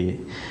siri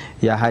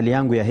ya hali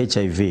yangu ya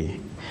HIV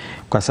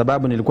kwa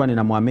sababu nilikuwa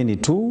ninamwamini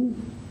tu.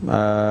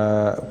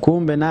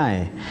 Kumbe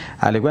naye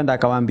alikwenda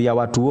akawaambia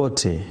watu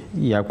wote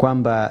ya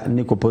kwamba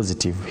niko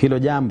positive. Hilo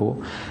jambo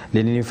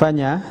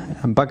lilinifanya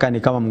mpaka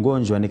nikawa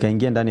mgonjwa,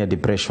 nikaingia ndani ya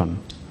depression.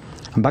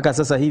 Mpaka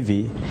sasa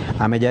hivi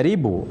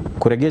amejaribu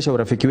kuregesha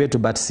urafiki wetu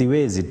but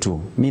siwezi tu.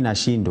 Mimi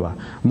nashindwa.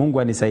 Mungu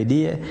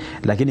anisaidie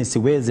lakini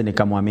siwezi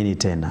nikamwamini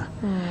tena.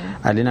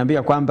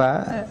 Aliniambia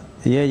kwamba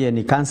yeye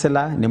ni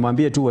counselor,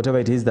 nimwambie tu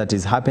whatever it is that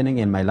is happening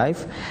in my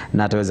life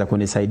na ataweza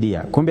kunisaidia.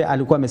 Kumbe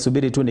alikuwa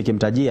amesubiri tu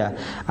nikimtajia,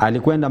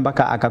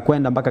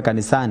 akakwenda mpaka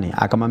kanisani,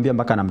 akamwambia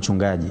mpaka na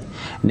mchungaji.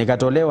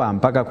 Nikatolewa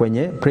mpaka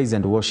kwenye praise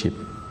and worship.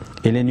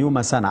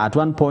 Iliniuma sana. At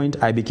one point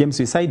I became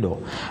suicidal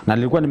na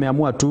nilikuwa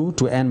nimeamua tu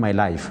to end my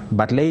life,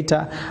 but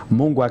later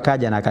Mungu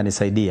akaja na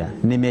akanisaidia.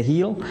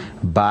 Nimeheal,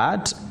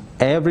 but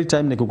every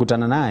time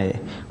nikikutana naye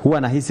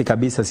huwa nahisi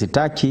kabisa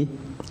sitaki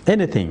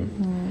anything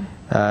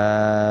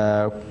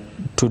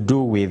to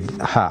do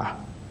with her.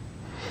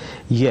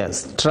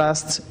 Yes,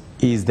 trust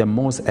is the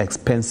most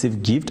expensive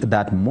gift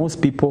that most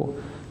people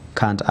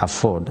can't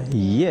afford,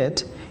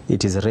 yet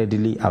it is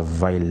readily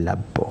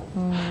available.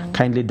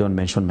 Kindly don't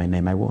mention my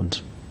name, I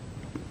won't.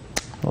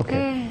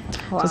 Okay.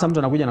 Wow. Sasa mtu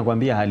anakuja na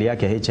kuambia hali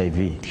yake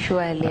HIV.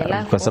 Surely,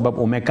 kwa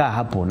sababu umekaa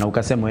hapo na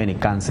ukasema wewe ni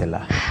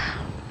counselor.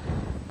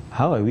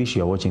 How I wish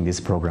you are watching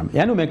this program.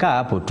 Yaani umekaa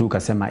hapo tu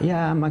ukasema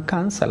I'm a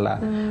counselor.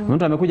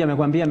 Mtu amekuja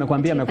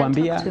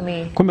amekwambia.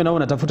 Kumbe na wewe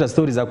unatafuta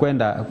stories za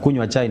kwenda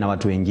kunywa chai na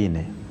watu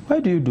wengine.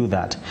 Why do you do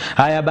that?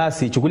 Haya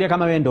basi chukulia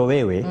kama wewe ndo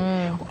wewe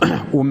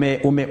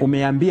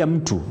umeambia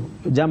mtu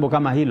jambo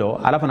kama hilo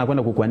alafu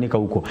anakwenda kukuanika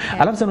huko.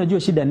 Alafu sasa unajua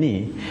shida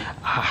ni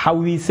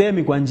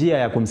hauisemi kwa njia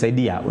ya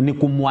kumsaidia, ni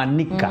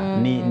kumwanika.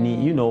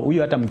 Ni you know,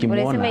 huyo hata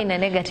mkimuona. Unasema in a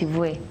negative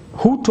way.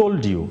 Who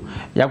told you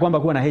ya kwamba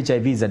kuwa na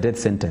HIV is a death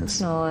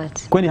sentence?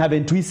 Kwani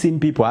haven't we seen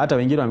people, hata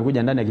wengine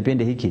wamekuja ndani ya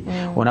kipindi hiki,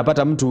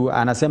 unapata mtu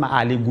anasema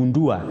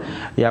aligundua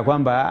ya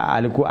kwamba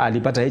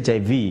alipata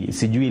HIV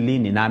sijui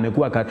lini na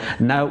amekuwa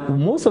na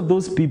most of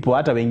those people,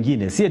 hata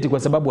wengine si eti kwa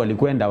sababu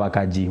walikwenda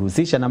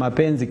wakajihusisha na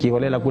mapenzi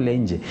kiholela kule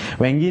nje.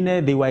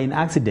 Wengine they were in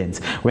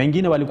accidents.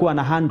 Wengine walikuwa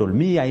na handle.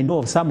 Me I know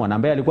of someone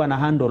ambaye alikuwa na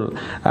handle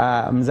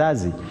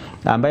mzazi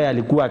ambaye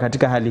alikuwa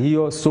katika hali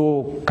hiyo.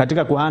 So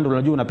katika kuhandle,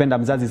 unajua unapenda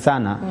mzazi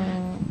sana.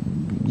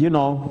 You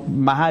know,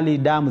 mahali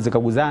damu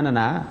zikaguzana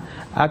na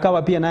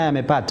akawa pia naye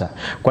amepata.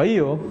 Kwa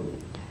hiyo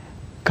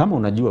kama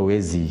unajua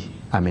wezi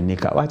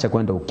amenika, wacha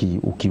kwenda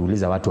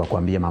ukiuliza watu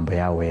wakwambie mambo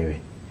yao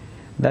wewe.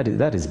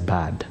 That is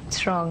bad.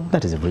 It's wrong.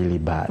 That is really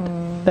bad.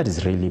 That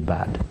is really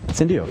bad.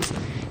 Si ndio?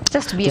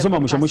 Just to be tusoma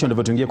mwisho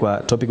ndivyo tuingie kwa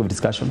topic of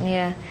discussion.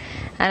 Yeah.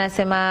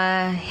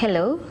 Anasema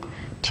hello.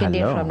 Tuned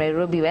in from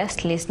Nairobi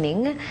West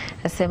listening.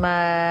 Anasema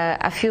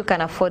a few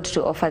can afford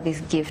to offer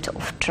this gift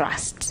of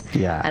trust.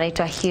 Yeah.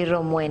 Anaitwa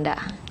Hiro Mwenda.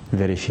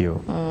 Very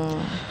few.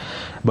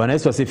 Bwana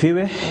Yesu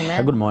asifiwe.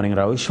 Good morning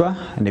Raushwa.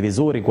 Ni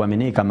vizuri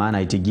kuaminika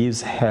maana it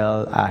gives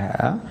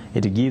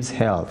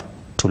health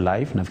to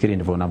life. Nafikiri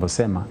ndivyo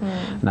unavyosema.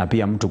 Na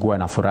pia mtu kuwa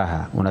na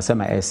furaha.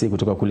 Unasema AC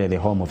kutoka kule the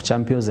home of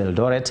champions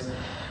Eldoret.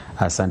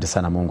 Asante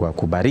sana, Mungu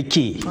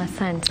akubariki.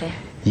 Asante.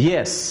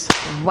 Yes.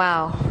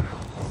 Wow.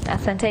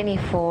 Asanteni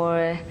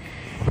for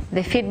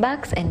the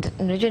feedbacks, and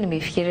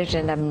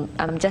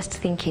I'm just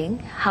thinking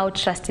how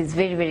trust is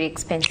very, very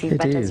expensive.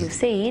 But as you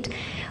said,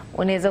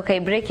 unaweza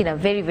ukaibreak in a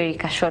very, very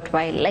short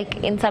while.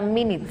 Like in some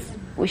minutes,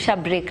 we shall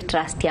break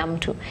trust ya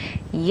mtu.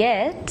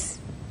 Yet,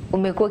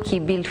 umekuwa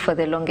build for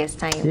the longest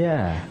time.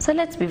 Yeah. So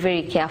let's be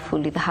very careful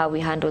with how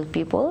we handle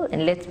people,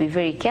 and let's be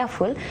very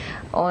careful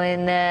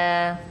on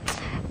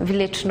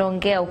vile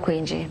tunaongea huko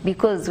nje,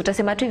 because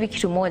utasema tu hivi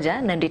kitu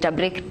moja na ndio ita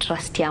break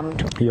trust ya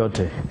mtu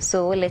yote.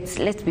 So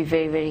let's be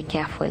very, very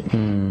careful.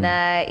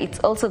 Na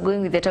it's also going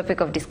with the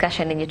topic of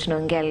discussion yenye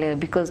tunaongea leo,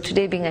 because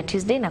today being a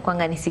Tuesday na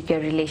kwanga ni siku ya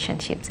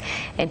relationships,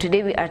 and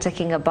today we are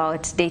talking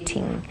about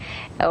dating,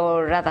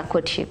 or rather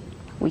courtship,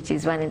 which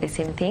is one and the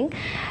same thing.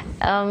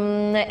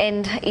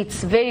 And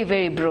it's very,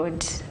 very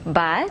broad.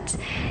 But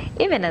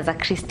even as a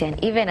Christian,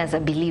 even as a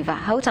believer,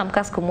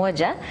 hautamka siku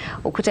moja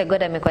ukute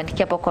God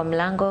amekuandikia hapo kwa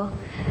mlango,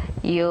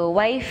 your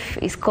wife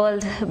is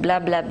called blah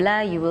blah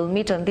blah, you will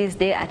meet on this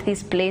day at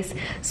this place,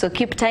 so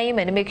keep time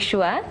and make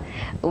sure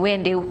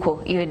uende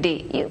huko your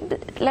day.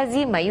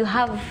 Lazima you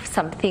have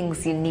some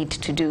things you need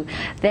to do.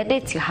 The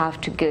dates you have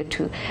to go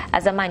to.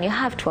 As a man, you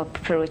have to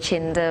approach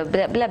and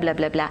blah blah blah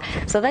blah blah.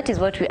 So that is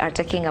what we are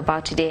talking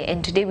about today.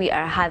 And today we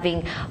are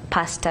having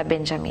Pastor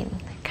Benjamin.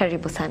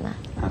 Karibu sana.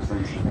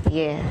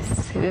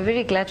 Yes, we're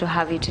very glad to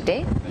have you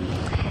today.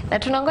 Na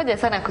tunangoja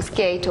sana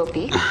kusikia hii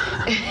topic.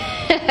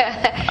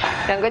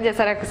 Tunangoja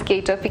sana kusikia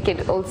hii topic,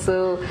 and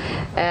also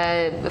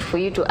for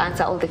you to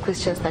answer all the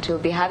questions that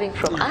you'll be having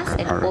from us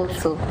and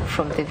also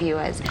from the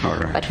viewers.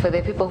 But for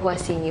the people who are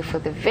seeing you for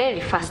the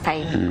very first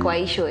time, kwa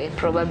hii show and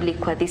probably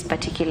kwa this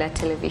particular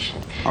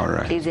television,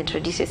 please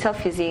introduce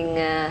yourself using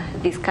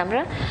this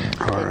camera,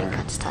 and then you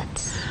can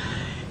start.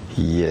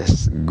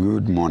 Yes,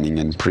 good morning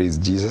and praise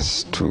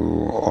Jesus to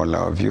all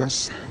our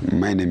viewers.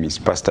 My name is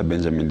Pastor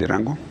Benjamin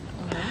Dirango.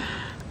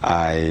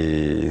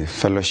 I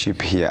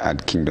fellowship here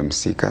at Kingdom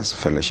Seekers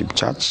Fellowship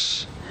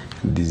Church.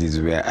 This is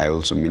where I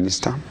also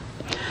minister.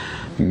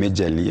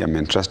 Majorly, I'm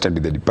entrusted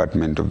with the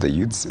Department of the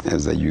Youths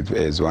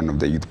as one of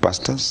the youth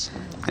pastors.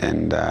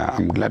 And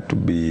I'm glad to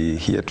be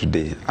here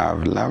today.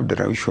 I've loved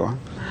Raushwa.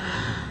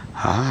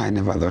 I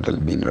never thought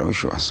I'd be in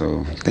Raushwa,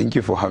 so thank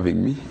you for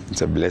having me.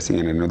 It's a blessing,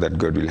 and I know that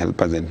God will help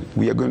us, and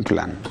we are going to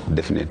learn,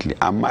 definitely.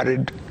 I'm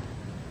married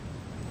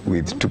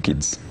with 2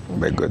 kids,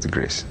 by God's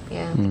grace.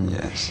 Yeah.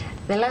 Yes.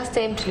 The last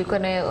time tulikuwa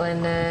nayo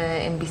on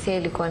MBCI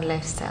ilikuwa on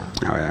Lifestyle.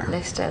 Oh, yeah.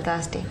 Lifestyle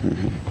Thursday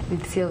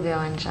with Sylvia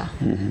Wanja.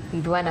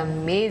 With one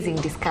amazing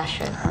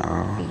discussion.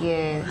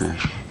 Yes.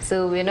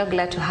 So we're not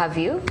glad to have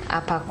you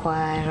hapa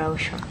kwa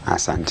Raushwa.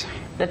 Asante.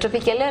 Na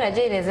topic ya leo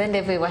najua inaweza ende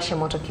hivyo iwashe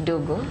moto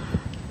kidogo.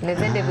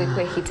 Inaweza ende hivyo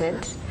ikuwe heated.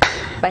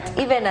 But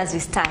even as we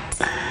start,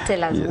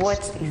 tell us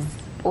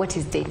what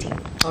is dating,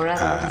 or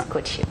rather what is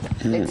courtship.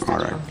 Let's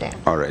start from there.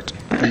 All right.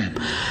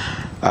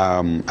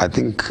 I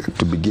think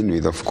to begin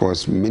with, of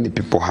course, many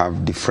people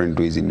have different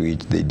ways in which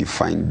they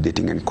define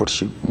dating and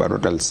courtship, but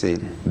what I'll say,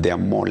 they are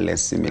more or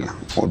less similar.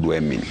 What do I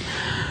mean?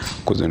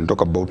 Because when you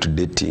talk about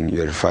dating,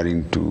 you're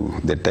referring to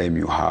the time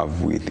you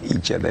have with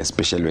each other,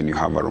 especially when you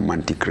have a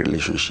romantic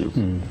relationship.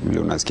 Vile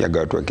unasikiaga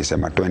watu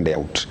wakisema twende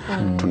out,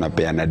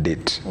 tunapeana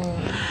date.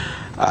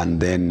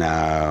 And then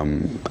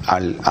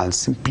I'll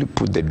simply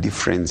put the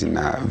difference in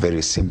a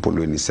very simple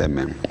way.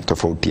 Niseme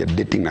tofauti ya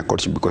dating na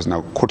courtship, because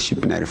now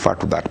courtship ina refer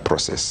to that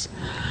process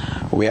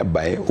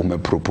whereby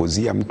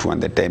umeproposia mtu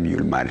and the time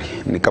you'll marry.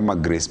 Ni kama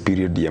grace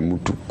period ya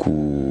mtu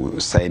ku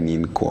sign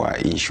in kwa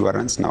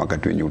insurance na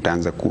wakati wenye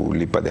utaanza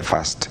kulipa the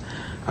first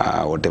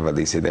whatever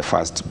they say, the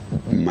first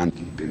month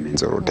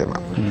payments or whatever.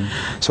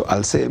 So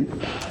I'll say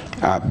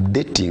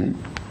dating,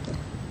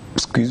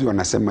 siku hizi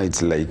wanasema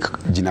it's like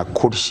jina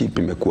courtship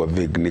imekuwa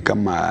vague,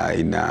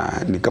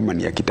 ni kama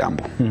ni ya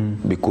kitambo.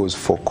 Because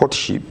for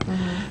courtship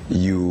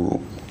you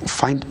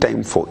find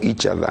time for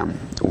each other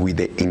with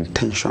the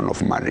intention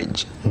of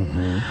marriage.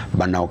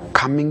 But now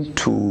coming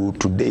to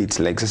today, it's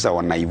like sasa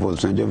wana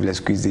evolve. Unajua vile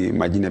siku hizi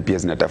majina pia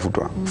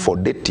zinatafutwa. For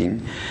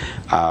dating,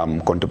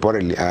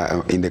 contemporarily,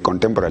 in the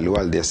contemporary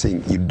world, they're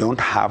saying you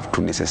don't have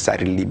to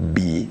necessarily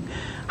be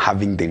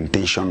having the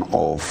intention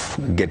of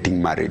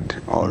getting married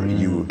or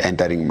you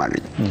entering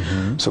marriage.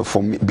 So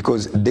for me,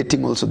 because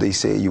dating also, they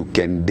say you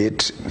can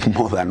date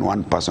more than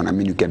one person. I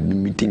mean, you can be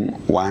meeting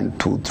 1,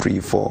 2, 3,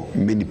 4,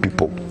 many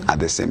people at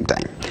the same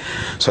time.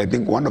 So I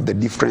think one of the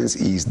difference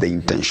is the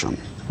intention.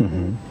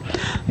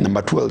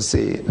 Number 2, I'll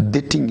say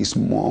dating is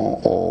more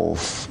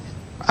of,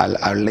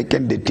 I'll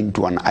liken dating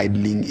to an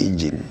idling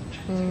engine.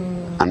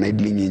 An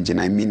idling engine,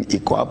 I mean,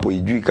 iko hapo,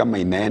 ijui kama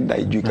inaenda,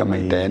 ijui kama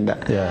itaenda,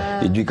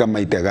 ijui kama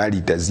itagari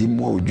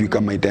itazimwa, ijui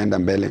kama itaenda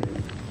mbele.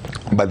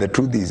 But the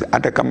truth is,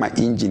 hata kama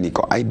engine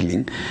iko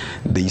idling,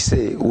 they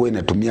say uwe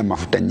inatumia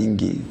mafuta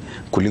nyingi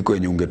kuliko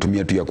yenye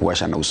ungetumia tu ya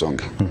kuwasha na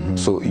usonge.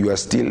 So you are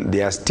still,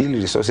 there are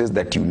still resources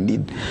that you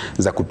need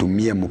za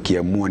kutumia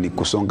mkiamua ni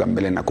kusonga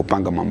mbele na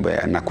kupanga mambo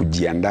na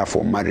kujiandaa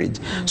for marriage.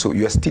 So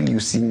you are still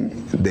using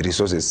the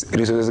resources.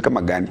 Resources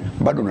kama gani?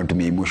 Bado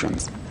unatumia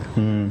emotions.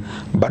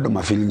 Bado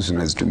ma feelings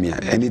unazitumia.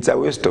 And it's a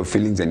waste of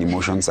feelings and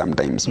emotions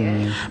sometimes.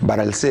 But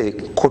I'll say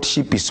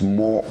courtship is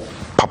more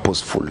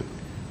purposeful.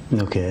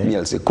 Okay. Me,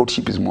 I'll say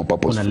courtship is more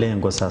purposeful. Kuna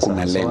lengo sasa.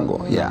 Kuna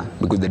lengo, yeah.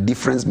 Because the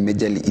difference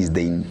majorly is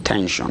the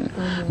intention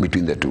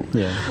between the two.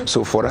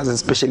 So for us,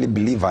 especially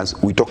believers,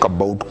 we talk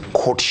about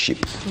courtship.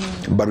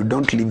 But we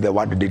don't leave the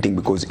word dating,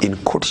 because in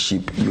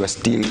courtship, you are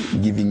still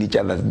giving each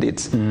other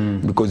dates.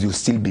 Because you'll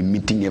still be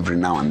meeting every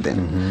now and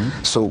then.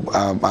 So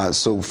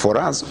so for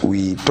us,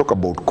 we talk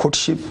about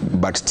courtship,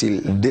 but still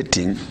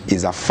dating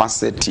is a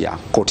facet ya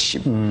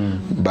courtship.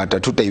 But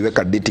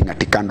tutaiweka dating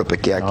atikando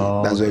peke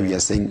yake. That's why we are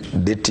saying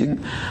dating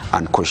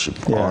and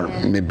courtship, or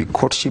maybe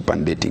courtship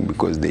and dating,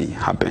 because they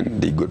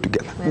go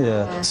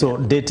together. So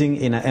dating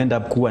ina end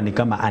up kuwa ni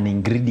kama an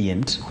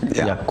ingredient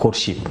ya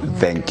courtship.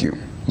 Thank you.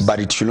 But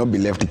it should not be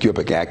left ikiwa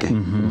peke yake.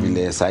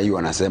 Vile sahi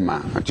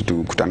wanasema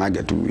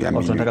tukutanage tu ya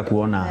mimi. Tunataka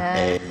kuona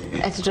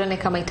tuone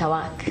kama ita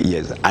work.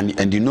 Yes,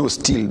 and you know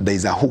still there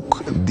is a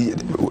hook.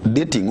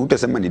 Dating,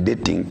 utasema ni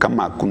dating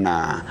kama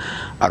kuna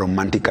a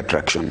romantic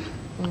attraction.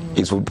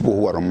 It's for people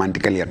who are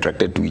romantically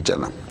attracted to each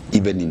other,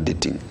 even in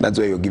dating. That's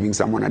why you're giving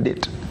someone a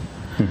date.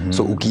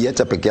 So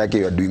ukiacha peke yake,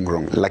 you are doing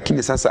wrong.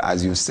 Lakini sasa,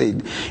 as you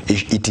said,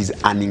 it is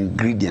an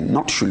ingredient,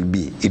 not should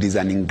be. It is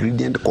an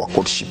ingredient kwa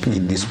courtship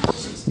in this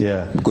process.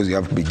 Because you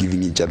have to be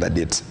giving each other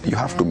dates. You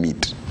have to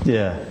meet.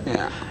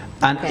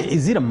 And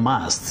is it a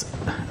must?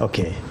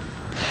 Okay.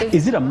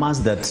 Is it a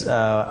must that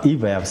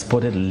if I have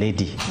spotted a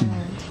lady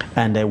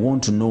and I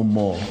want to know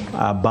more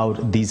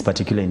about this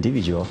particular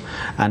individual,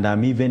 and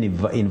I'm even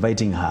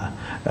inviting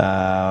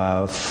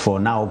her for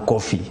now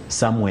coffee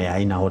somewhere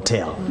in a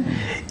hotel,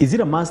 is it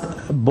a must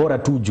bora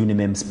tu juu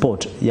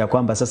nimemspot ya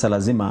kwamba sasa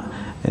lazima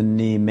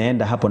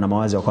nimeenda hapo na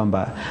mawazo ya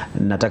kwamba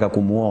nataka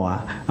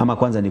kumuoa, ama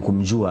kwanza ni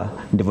kumjua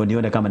ndivyo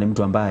nione kama ni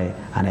mtu ambaye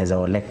anaweza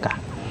oleka?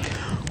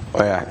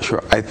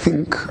 Sure. I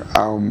think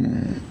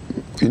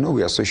you know,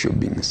 we are social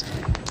beings,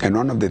 and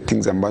one of the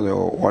things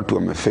ambazo watu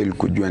wamefail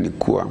kujua ni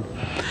kuwa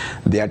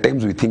there are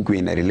times we think we're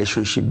in a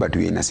relationship, but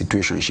we're in a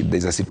situationship.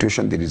 There's a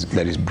situation that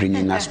is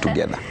bringing us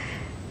together.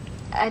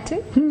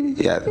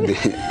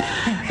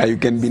 You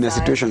can be in a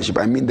situationship.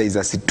 I mean, there is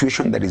a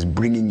situation that is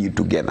bringing you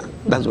together.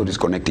 That's what is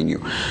connecting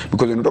you.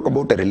 Because when you talk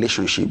about a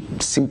relationship,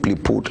 simply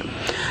put,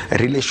 a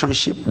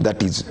relationship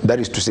that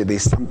is to say there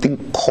is something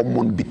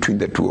common between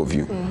the two of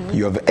you.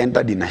 You have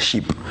entered in a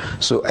ship.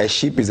 So a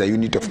ship is a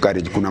unit of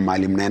courage. Kuna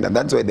mahali mnaenda.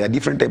 That's why there are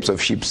different types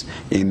of ships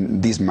in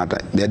this matter.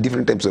 There are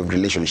different types of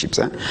relationships.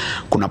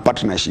 Kuna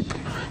partnership.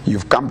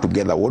 You've come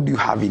together. What do you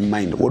have in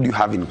mind? What do you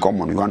have in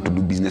common? You want to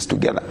do business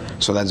together.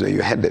 So that's where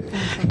you're headed.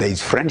 There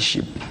is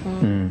friendship.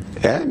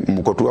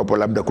 Mko tu hapo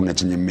labda kuna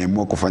chenye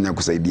mmeamua kufanya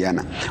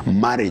kusaidiana.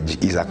 Marriage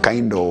is a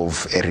kind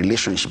of a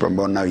relationship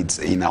ambao now it's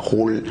in a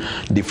whole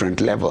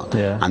different level.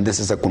 And this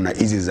is kuna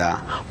hizi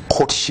za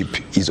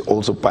courtship is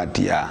also part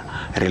ya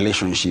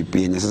relationship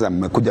yenye sasa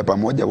mmekuja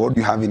pamoja. What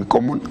do you have in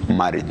common?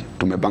 Marriage.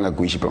 Tumepanga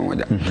kuishi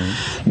pamoja.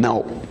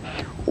 Now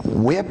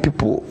where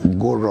people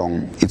go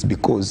wrong, it's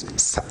because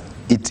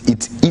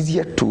it's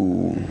easier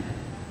to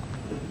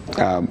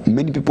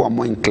many people are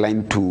more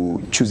inclined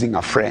to choosing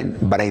a friend,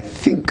 but I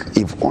think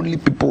if only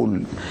people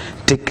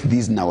take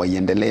this na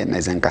waiendelee,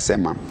 naweza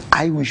nikasema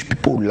I wish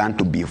people learn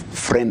to be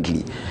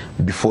friendly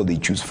before they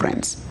choose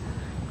friends,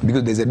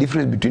 because there's a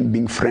difference between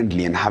being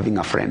friendly and having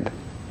a friend.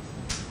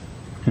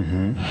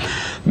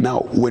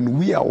 Now when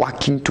we are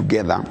working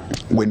together,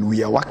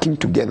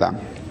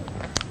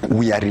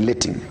 we are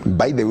relating.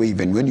 By the way,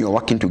 even when you are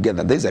working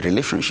together, there's a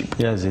relationship.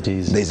 Yes, it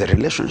is. There's a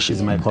relationship.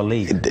 She's my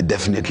colleague.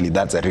 Definitely,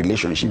 that's a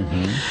relationship.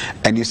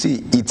 And you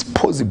see, it's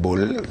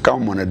possible,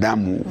 kama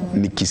mwanadamu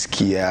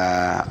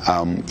nikisikia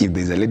if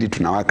there's a lady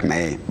tunawaka na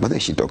yeye, but then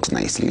she talks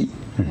nicely.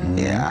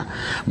 Yeah,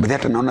 but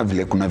hata naona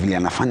vile kuna vile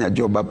anafanya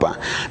job hapa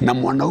na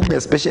mwanaume,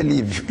 especially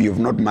if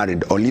you've not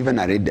married or even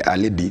a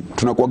lady,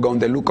 tunakuwaga on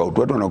the lookout.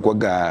 Watu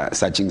wanakuwaga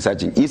searching.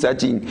 Hii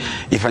searching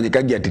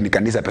ifanyikagi ati ni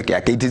kanisa peke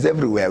yake. It is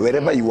everywhere,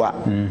 wherever you are.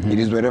 It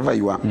is wherever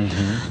you are.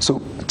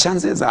 So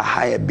chances are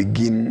higher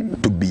begin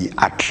to be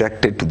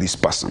attracted to this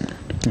person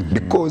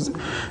because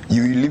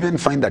you will even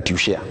find that you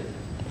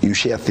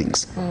share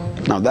things.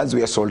 Now that's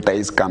where soul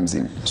ties comes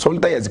in. Soul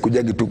tie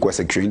hazikujagi tu kwa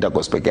sexual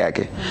intercourse peke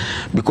yake.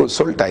 Because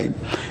soul tie,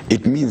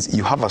 it means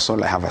you have a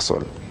soul, I have a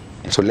soul.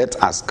 So let's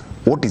ask,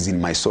 what is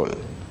in my soul?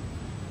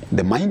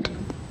 The mind,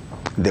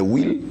 the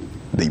will,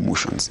 the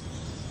emotions.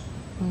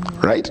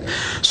 Right?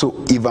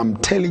 So if I'm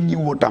telling you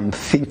what I'm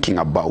thinking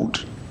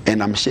about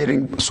and I'm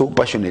sharing so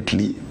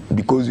passionately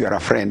because you are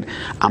a friend,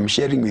 I'm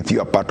sharing with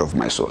you a part of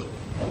my soul.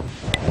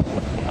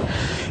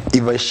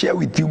 If I share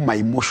with you my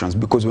emotions,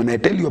 because when I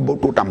tell you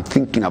about what I'm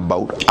thinking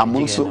about, I'm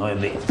also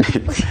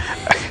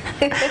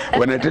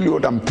when I tell you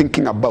what I'm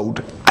thinking about,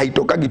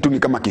 haitokagi tu ni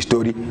kama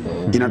kistori,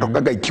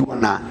 inatokaga ikiwa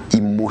na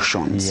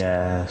emotions.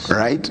 Yes.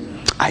 Right?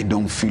 I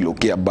don't feel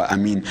okay about,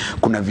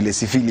 kuna vile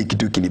sifili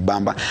kitu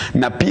kinibamba,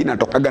 na pia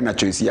inatokaga na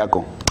choice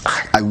yako.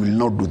 I will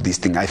not do this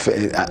thing. I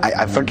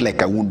felt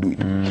like I won't do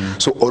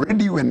it. So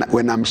already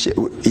when I'm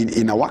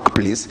in a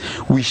workplace,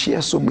 we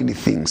share so many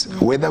things,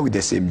 whether with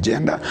the same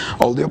gender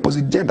or the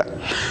opposite gender.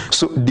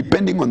 So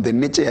depending on the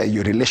nature of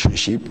your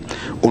relationship,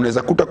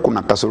 unaweza kuta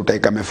kuna kasoltai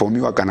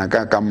kameformiwa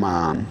kanakaa kama,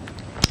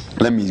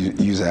 let me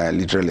use a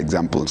literal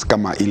examples,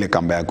 kama ile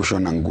kamba ya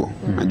kushona nguo.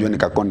 Najua ni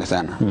kakonde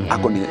sana.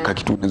 Ako ni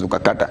kakitu unaweza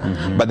kukata.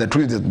 But the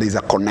truth is that there's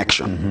a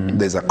connection.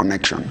 There's a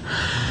connection.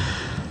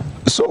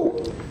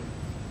 So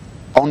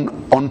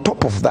on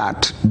top of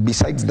that,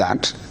 besides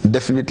that,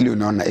 definitely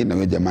unaona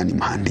nawe jamani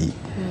mhandi.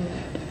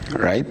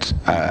 Right?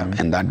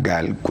 And that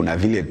girl, kuna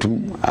vile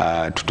tu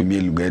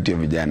tutumie lugha yetu ya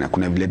vijana,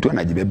 kuna vile tu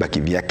anajibeba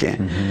kivyake.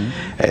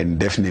 And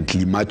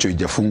definitely macho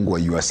ijafungwa,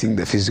 you are seeing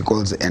the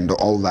physicals and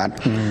all that.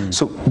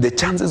 So the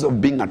chances of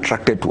being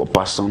attracted to a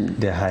person,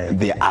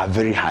 they are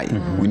very high.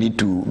 We need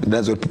to,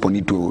 that's what people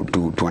need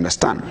to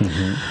understand.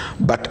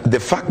 But the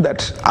fact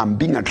that I'm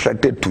being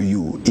attracted to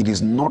you, it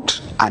is not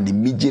an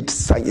immediate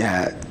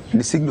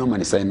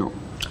signal.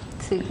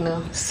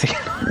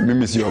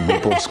 Mimi sio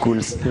group of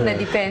schools. That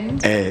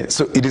depends.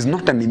 So it is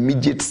not an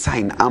immediate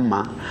sign,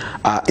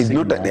 it's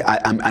not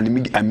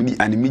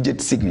an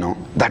immediate signal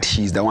that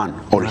she's the one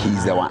or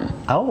he's the one.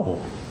 Oh,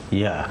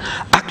 yeah.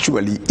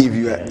 Actually,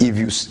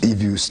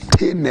 if you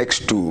stay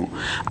next to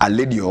a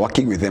lady you're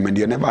working with them and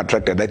you're never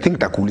attracted, I think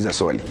takuuliza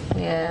swali.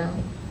 Yeah.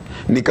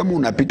 Ni kama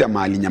unapita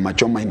mahali nyama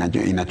choma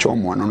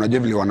inachomwa na unajua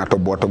vile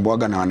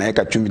wanatoboaga na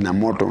wanaweka chumvi na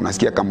moto,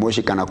 unasikia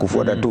kamoshi kana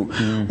kufuata tu.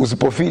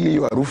 Usipofili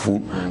hiyo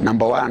harufu,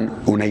 number one,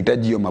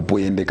 unahitaji hiyo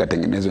mapua iende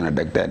katengenezwe na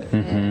daktari.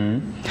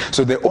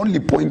 So the only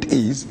point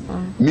is,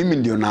 mimi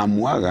ndio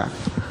naamuaga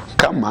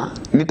kama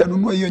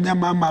nitanunua hiyo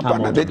nyama ama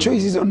hapana. The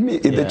choice is on me.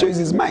 The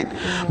choice is mine.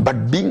 But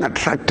being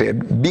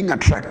attracted,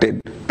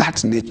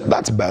 that's nature,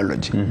 that's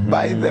biology.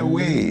 By the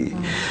way,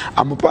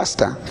 I'm a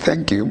pastor.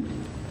 Thank you.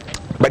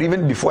 But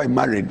even before I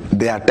married,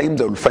 there are times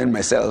I will find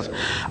myself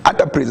at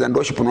a praise and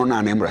worship, unaona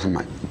anaimba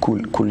sema,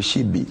 could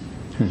she be?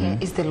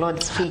 Is the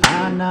Lord speaking?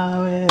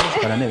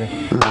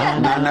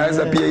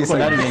 Anaweza pia isa.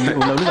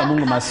 Unauliza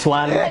Mungu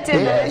maswali.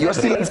 You're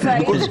still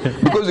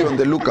because you're on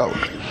the lookout.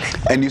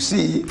 And you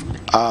see,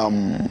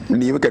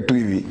 niweka tu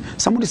hivi.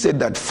 Somebody said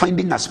that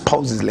finding a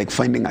spouse is like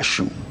finding a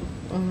shoe.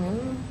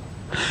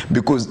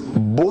 Because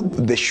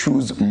both the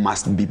shoes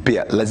must be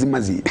paired.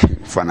 Lazima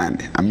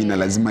zifanane.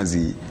 Lazima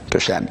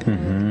zitoshane.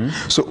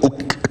 So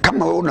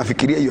kama wewe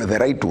unafikiria you are the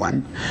right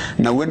one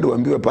na uende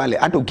uambiwe pale,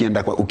 hata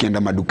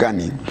ukienda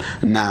madukani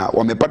na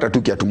wamepata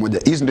tu kiatu moja,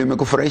 hizo ndio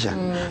imekufurahisha,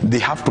 they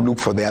have to look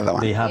for the other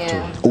one. They have to.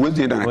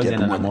 Uwezi enda na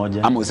kiatu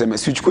moja ama useme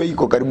sichukue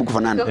iko karibu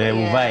kufanana.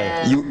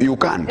 Uvae. You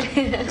can't.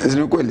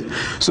 Sio kweli?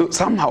 So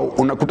somehow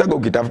unakutaga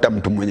ukitafuta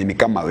mtu mwenye ni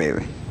kama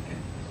wewe.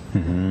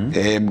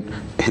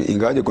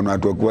 Ingawaje kuna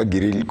watu wakuwa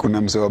girili,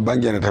 kuna msewa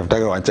bangi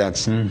anatafutaga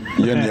wachache.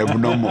 Hiyo ni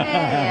abnormal.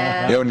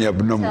 Hiyo ni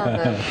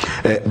abnormal.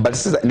 But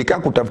sasa nikaa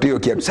kutafuta hiyo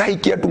kiatu. Sasa hii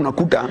kiatu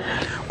unakuta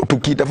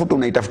tukitafuta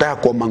unaitafuta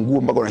kwa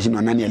manguo mpaka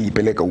unashindwa nani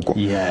alipeleka huko.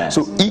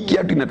 So hii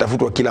kiatu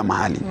inatafutwa kila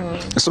mahali.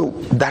 So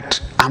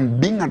that I'm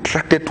being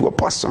attracted to a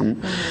person,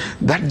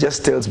 that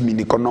just tells me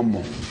niko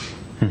normal.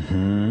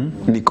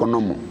 Niko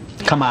normal.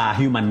 Kama a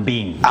human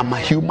being. I'm a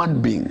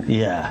human being.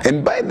 Yeah.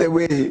 And by the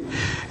way,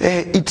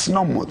 it's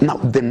normal. Now,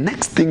 the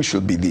next thing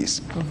should be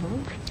this.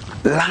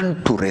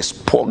 Learn to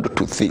respond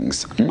to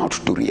things, not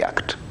to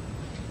react.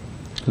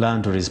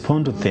 Learn to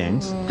respond to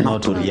things,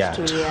 not to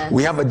react.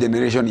 We have a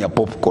generation ya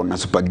popcorn na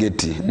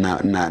spaghetti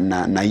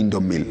na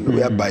Indomil,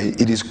 whereby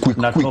it is quick.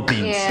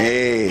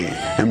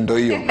 Mdo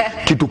hiyo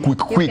kitu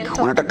quick.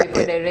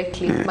 Unataka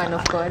directly, man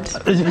of God.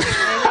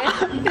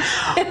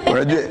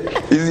 Unajua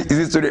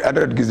hizi story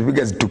hata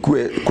tukizipiga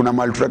zitukue, kuna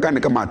mahali tutakane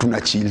kama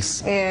hatuna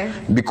chills.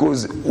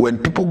 Because when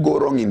people go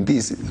wrong in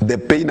this, the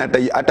pain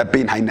hata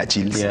pain haina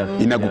chills.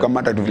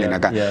 Inakukamata tu vile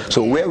inakaa.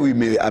 So where we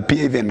may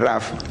appear even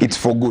rough, it's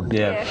for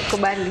good.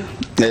 Kubali.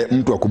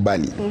 Mtu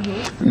akubali.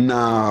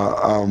 Na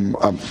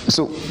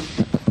so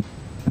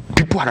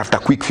people are after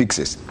quick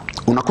fixes.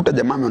 Unakuta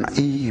jamaa ameona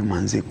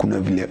manze kuna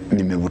vile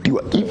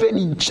nimevutiwa even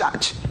in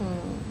church.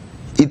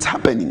 It's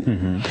happening.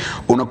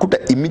 Unakuta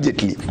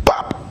immediately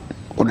pap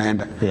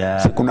unaenda.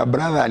 So, kuna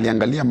brother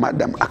aliangalia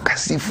madam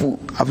akasifu,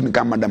 afu ni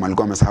kama madam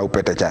alikuwa amesahau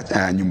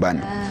peta nyumbani.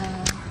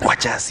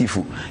 Wacha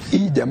asifu.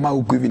 Hii jamaa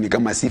huku hivi ni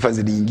kama sifa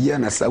ziliingia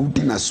na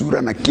sauti na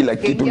sura na kila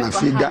kitu na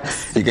figa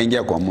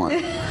ikaingia kwa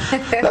moyo.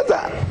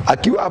 Sasa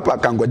akiwa hapa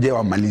akangojea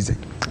wamalize,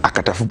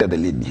 akatafuta the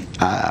lady.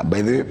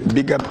 By the way,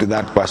 big up to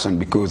that person,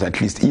 because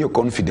at least hiyo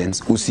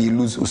confidence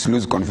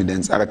usilose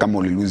confidence hata kama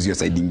ulilose hiyo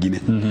side nyingine.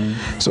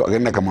 So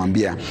akaenda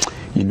akamwambia,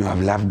 you know,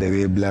 I've loved the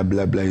way blah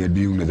blah blah you're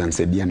doing with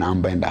Ansedia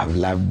Namba, and I've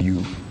loved you.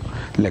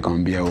 Like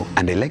akamwambia,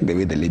 and I like the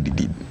way the lady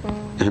did.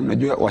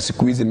 Unajua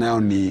wasiku hizi nayo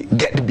ni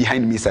get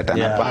behind me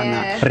Satan,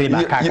 hapana.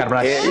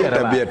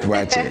 Tabia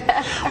tuache.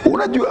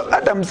 Unajua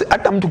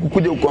hata mtu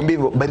kukuja ukwambia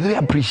hivyo, by the way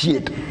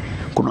appreciate.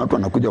 Kuna watu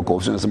wanakuja kwa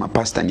ofisi wanasema,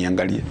 pastor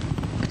niangalie.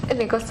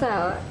 Niko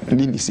sawa.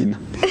 Nini sina?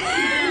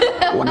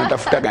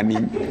 Wanatafuta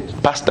nini?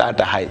 Pastor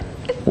hata hai.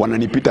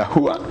 Wananipita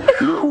huwa.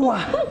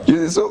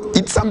 So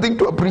it's something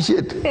to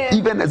appreciate.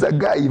 Even as a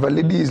guy, if a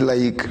lady is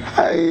like,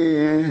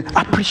 I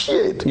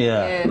appreciate.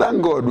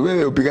 Thank God,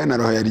 wewe upigana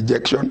roho ya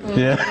rejection.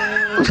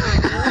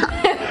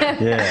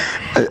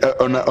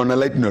 On a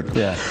light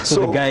note.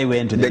 So the guy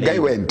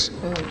went.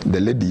 The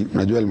lady,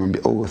 unajua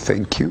alimwambia, oh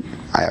thank you,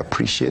 I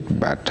appreciate,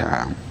 but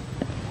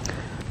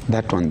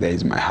that one there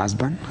is my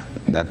husband.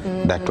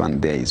 That one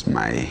there is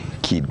my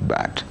kid,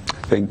 but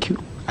thank you.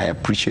 I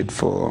appreciate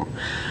for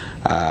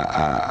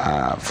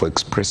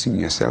expressing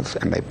yourself,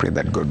 and I pray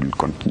that God will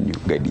continue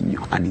guiding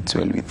you, and it's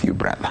well with you,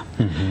 brother.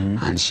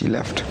 And she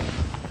left.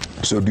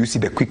 So do you see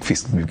the quick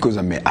fix? Because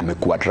I'm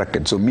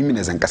attracted. So mimi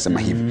naweza nikasema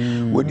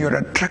hivi, when you're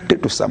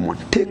attracted to someone,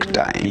 take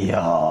time.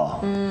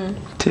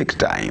 Take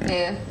time.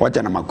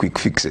 Wacha na ma quick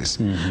fixes.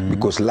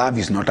 Because love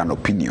is not an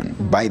opinion.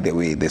 By the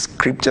way, the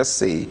scriptures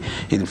say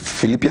in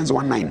Philippians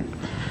 1:9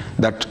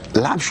 that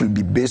love should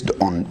be based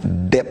on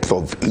depth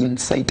of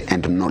insight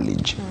and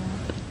knowledge.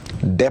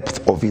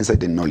 Depth of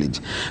insight and knowledge.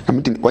 Na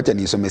mimi wacha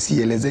nisome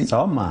sieleze.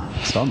 Soma.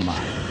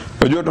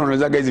 Unajua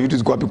tunaelezaga hizi vitu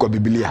ziko wapi kwa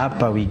Biblia?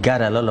 Hapa we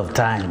got a lot of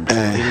time to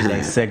really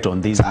dissect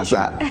on this issue.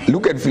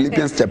 Look at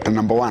Philippians chapter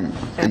number 1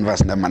 and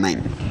verse number 9.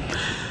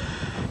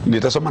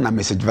 Nitasoma na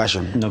message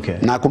version.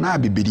 Na kuna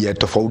Biblia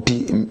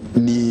tofauti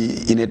ni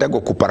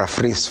inaitagwa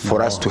kuparaphrase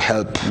for us to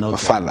help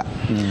further.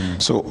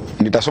 So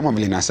nitasoma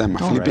vile inasema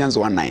Philippians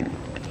 1:9.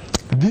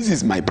 This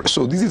is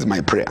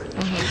my prayer,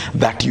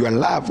 that your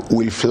love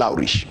will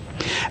flourish,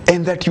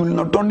 and that you will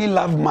not only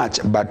love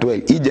much but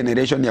well. Hii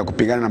generation ya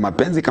kupigana na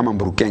mapenzi kama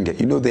mburukenge,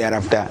 you know,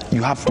 thereafter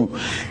you have to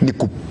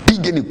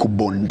nikupige,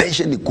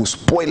 nikubondeshe,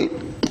 nikuspoil.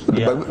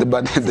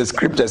 But the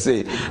scripture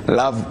say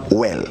love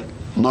well,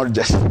 not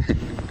just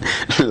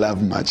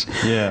love much.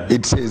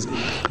 It says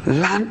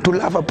learn to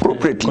love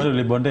appropriately.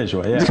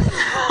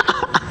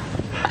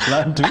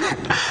 Learn to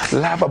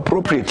love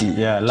appropriately.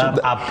 Love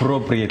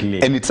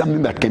appropriately. And it's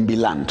something that can be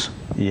learned.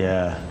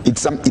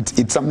 It's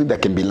something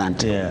that can be learned.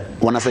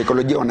 Wana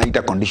psychology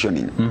wanaita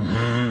conditioning.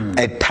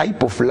 A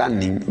type of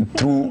learning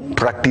through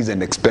practice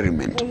and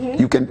experiment.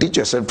 You can teach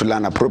yourself to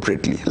learn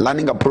appropriately.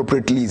 Learning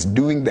appropriately is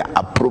doing the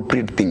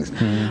appropriate things.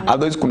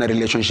 Otherwise kuna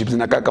relationships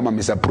zinakaa kama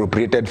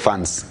misappropriated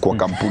funds kwa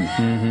kampuni.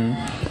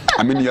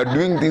 I mean, you're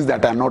doing things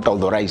that are not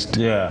authorized.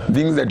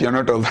 Things that you're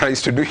not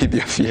authorized to do with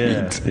your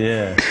feelings.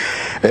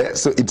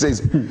 So it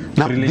says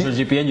now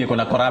relationship yenyu iko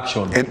na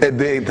corruption.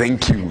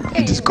 Thank you.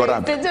 It is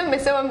corrupt.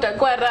 Mmesema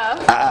mtakuwa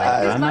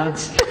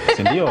rough.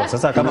 Ndio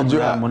sasa kama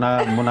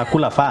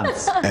mnakula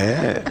fans.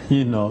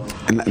 You know.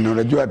 Na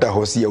unajua hata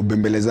hosi ya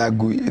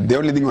ubembelezagu, the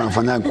only thing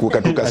wanafanya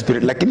kukatuka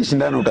spirit, lakini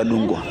shindano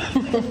utadungwa.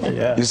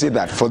 You see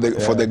that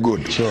for the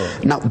good.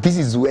 Now this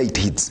is where it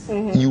hits.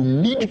 You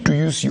need to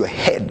use your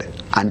head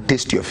and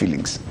test your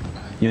feelings.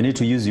 You need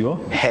to use your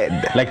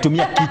head. Like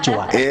tumia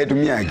kichwa.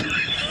 Tumia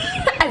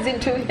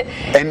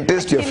and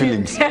test your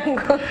feelings.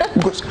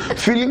 Because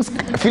feelings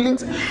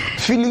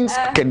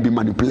can be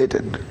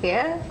manipulated.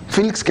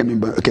 Feelings can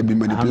be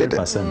manipulated.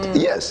 100%.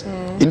 Yes.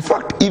 In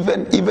fact,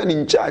 even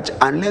in church,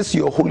 unless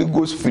you're Holy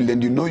Ghost filled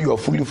and you know you are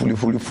fully filled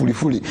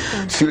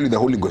with the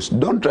Holy Ghost,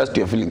 don't trust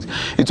your feelings.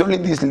 It's only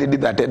this lady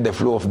that had the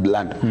flow of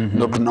blood.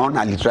 Not known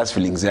ali trust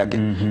feelings yake.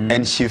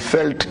 And she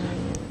felt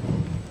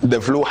the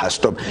flow has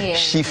stopped.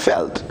 She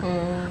felt.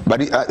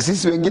 But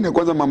sisi wengine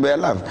kwanza mambo ya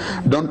love,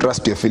 don't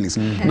trust your feelings.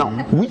 Now,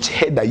 which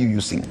head are you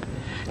using?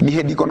 Ni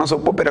head iko na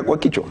soap opera kwa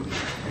kichwa.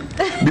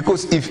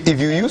 Because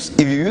if you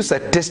use a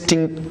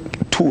testing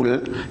tool,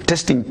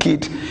 testing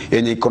kit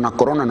yenye iko na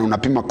corona na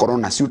unapima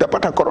corona, si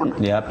utapata corona.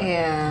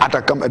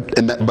 Hata kama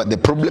but the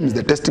problem is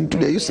the testing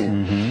tool you're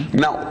using.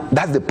 Now,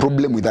 that's the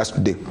problem with us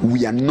today.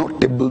 We are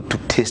not able to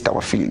test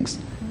our feelings.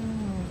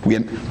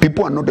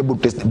 People are not able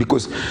to test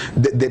because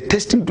the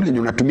testing tool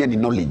you unatumia ni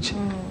knowledge.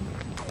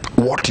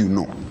 What you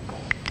know.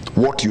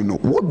 What you know.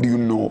 What do you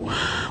know?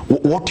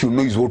 What you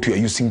know is what you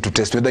are using to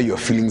test whether your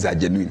feelings are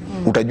genuine.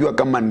 Utajua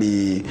kama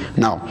ni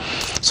now.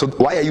 So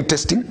why are you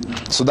testing?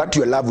 So that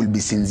your love will be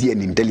sincere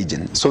and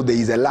intelligent. So there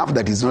is a love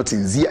that is not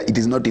sincere, it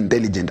is not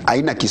intelligent.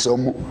 Aina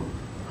kisomo.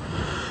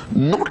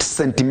 Not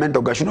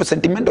sentimental gush. You know,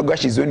 sentimental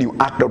gush is when you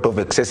act out of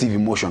excessive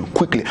emotion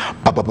quickly.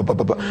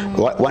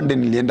 One day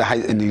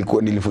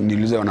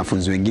niliuliza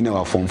wanafunzi wengine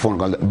wa form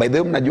 4. By the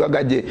way, mnajua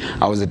gaje,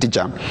 I was a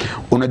teacher.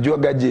 Unajua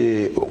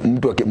gaje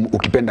mtu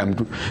ukipenda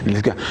mtu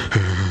nilisikia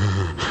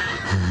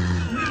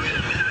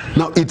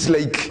now it's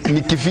like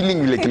niki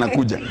feeling like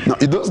kinakuja. Now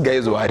those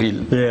guys were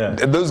real. Yeah.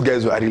 Those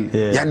guys were real.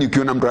 Yeah. Yani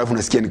ukiona mtu alafu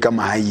unasikia ni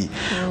kama hai.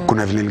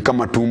 Kuna vile ni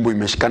kama tumbo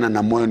imeshikana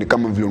na moyo, ni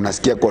kama vile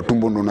unasikia kwa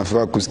tumbo ndio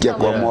unafaa kusikia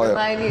kwa moyo.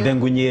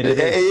 Dengunyere.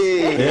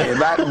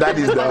 That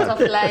is the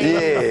word.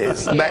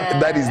 Yes.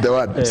 That is the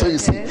word. So you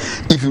see,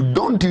 if you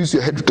don't use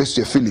your head to test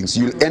your feelings,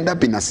 you'll end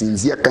up in a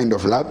sincere kind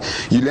of love.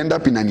 You'll end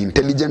up in an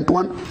intelligent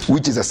one,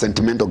 which is a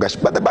sentimental gush.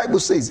 But the Bible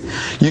says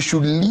you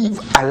should live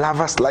a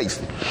lover's life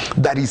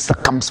that is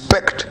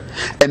circumspect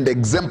and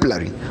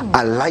exemplary,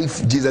 a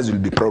life Jesus will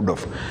be proud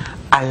of.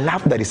 A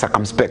love that is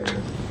circumspect.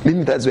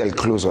 Maybe that's where I'll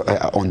close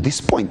on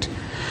this point.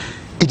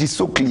 It is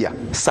so clear.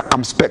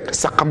 Circumspect.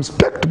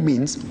 Circumspect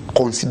means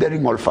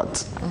considering all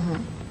facts.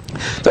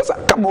 Sasa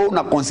kama wewe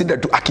una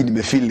consider tu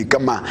nimefeel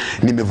kama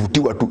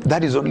nimevutiwa tu,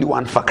 that is only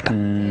one factor.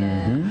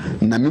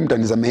 Na mimi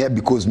mtanizamea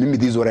because mimi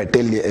this is what I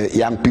tell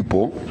young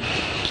people,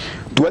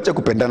 tuache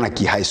kupendana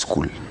ki high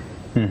school.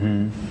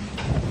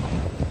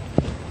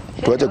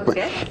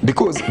 Okay.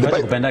 Because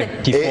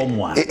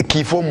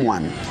key form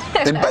one.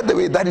 And by the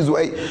way, that is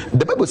why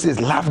the Bible says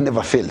love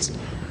never fails.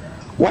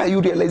 Why are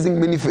you realizing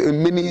many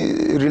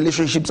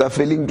relationships are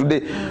failing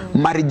today?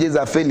 Marriages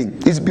are failing.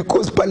 It's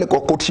because pale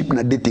kwa courtship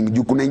na dating,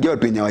 juu kunaingia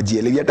watu wenye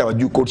wajielewi hata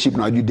wajui courtship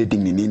na wajui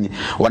dating ni nini.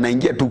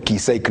 Wanaingia tu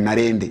kisaik na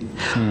rende.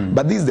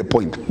 But this is the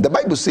point. The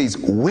Bible says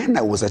when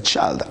I was a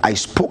child, I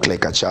spoke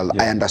like a child,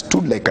 I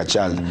understood like a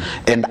child,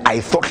 and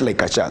I thought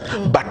like a child.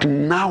 But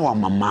now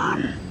I'm a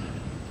man.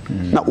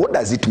 Now, what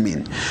does it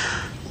mean?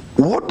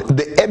 What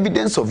the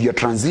evidence of your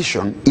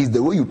transition is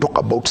the way you talk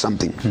about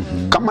something.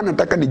 Kama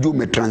nataka nijue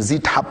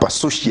umetransit hapa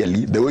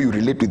socially, the way you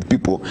relate with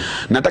people,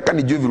 nataka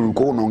nijue vile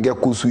ulikuwa unaongea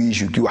kuhusu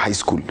issue ukiwa high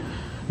school,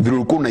 vile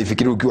ulikuwa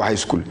unaifikiri ukiwa high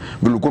school,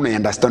 vile ulikuwa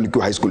unaiunderstand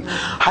ukiwa high school.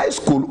 High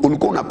school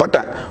ulikuwa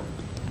unapata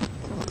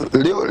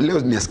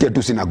leo nisikia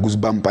tu sina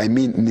goosebump. I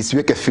mean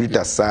nisiweke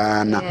filter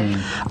sana.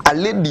 A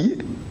lady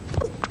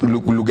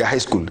lugha high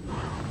school.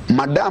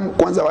 Madam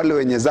kwanza wale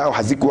wenye zao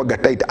hazikuwa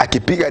tight,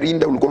 akipiga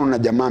rinda ulikuwa na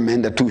jamaa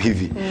ameenda tu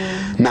hivi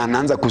na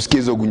anaanza kusikia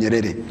hizo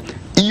gunyerere.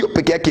 Hiyo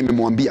peke yake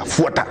imemwambia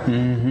fuata.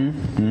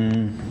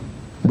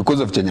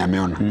 Because of chenye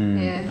ameona.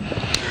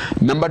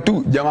 Number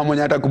 2, jamaa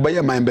mwenye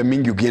atakubaya maembe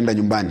mingi ukienda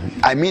nyumbani.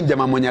 I mean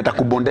jamaa mwenye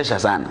atakubondesha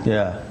sana.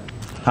 Yeah.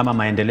 Ama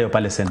maendeleo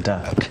pale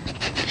center.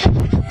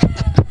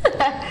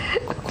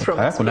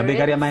 Kuna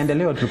bigari ya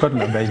maendeleo tulikuwa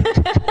tunabai.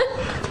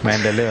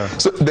 Maendeleo.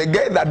 So the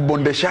guy that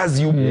bondeshes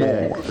you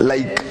more,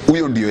 like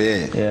huyo ndio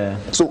yeye.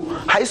 So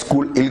high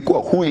school ilikuwa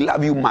who will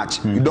love you much,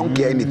 you don't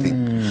care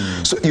anything.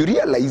 So you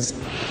realize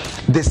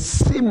the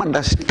same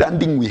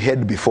understanding we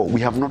had before,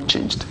 we have not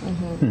changed.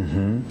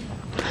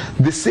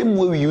 The same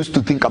way we used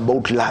to think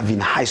about love in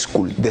high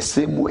school, the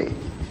same way.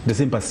 The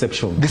same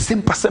perception. The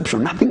same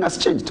perception, nothing has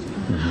changed.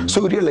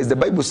 So you realize the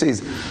Bible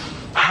says,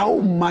 how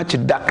much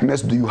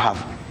darkness do you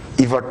have?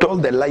 If at all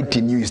the light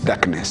in you is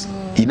darkness.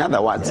 In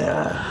other words,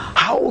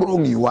 how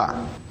wrong you are,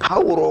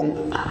 how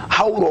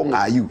wrong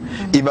are you?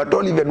 If at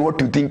all even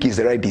what you think is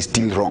right is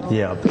still wrong.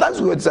 That's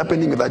what's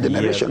happening with that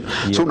generation.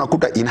 So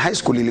unakuta in high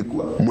school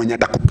ilikuwa mwenye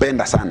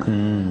atakupenda sana.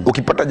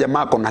 Ukipata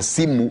jamaa kona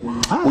simu,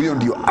 huyo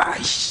ndio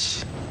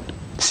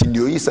si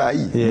ndio hii saa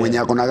hii mwenye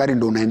ako na gari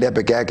ndio unaendea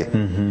peke yake.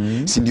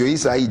 Si ndio hii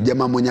saa hii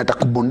jamaa mwenye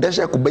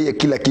atakubondesha kubaia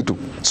kila kitu.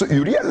 So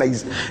you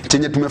realize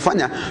chenye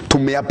tumefanya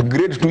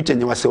tumeupgrade tu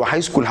chenye wase wa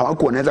high school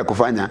hawakuwa wanaweza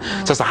kufanya,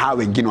 sasa hawa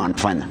wengine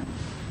wanafanya.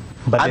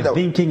 But the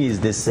thinking is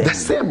the same. The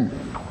same.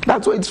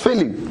 That's why it's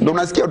failing. Ndio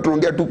unasikia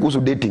tunaongea tu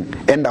kuhusu dating.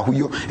 Enda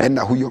huyo.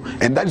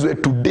 And that is why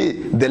today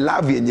the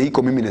love yenye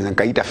iko mimi naweza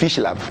nikaita fish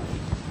love.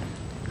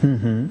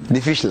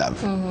 The fish love.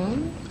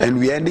 And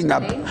we are ending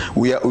up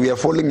we are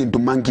falling into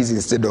monkeys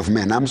instead of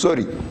men. I'm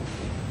sorry.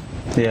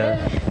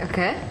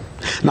 Okay.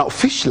 Now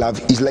fish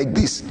love is like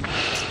this.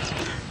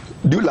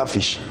 Do you love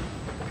fish?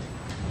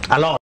 A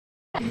lot.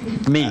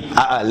 Me.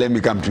 Let me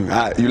come to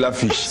you. You love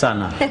fish.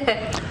 Sana.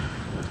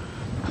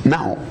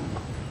 Now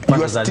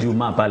you are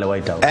Juma pale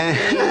White House.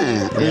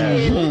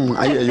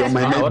 You're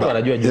my neighbor.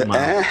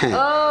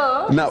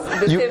 Now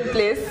the same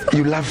place.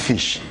 You love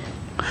fish.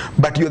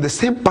 But you're the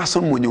same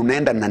person mwenye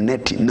unaenda na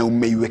neti na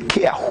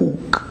umeiwekea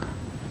hook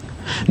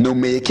na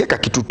umeiwekea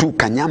kakitu tu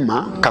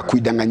kanyama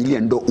kakuidanganyilia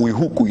ndo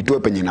uihuku itoe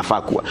penye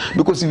inafaa kuwa.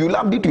 Because if you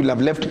loved it, you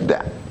have left it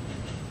there.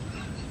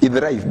 It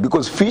thrives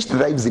because fish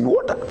thrives in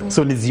water.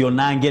 So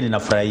nizionange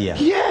ninafurahia.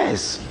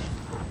 Yes.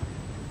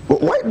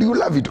 Why do you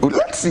love it?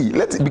 Let's see.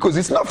 Because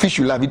it's not fish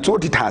you love, it's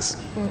what it has.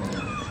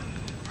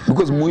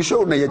 because mwisho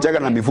unaiachaga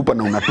na mifupa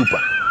na unatupa.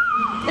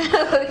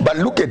 But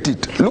look at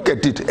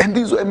it, and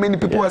this is why many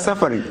people are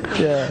suffering.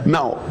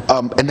 Now,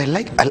 and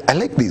I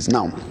like this.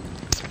 Now,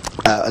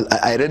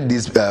 I read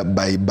this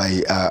by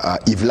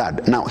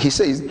Ivlad. Now he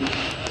says,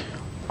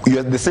 you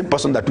are the same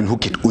person that will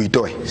hook it,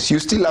 uitoe. So you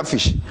still have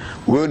fish,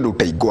 wewe ndo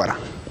utaigora,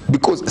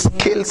 because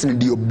scales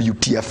ndio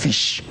beauty ya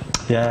fish.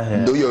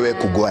 Ndio wewe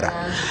kugora.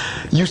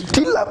 You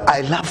still have,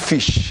 I love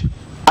fish.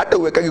 Hata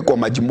uwekage kwa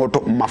maji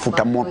moto,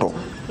 mafuta moto.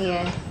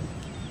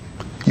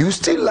 You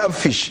still love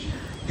fish.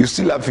 You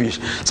still have fish.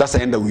 Sasa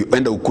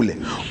enda ukule.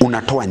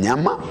 Unatoa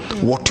nyama,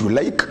 what you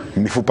like,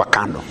 mifupa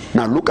kando.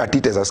 Now look at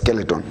it as a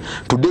skeleton.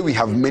 Today we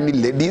have many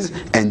ladies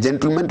and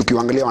gentlemen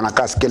tukiangalia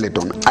wanakaa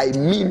skeleton. I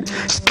mean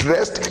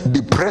stressed,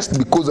 depressed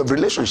because of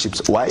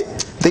relationships. Why?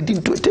 They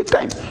didn't take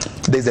time.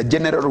 There's a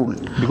general rule.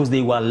 Because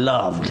they were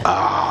loved.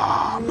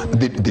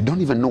 They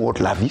don't even know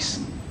what love is.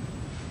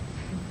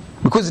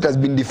 Because it has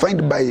been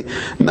defined by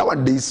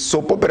nowadays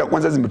soap opera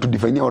kwanza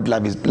zimetudefine what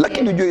love is.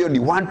 Lakini unajua hiyo ni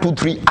 1 2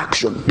 3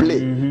 action play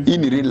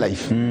in real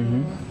life.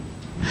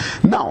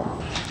 Now,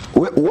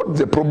 what's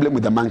the problem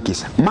with the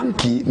monkeys?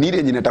 Monkey ni ile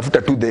yenye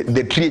inatafuta tu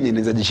the tree yenye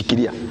inaweza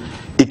jishikilia.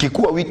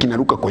 Ikikuwa wiki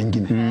inaruka kwa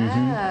ingine.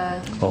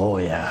 Oh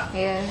yeah.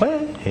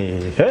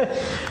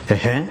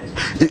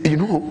 You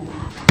know,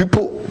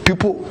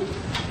 people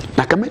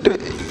na kama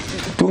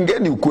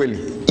tungeni ukweli,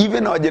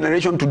 even our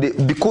generation today,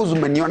 because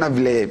umeniona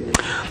vile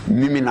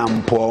mimi na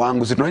mpoa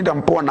wangu, si tunaita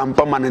mpoa na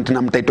permanent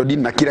na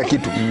mtaitodini na kila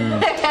kitu.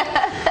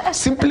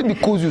 Simply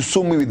because you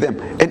saw me with them,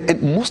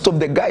 and most of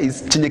the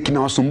guys chenye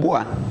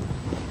kinawasumbua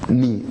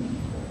ni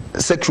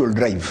sexual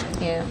drive.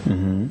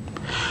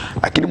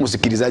 Lakini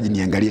msikilizaji,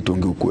 niangalie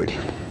tuongee ukweli.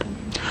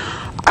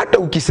 Hata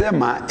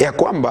ukisema ya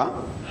kwamba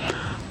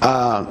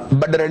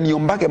badala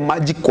niombake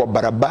maji kwa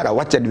barabara,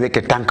 wacha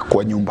niweke tank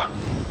kwa nyumba.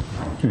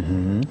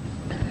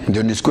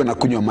 Ndio nisikuwe na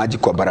kunywa maji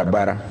kwa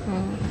barabara.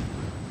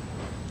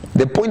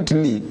 The point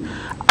ni,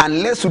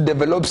 unless you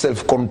develop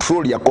self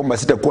control ya kwamba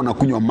sitakuwa na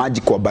kunywa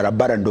maji kwa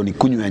barabara ndo ni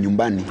kunywa ya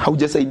nyumbani,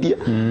 haujasaidia.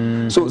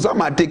 So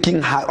some are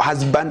taking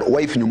husband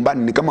wife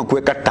nyumbani ni kama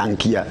kuweka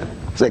tanki ya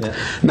sex.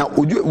 Now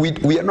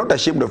we are not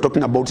ashamed of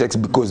talking about sex,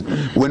 because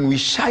when we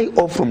shy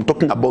off from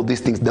talking about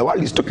these things, the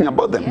world is talking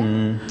about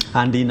them.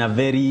 And in a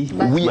very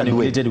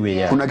manipulated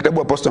way. Kuna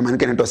kitabu Apostle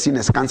Manike anaitwa Sin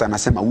as Cancer,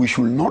 anasema we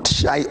should not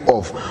shy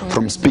off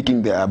from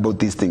speaking about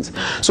these things.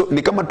 So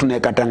ni kama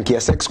tunaweka tanki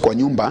ya sex kwa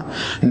nyumba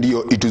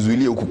ndio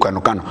ituzuilie huku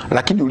kano kano.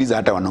 Lakini uliza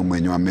hata wanaume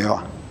wenye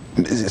wameoa.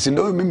 Si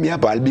ndio mimi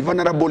hapa, I'll be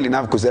vulnerable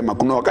enough kusema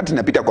kuna wakati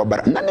napita kwa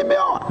bara na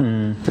nimeoa.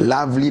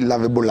 Lovely,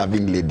 lovable,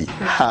 loving lady.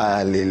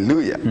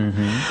 Hallelujah.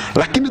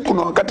 Lakini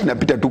kuna wakati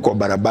napita tu kwa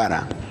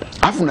barabara,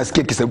 afu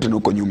nasikia kisauti na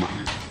huko nyuma.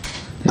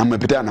 Na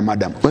mmepitana na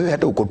madam, wewe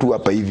hata uko tu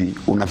hapa hivi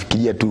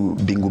unafikiria tu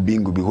bingu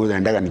bingu because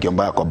anataka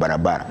nikiomba kwa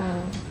barabara.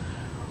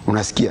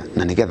 Unasikia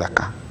na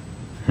nigethaka.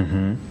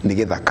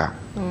 Nigethaka.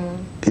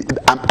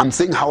 I'm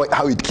saying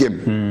how it came.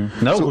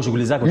 Na uko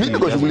shughuli zako. Mimi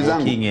niko shughuli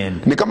zangu.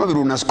 Ni kama vile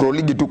una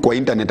scrolling tu kwa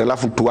internet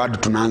alafu tu ad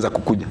tunaanza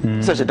kukuja.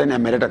 Sasa shetani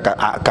ameleta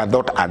ka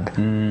thought ad.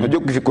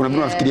 Unajua kuna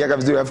vile unafikiria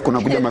vizuri alafu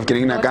kuna kuja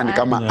mafikiri mengine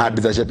kama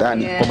ad za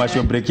shetani.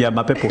 Commercial break ya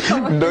mapepo.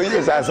 Ndio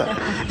hiyo sasa.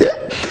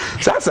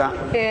 Sasa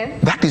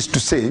that is to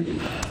say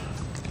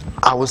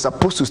I was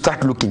supposed to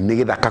start looking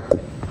nigga kaku.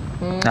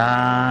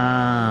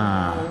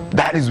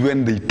 That is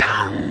when they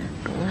turn.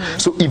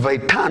 So if I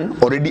turn,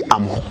 already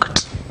I'm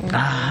hooked.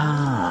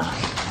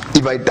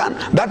 If I turn,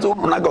 that's what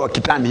unaga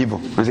wakitani hivyo.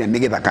 Unasema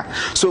negedaka.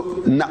 So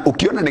na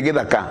ukiona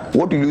negedaka,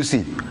 what will you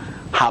see?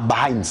 Her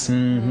behinds.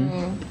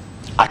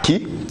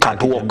 Aki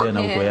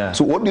catwalk.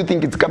 So what do you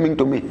think is coming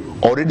to me?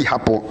 Already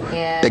hapo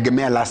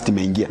tegemea last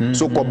imeingia.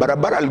 So kwa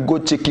barabara I'll go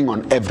checking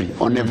on every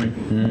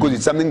because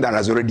it's something that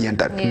has already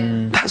entered.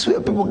 That's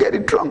where people get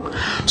it wrong.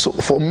 So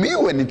for me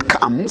when it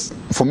comes,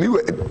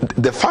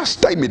 the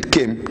first time it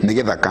came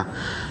negedaka,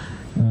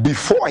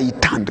 before I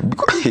turned,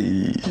 because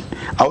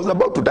I was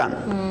about to turn.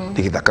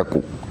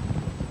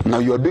 Now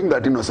you are doing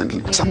that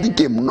innocently. Something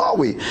came, no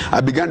way.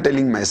 I began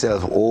telling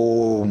myself,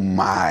 oh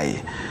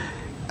my,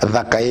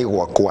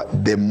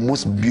 the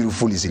most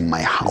beautiful is in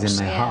my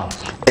house.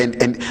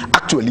 And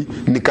actually,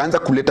 nikaanza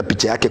kuleta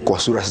picha yake kwa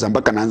sura sasa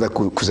mpaka naanza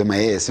kusema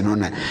yes,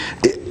 unaona.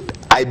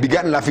 I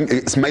began laughing,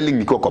 smiling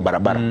nikiwa kwa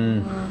barabara.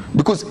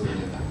 Because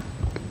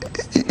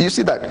you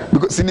see that?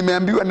 Because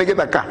nimeambiwa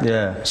negedaka.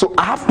 So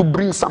I have to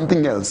bring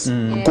something else.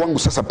 Kwangu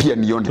sasa pia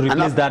nione. To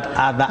replace that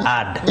other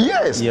ad.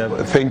 Yes.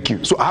 Thank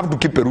you. So I have to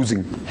keep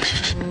perusing.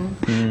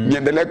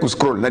 Niendelee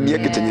kuscroll na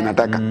niweke chenye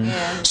nataka.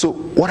 So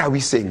what are we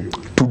saying?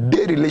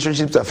 Today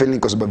relationships are failing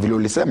kwa sababu vile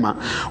ulisema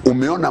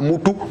umeona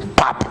mtu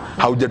pap,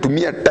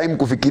 haujatumia time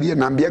kufikiria.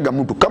 Naambiaga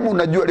mtu kama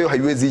unajua leo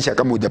haiwezi isha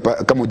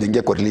kama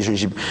hujaingia kwa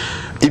relationship.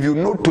 If you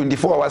know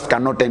 24 hours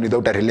cannot end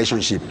without a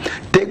relationship,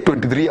 take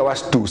 23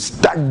 hours to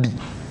study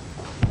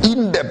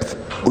in depth,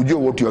 ujue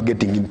what you are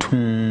getting into.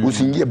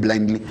 Usiingie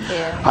blindly.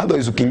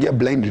 Otherwise ukiingia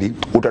blindly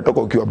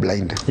utatoka ukiwa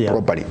blind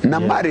properly. Na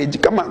marriage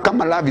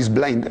kama love is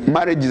blind,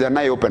 marriage is an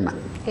eye opener.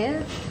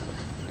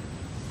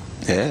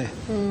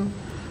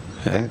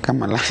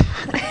 Kama love.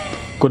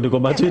 Kundi kwa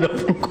macho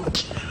inafunguka.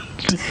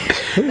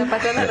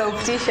 Napatana na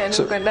optician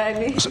uko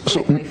ndani.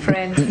 So my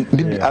friend.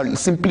 I'll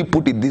simply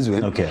put it this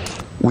way. Okay.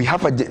 We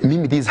have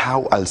maybe this is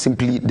how I'll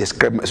simply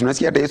describe. So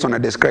unasikia hata Yesu ana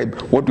describe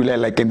what will I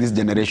like in this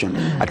generation.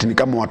 Ati ni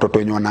kama watoto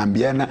wenye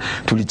wanaambiana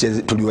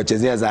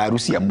tuliwachezea za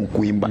harusi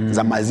hamukuimba,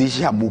 za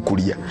mazishi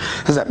hamukulia.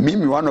 Sasa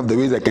mimi one of the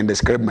ways I can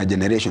describe my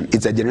generation,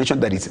 it's a generation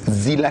that is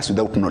zealous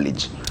without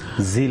knowledge.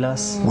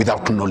 Zealous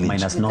without knowledge.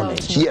 Minus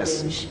knowledge.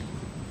 Yes.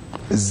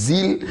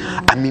 Zeal,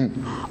 I mean,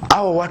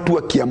 hao watu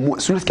wakiamua,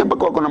 si unasikia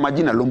mpaka wako na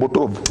majina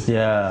Lombotov.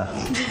 Yeah.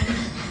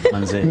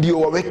 Manze. Ndio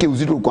waweke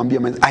uzito kuambia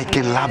I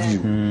can love you.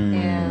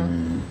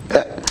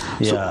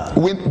 So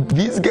when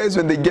these guys,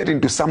 when they get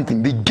into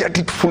something, they get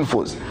it full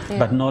force.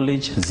 But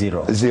knowledge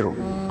zero.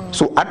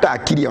 So hata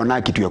akili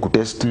yaona kitu ya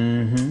kutest.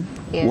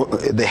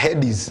 The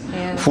head is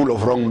full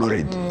of wrong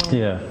knowledge.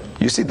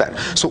 You see that?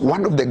 So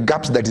one of the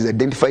gaps that is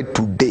identified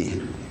today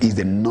is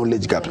the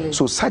knowledge gap.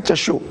 So such a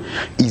show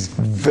is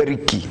very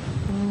key.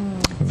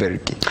 Very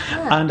key.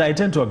 And I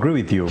tend to agree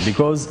with you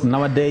because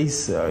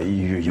nowadays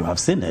you have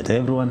seen it.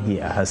 Everyone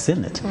here has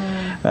seen it.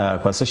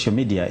 Kwa social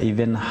media,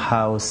 even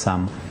how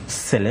some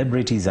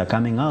celebrities are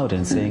coming out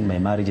and saying my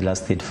marriage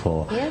lasted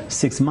for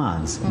 6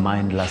 months,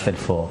 mine lasted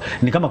for.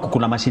 Ni kama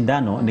kuna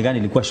mashindano, ni gani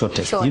ilikuwa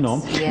shortest, you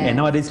know? And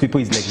nowadays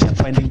people is like they're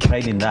finding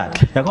pride in that.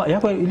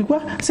 Yako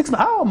ilikuwa 6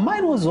 months. Oh,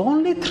 mine was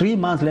only 3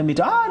 months. Let me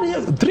tell. 3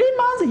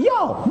 months?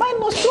 Yo, mine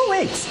was 2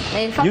 weeks.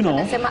 In fact, you know,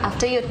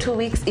 after your 2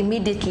 weeks,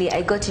 immediately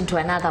I got into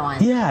another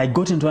one. Yeah, I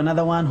got into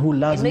another one who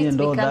loves me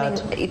and all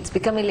that. It's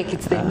becoming like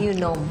it's the new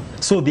norm.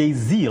 So there is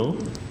zeal,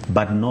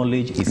 but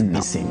knowledge is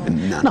missing.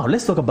 Now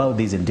let's talk about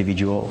this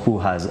individual who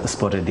has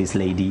spotted this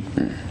lady,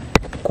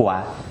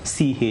 kwa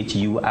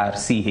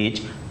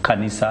CHURCH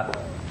Kanisa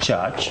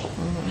Church.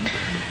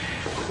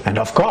 And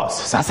of course,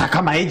 sasa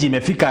kama age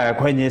imefika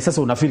kwenye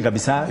sasa unafeel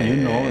kabisa, you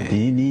know,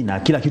 dini na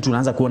kila kitu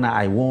unaanza kuona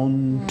I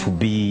want to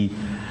be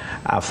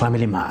a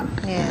family man.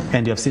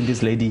 And you have seen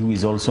this lady who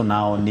is also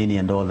now nini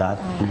and all that.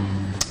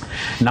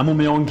 Na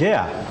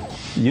mumeongea,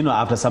 you know,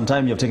 after some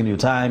time you have taken your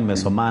time,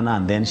 mesomana,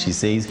 and then she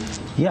says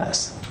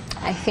yes.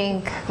 I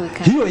think we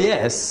can. Hiyo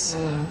yes.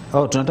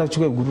 Oh, tunataka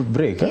kuchukua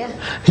break.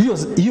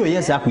 Hiyo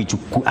yes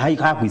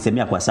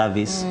hakuisemea kwa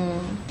service.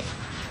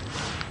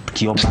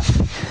 Kiomba.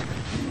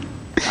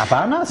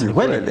 Hapana, si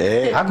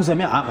kweli.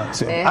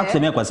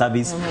 Hakusemea kwa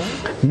service.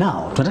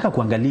 Now, tunataka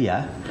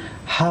kuangalia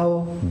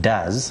how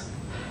does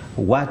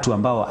watu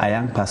ambao a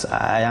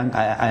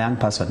young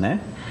person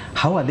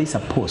how are they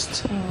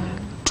supposed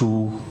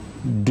to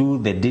do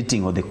the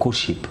dating or the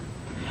courtship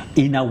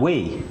in a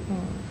way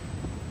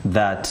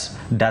that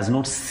does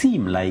not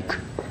seem like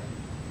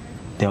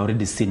they're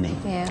already sinning.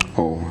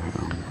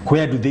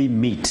 Where do they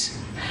meet?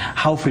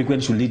 How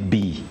frequent should it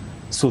be?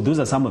 So those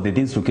are some of the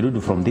things to do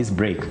from this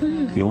break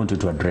we wanted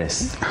to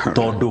address.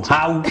 Todo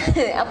how?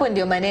 Hapo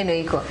ndio maneno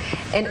iko.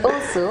 And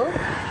also,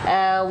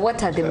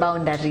 what are the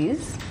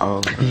boundaries?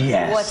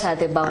 Yes. What are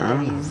the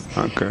boundaries?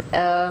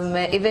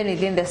 Even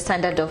within the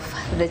standard of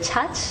the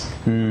church,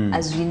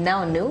 as we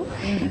now know,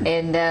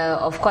 and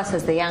of course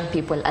as the young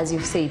people, as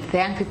you've said, the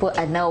young people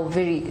are now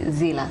very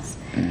zealous.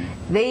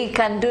 They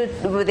can do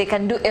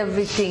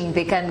everything.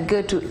 They can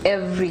go to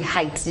every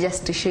height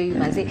just to show you,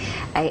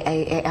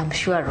 I am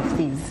sure of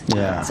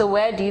this. So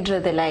where do you draw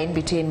the line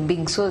between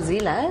being so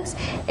zealous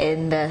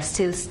and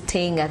still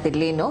staying at the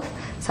lane of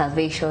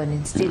salvation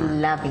and still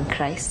loving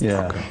Christ?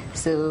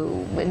 So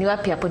when you are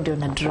hapo ndio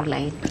una draw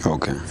line.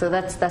 So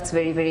that's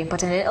very, very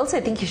important. And also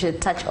I think you should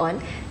touch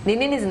on ni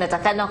nini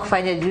zinatakana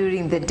kufanya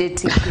during the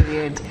dating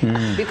period.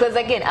 Because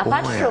again,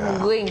 apart from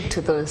going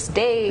to those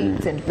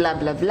dates and blah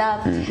blah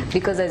blah,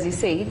 because as you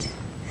said,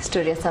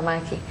 story ya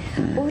samaki.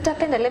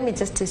 Utapenda, let me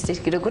just taste it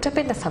kidogo.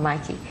 Utapenda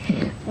samaki.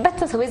 But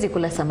sasa huwezi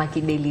kula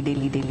samaki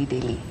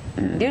daily.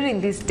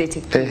 During this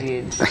dating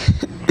period.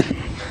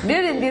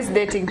 During this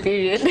dating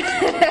period,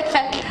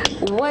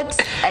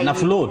 what I na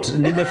float,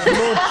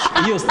 nime-float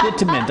hiyo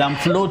statement, I'm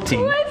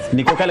floating.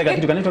 Niko kale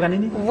kitu kanitoka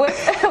nini?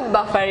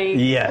 Buffering.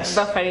 Yes.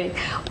 Buffering.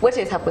 What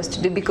is supposed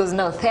to do? Because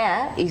now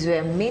there is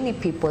where many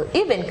people,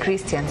 even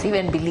Christians,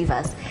 even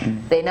believers,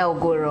 they now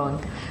go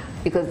wrong.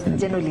 Because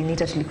generally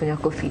nita tulikunywa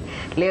coffee.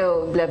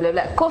 Leo blah blah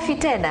blah. Coffee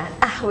tena.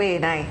 We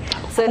nae.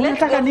 So let's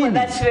go for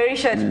that very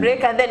short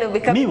break and then we'll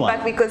be coming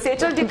back because I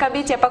told you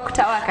kabiti hapa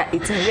kutawaka.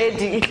 It's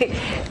ready.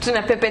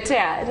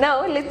 Tunapepetea.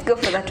 Now let's go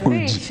for that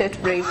very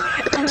short break.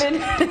 And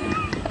then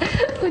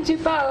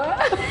ujipawa.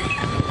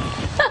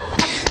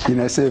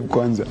 Ina save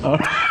kwanza.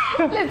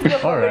 Let's go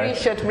for a very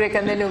short break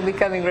and then we'll be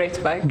coming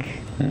right back.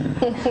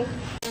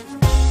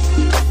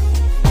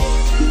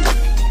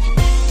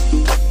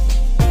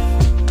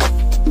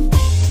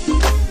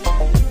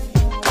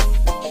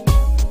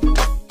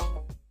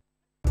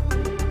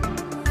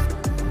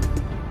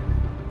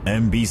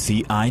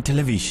 MBCI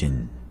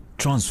Television,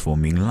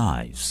 transforming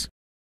lives.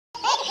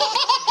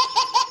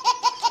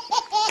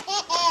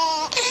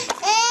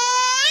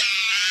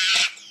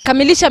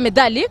 Kamilisha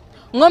medali,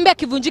 ng'ombe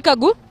akivunjika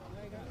guu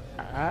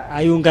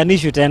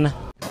haiunganishwi tena.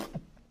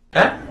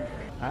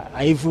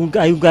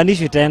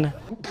 Haiunganishwi tena.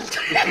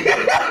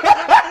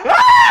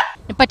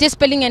 Nipatie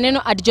spelling ya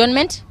neno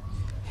adjournment.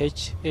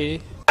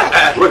 H-A...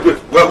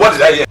 Well, what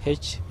did I hear?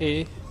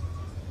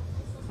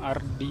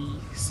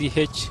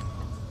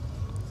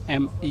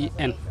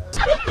 H-A-R-D-C-H-M-E-N.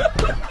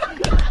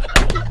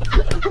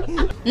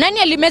 Nani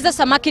alimeza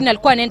samaki na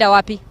alikuwa anaenda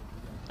wapi?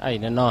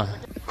 Neno.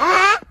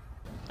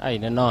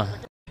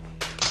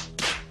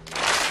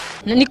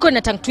 Na niko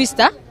na tongue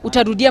twister,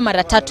 utarudia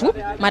mara tatu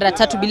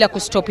bila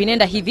kustop.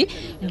 Inaenda hivi: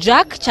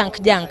 Jack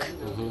Chank Jank.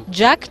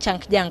 Jack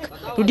Chank Jank.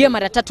 Rudia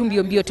mara 3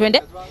 mbio mbio,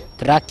 twende.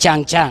 Track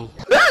Chang Chang.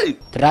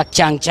 Track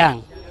Chang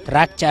Chang.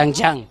 Track Chang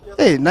Chang.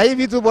 Na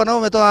hivi tu bwana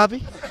umetoa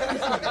wapi?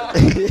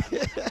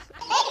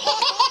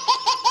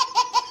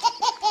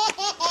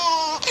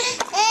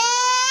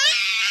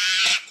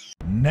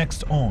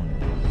 Next on.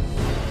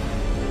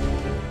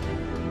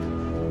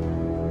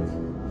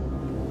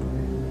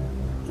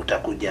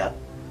 Utakuja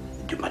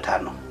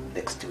Jumatano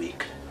next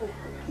week.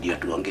 Ndio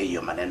tuongee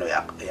hiyo maneno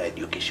ya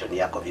education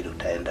yako vile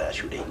utaenda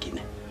shule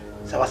nyingine.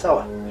 Sawa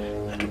sawa?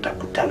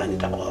 Tutakutana,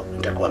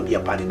 nitakuambia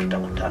pale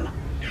tutakutana.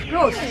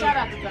 Rose,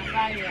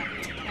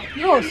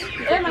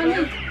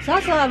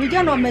 sasa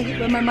vijana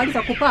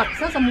wamemaliza kupack.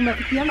 Sasa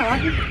mmefikiana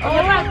wapi?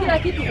 Wamepaka kila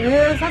kitu.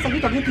 Sasa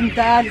kitu ni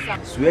tayari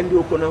sasa. Siwendi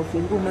uko na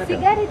ufunguo madam. Si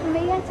gari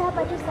tumeiacha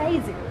hapa tu saa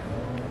hizi.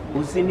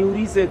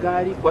 Usiniulize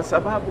gari kwa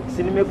sababu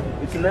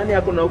nani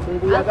yako na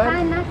ufunguo ya gari?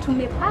 Hapana,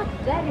 tumepack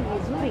gari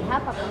vizuri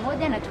hapa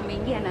pamoja na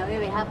tumeingia na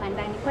wewe hapa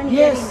ndani. Kwani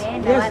gari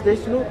imeenda wapi? Yes,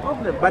 there's no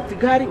problem. But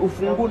gari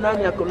ufunguo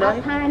nani yako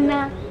nayo?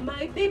 Hapana.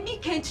 My baby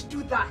can't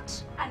do that.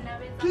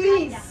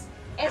 Please.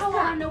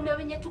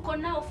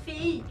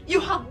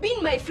 You have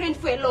been my friend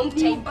for a long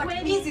time, but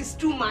this is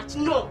too much.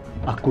 No.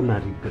 Hakuna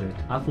regret.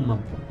 Alafu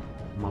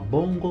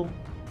mabongo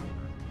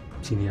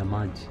chini ya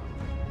maji.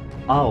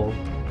 Au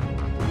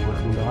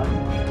unawasunda wapi?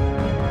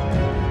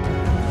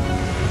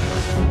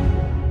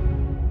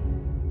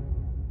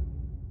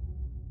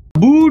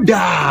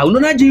 Buda,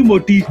 unaonaje hii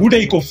moti? Buda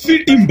iko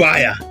fiti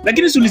mbaya.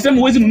 Lakini si ulisema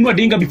huwezi nunua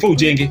dinga before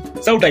ujenge.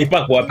 Sasa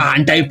utaipack wapi?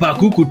 Nitaipack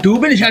huku tu.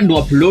 Beni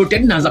shandoa plot,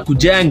 naanza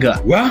kujenga.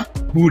 Wa?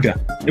 Buda,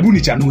 hebu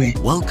nichanue.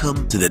 Welcome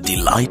to the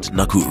Delight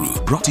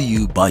Nakuru, brought to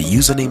you by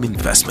Username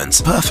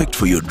Investments. Perfect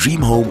for your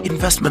dream home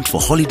investment for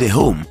holiday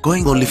home,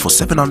 going only for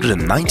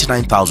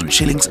 799,000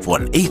 shillings for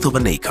 1/8 of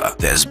an acre.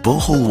 There's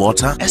borehole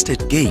water,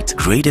 estate gate,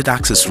 graded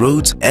access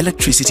roads,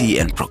 electricity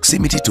and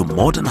proximity to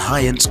modern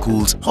high-end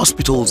schools,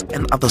 hospitals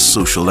and other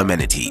social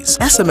amenities.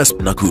 SMS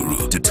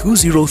Nakuru to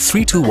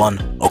 20321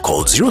 or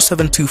call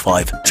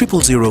 0725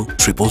 000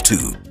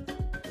 222.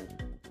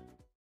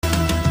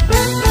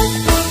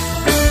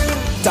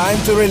 Time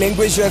to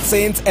relinquish your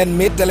sins and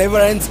meet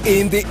deliverance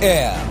in the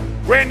air.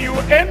 When you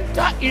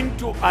enter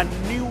into a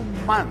new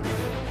month,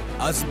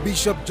 as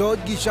Bishop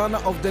George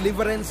Gishana of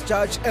Deliverance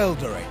Church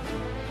Eldoret,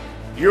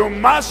 you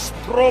must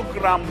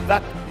program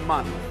that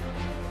month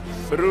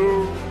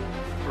through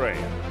prayer.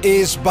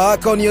 Is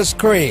back on your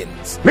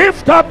screens.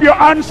 Lift up your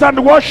hands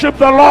and worship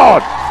the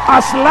Lord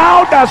as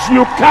loud as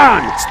you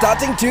can.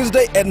 Starting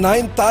Tuesday at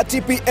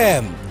 9:30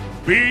 p.m.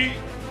 Be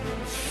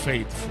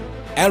faithful.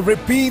 And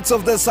repeats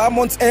of the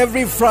sermons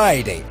every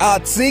Friday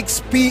at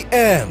 6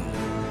 p.m.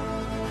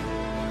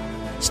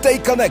 Stay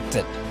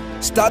connected.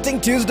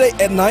 Starting Tuesday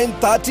at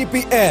 9:30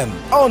 p.m.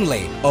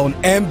 only on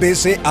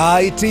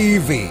MBCI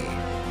TV.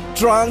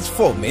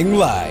 Transforming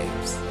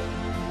lives.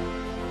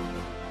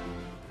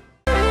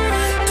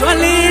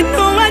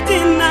 Twaliinua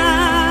jina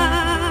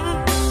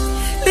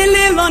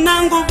lililo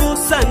na nguvu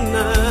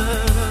sana.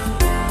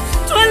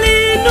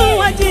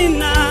 Twaliinua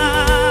jina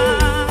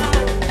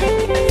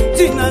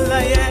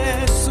la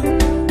Yesu.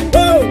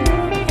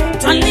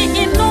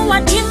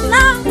 Twaliinua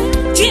jina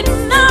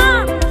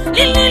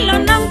lililo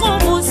na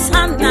nguvu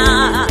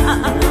sana.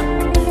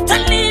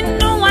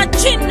 Twaliinua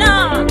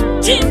jina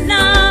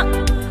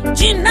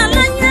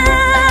la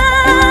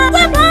Yesu.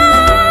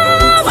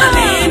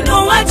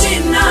 Twaliinua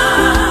jina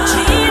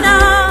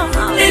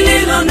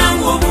lililo na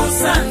nguvu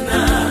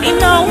sana.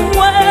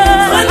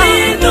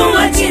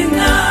 Twaliinua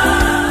jina.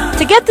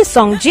 To get the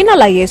song Jina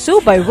La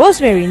Yesu by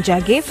Rosemary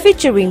Njage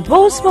featuring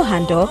Bose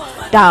Mohando,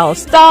 dial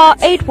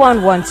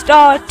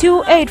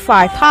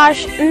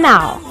 *811*285#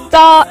 now.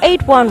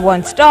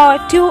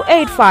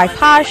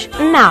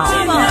 *811*285# now.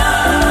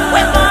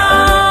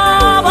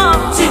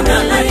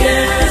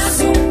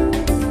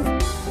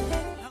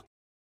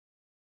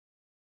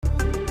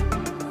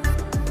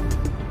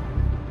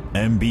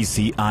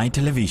 MBCI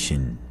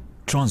Television,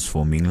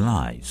 transforming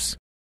lives.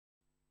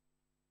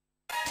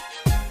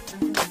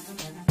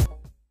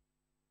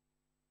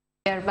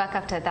 We are back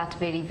after that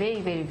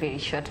very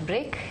short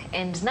break,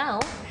 and now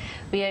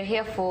we are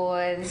here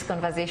for this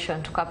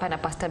conversation to Kapana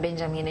Pastor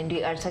Benjamin, and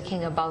we are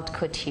talking about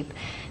courtship.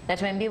 That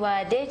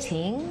tumeambiwa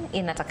dating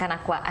inatakana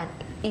kwa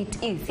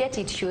it is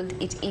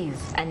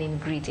an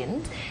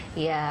ingredient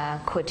ya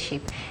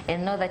courtship,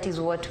 and now that is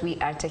what we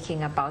are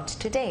talking about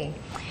today.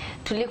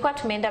 Tulikuwa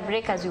tumeenda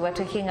break as we were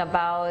talking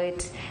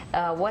about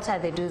what are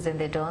the do's and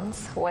the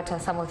don'ts, what are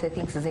some of the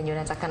things zenye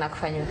unatakana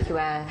kufanya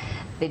ukiwa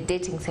the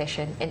dating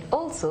session, and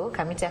also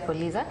Kamiti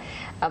akuuliza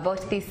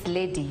about this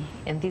lady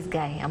and this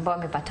guy ambao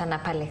wamepatana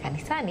pale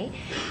kanisani,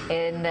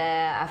 and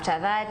after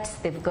that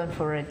they've gone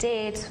for a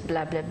date,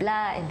 blah blah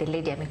blah, and the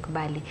lady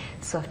amekubali.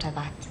 So after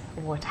that,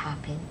 what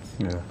happens?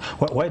 Yeah.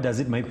 Why does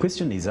it, my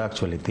question is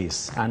actually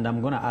this, and I'm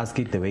going to ask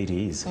it the way it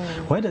is.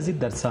 Why does it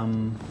that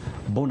some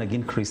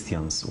born-again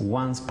Christians,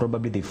 once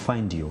probably they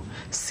find you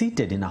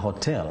seated in a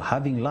hotel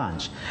having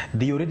lunch,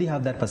 they already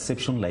have that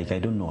perception like, I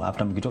don't know,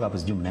 after mkitoka hapo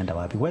sijui mnaenda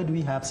wapi. Why do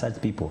we have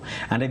such people?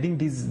 And I think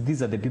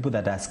these are the people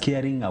that are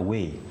scaring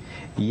away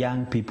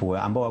young people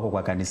ambao wako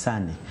kwa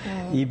kanisani,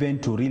 even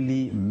to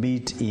really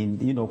meet in,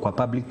 you know, kwa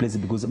public places,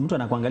 because mtu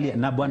anakuangalia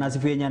na bwana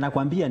asifiwe yenye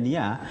anakuambia ni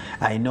ya,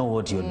 I know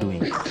what you're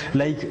doing.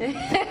 Like,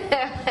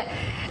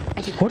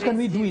 what can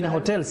we do in a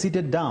hotel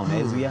seated down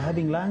as we are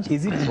having lunch?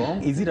 Is it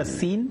wrong? Is it a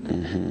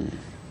sin?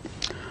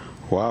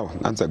 Wow,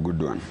 that's a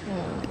good one.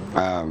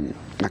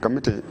 Na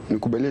Kamete,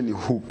 nikubalie ni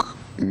hook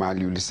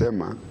mali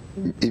ulisema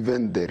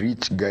even the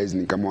rich guys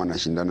ni kama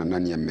wanashindana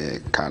nani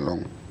amekaa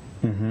long.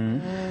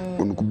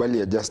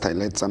 Unikubali, I just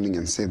highlight something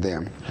and say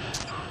there,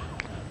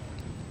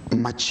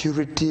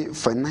 maturity,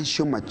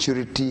 financial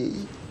maturity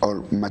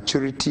or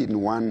maturity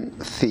in one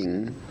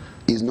thing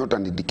is not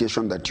an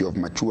indication that you have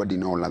matured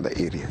in all other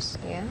areas.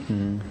 Yeah.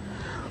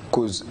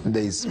 Because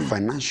there is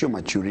financial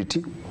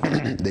maturity,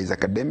 there is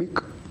academic.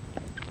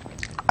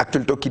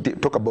 Actually,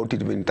 talk about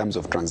it even in terms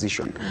of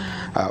transition,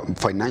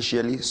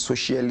 financially,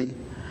 socially,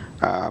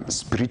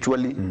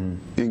 spiritually,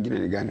 and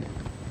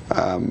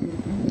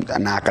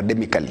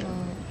academically.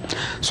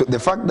 So the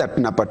fact that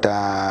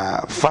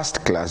napata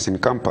first class in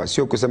campus,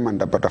 sio kusema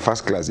ndapata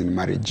first class in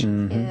marriage.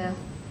 Yeah.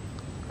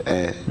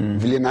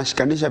 Vile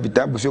nashikanisha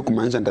vitabu sio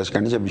kumaanisha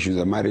nitashikanisha vishu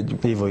za marriage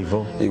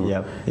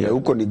hivyo.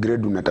 Huko ni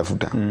grade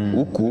unatafuta.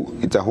 Huku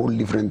it's a whole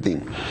different thing.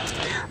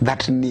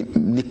 That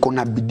niko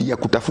na bidii ya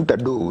kutafuta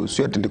do,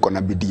 sio ati niko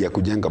na bidii ya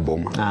kujenga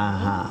boma.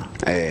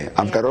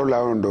 After all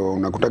hao ndo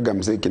unakutaga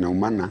mzee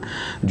kinaumana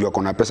juu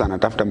ako na pesa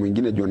anatafuta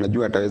mwingine juu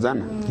anajua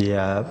atawezana.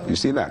 You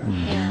see that?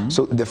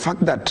 So the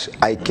fact that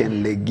I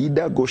can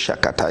legida go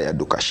shakataya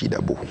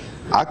dukashida bu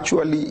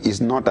actually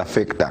is not a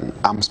fake tongue.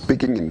 I'm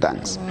speaking in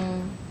tongues.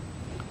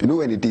 You know,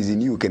 when it is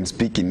in you can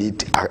speak in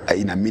it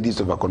in the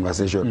midst of a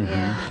conversation.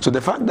 So the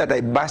fact that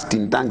I burst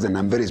in tongues and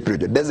I'm very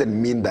spiritual doesn't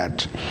mean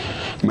that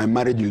my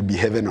marriage will be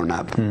heaven on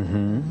earth.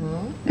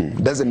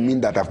 Doesn't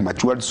mean that I've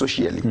matured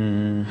socially.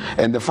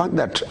 And the fact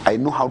that I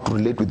know how to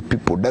relate with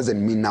people doesn't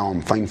mean now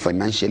I'm fine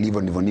financially,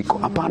 even niko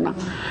hapana.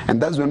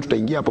 And that's when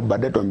tutaingia hapo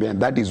baadaye tuambia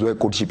that is where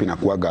courtship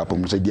inakuaga hapo,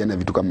 msaidiane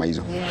vitu kama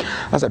hizo.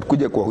 Sasa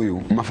tukuje kwa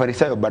huyu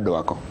Mafarisayo bado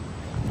wako.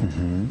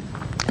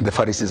 The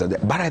Pharisees are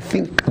there. But I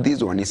think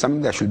this one is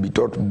something that should be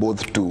taught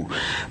both to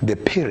the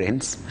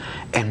parents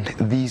and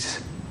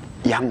these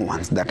young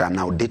ones that are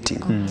now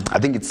dating. I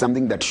think it's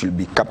something that should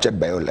be captured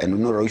by all. And you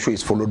know, Raushwa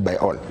is followed by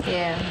all.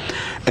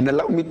 And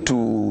allow me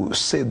to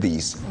say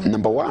this.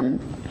 Number one,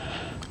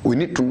 we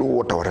need to know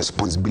what our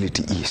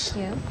responsibility is,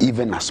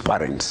 even as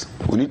parents.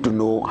 We need to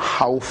know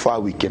how far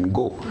we can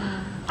go.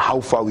 How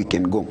far we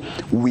can go.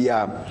 We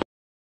are...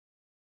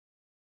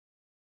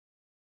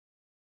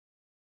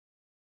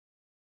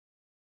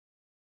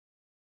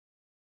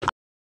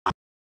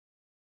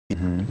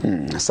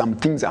 Some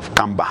things have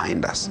come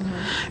behind us.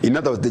 In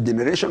other words, the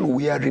generation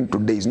we are in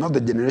today is not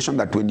the generation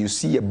that when you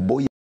see a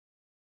boy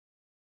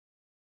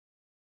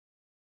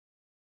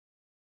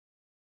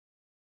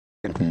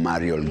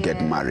marry or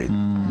get married.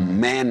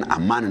 Men, a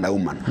man and a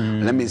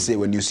woman. Let me say,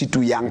 when you see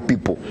two young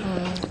people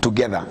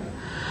together,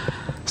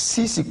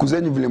 sisi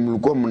kuzenyu vile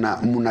mlikuwa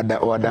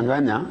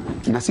mnawadanganya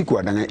na siku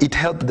wadanganya, it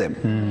helped them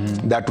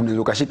that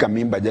unaweza ukashika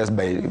mimba just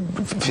by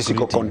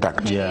physical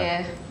contact.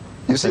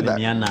 You see that?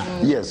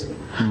 Yes.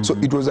 So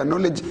it was a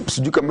knowledge,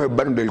 sijui kama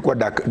bado ndio ilikuwa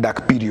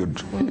dark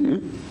period.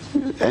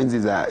 Enzi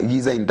za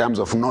giza in terms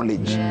of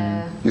knowledge.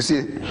 You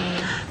see?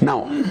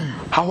 Now,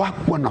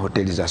 hawakuwa na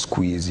hoteli za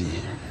siku hizi.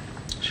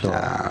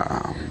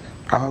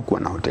 Hawakuwa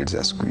na hoteli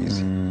za siku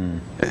hizi.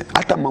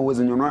 Hata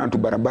mauwezo nyonaona tu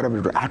barabara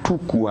vitu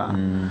hatukuwa.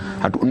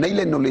 Na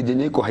ile knowledge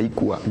yenyewe iko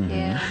haikuwa.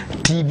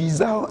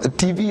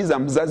 TV za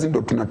mzazi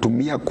ndo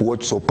tunatumia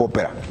kuwatch soap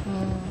opera.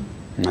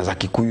 Na za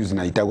Kikuyu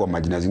zinaitagwa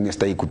majina zingine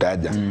sitaki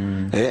kutaja.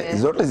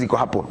 Zote ziko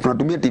hapo.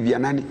 Tunatumia TV ya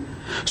nani?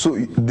 So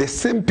the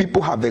same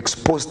people have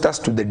exposed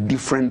us to the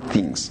different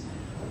things.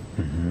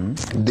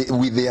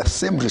 With their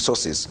same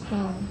resources.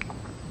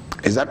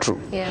 Is that true?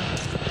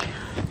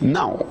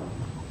 Now,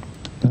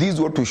 this is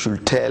what we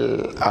should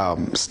tell,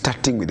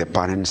 starting with the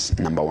parents,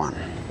 number one.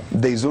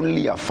 There is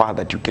only a far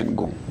that you can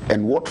go.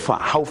 And what far?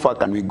 How far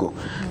can we go?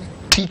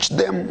 Teach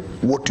them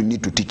what you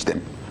need to teach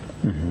them.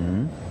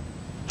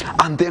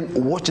 And then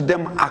watch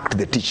them act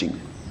the teaching.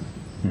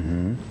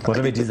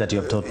 Whatever it is that you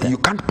have taught them. You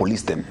can't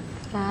police them.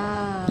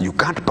 You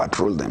can't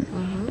patrol them.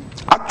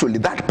 Actually,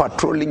 that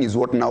patrolling is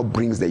what now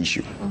brings the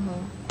issue.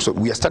 So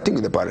we are starting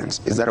with the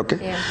parents. Is that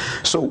okay?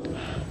 So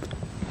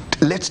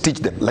let's teach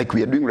them like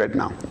we are doing right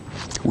now.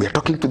 We are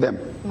talking to them.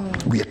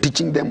 We are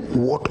teaching them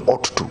what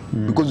ought to.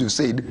 Because you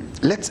said,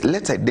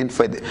 let's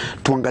identify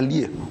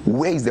tuangalie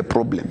where is the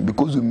problem,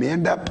 because we may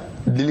end up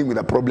dealing with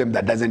a problem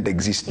that doesn't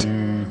exist.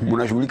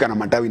 Munashughulika na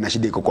matawi na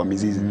shida iko kwa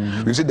mizizi.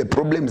 You say the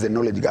problem is the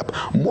knowledge gap.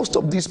 Most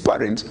of these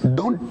parents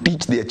don't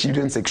teach their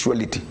children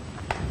sexuality.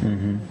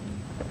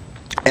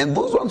 And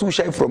those ones who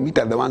shy from it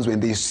are the ones when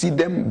they see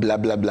them, blah,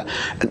 blah, blah.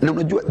 Now,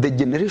 the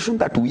generation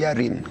that we are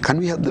in, can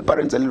we help the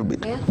parents a little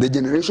bit? Yeah. The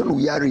generation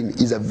we are in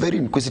is a very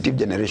inquisitive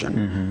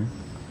generation.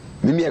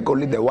 Mimi I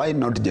call it the why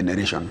not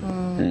generation.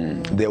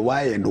 The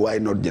why and why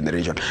not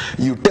generation.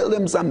 You tell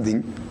them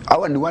something,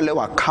 our ni wale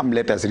wa come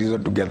let us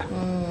reason together.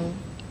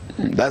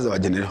 That's our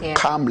generation. Yeah.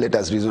 Come let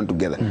us reason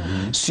together.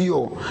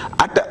 Sio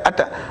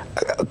hata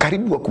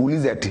karibu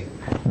wakuulize ati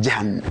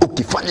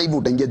ukifanya hivyo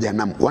utaingia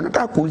jehanamu.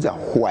 Wanataka kuuliza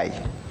why.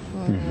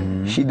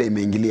 Shida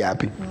imeingilia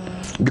wapi?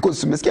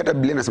 Because tumesikia hata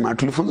Biblia inasema,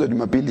 tulifunzwa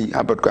Jumapili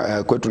hapa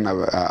kwetu na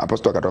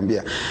apostle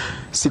akatuambia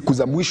siku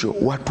za mwisho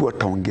watu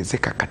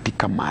wataongezeka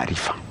katika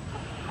maarifa.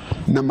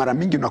 Na mara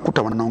mingi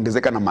unakuta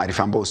wanaongezeka na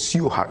maarifa ambayo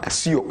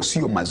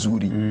sio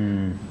mazuri.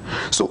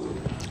 So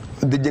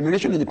the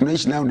generation yenye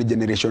tunaishi nayo ni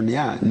generation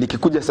ya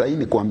nikikuja saa hii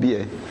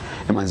nikwambie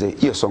manze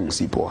hiyo song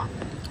si poa.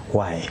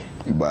 Why?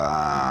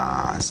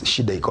 Bas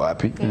shida iko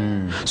wapi?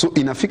 So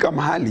inafika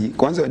mahali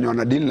kwanza wenye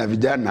wanadili na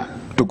vijana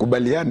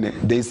tukubaliane,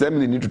 they say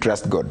they need to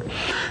trust God.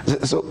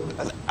 So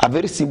a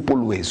very simple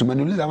way. So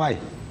umeniuliza why?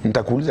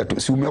 Nitakuuliza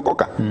tu, si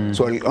umeokoka?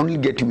 So I'll only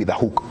get you with a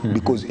hook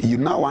because you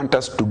now want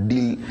us to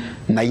deal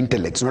na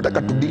intellect.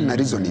 Unataka to deal na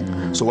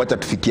reasoning. So wacha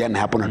tufikiane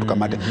hapo na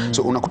tukamate.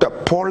 So unakuta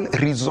Paul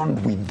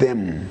reasoned with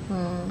them.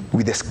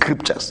 With the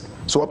scriptures.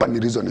 So hapa ni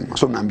reasoning.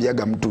 So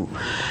naambiaga mtu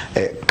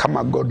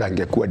kama God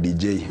angekuwa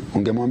DJ,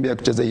 ungemwambia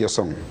kucheza hiyo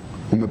song,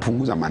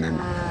 umepunguza maneno.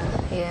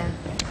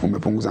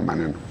 Umepunguza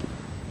maneno.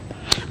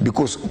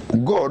 Because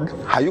God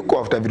hayuko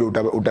after vile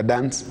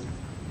utadance.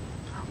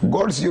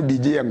 God sio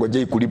DJ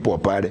angojei kulipwa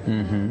pale.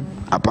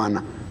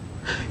 Hapana.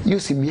 Hiyo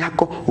simu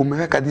yako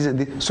umeweka this and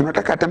this. So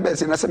unataka atembee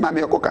si nasema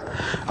ameokoka.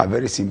 A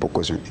very simple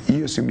question.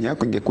 Hiyo simu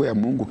yako ingekuwa ya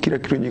Mungu, kila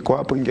kitu yenye iko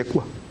hapo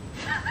ingekuwa.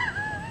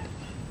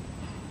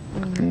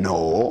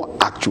 No,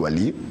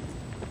 actually,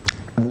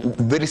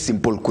 very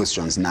simple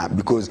questions now,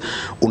 because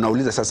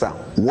unauliza sasa,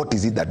 what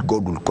is it that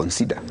God will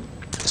consider?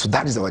 So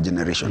that is our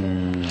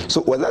generation.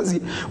 So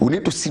wazazi, we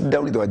need to sit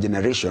down with our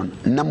generation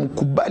na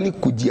mkubali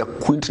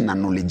kujiacquaint na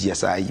knowledge ya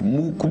sahi.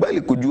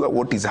 Mkubali kujua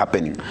what is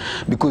happening.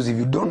 Because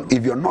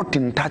if you're not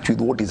in touch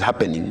with what is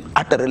happening,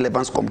 hata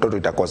relevance kwa mtoto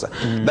itakosa.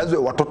 That's why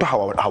watoto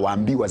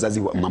hawaambii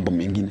wazazi mambo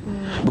mengine.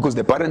 Because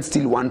the parents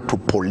still want to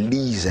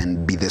police and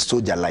be the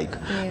soldier like.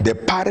 The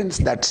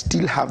parents that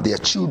still have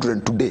their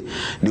children today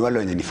ni wale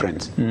wenye ni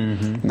friends.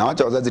 Na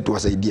wacha wazazi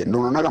tuwasaidie.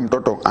 Ndio unaona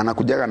mtoto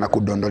anakujaga na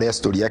kudondolea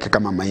story yake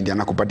kama mahindi,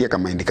 anakupatia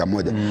kama mahindi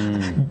kamoja.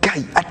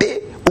 Guy,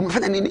 ate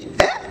umefanya nini?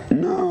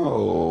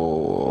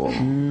 No.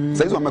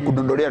 Sasa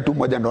wamekudondolea tu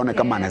moja ndio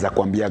kama anaweza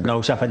kuambiaga. Na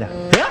ushafanya?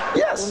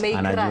 Yes.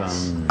 Anajua.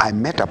 I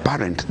met a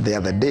parent the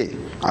other day,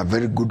 a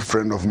very good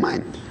friend of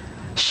mine.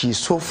 She's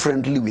so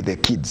friendly with the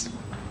kids.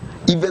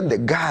 Even the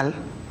girl,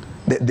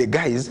 the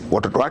guys,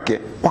 watoto wake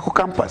wako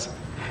campus.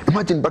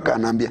 Imagine baka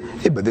anaambia,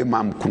 but the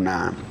mom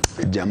kuna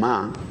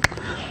jamaa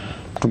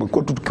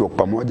tumekuwa tukiwa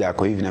pamoja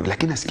ako hivi na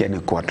lakini nasikia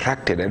niko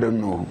attracted, I don't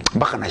know,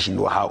 mpaka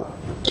nashindwa how.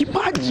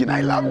 Imagine,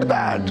 I love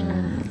that.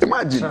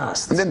 Imagine.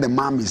 Trust. And then the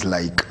mom is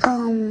like,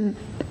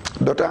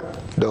 daughter,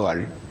 don't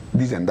worry,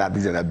 this and that,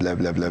 blah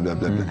blah blah blah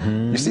blah.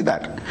 You see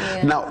that?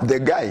 Yeah. Now the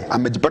guy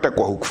amejipata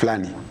kwa hook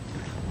fulani,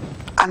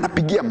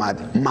 anapigia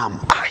mom,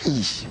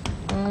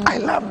 I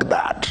loved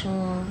that.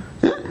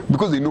 Yeah?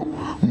 Because they know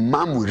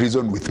mom will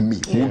reason with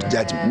me, won't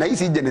judge me. Na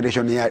hii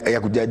generation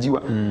ya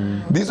kujajiwa.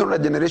 This is not a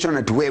generation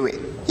at wewe.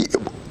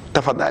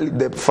 Tafadhali,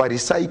 the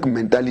Pharisaic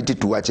mentality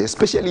to watch,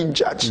 especially in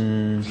church.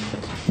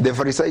 The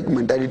Pharisaic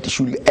mentality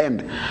should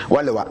end.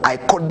 Wale I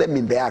caught them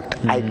in the act.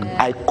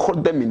 I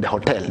caught them in the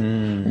hotel.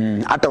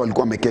 Hata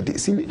walikuwa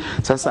meketi.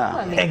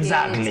 Sasa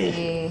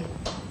exactly.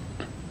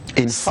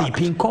 In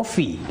sipping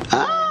coffee.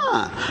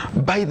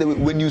 By the way,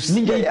 when you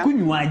see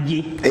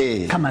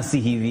kunywaje kama si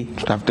hivi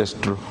tutafute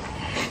straw.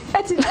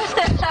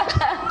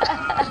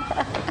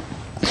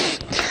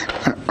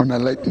 On a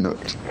light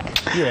note.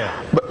 Yeah.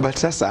 But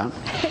sasa,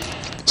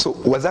 so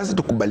wazazi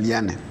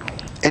tukubaliane.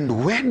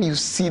 And when you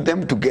see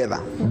them together,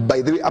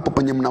 by the way, hapo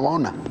penye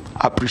mnawaona,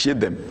 appreciate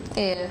them.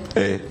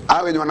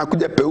 Hao wenye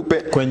wanakuja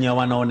peupe kwenye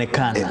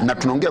wanaonekana. Na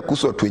tunaongea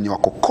kuhusu watu wenye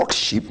wako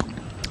courtship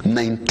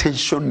na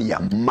intention ya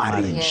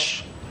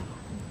marriage.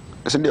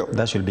 Sindio?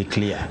 That should be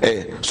clear.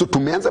 So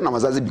tumeanza na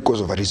wazazi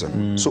because of a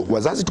reason. So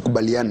wazazi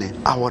tukubaliane,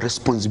 our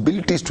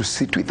responsibility is to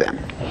sit with them,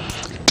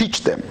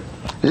 teach them,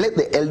 let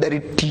the elderly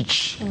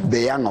teach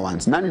the younger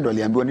ones. Nani ndo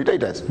aliambiwa ni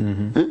Titus?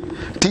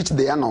 Teach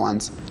the younger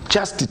ones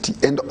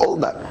chastity and all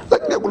that.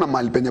 Lakini hakuna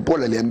mahali penye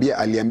Paul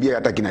aliambia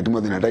hata kina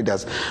Timothy na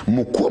Titus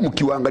mkuwa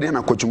mkiwaangalia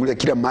na kuchungulia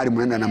kila mahali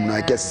mnaenda na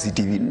mnawekea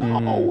CCTV.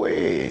 No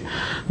way.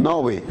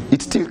 No way.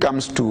 It still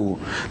comes to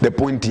the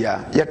point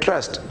ya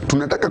trust.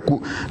 Tunataka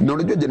na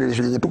unajua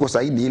generation yenye tuko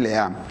sasa ni ile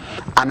ya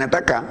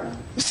anataka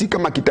si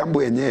kama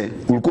kitambo yenyewe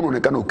ulikuwa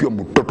unaonekana ukiwa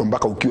mtoto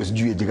mpaka ukiwa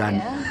sijui age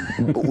gani.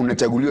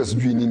 Unachaguliwa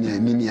sijui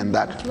nini and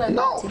that.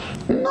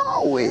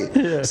 No way.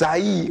 Sasa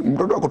hii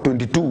mtoto wako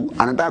 22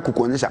 anataka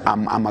kukuonyesha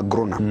I'm a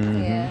grown up.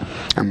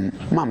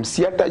 Mom,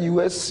 si hata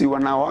US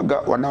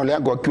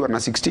wanaoleaga wakiwa na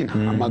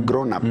 16. I'm a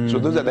grown up. So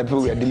those are the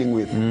people we are dealing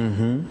with.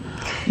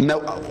 Na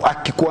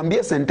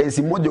akikwambia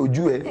sentence moja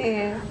ujue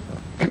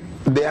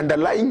the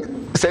underlying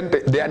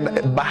sentence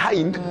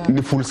behind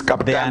ni full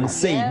scope. They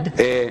unsaid.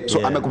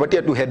 So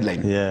amekupatia tu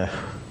headline.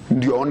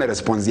 Ndio aone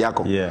response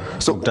yako.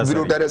 So vile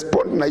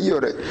utarespond na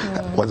hiyo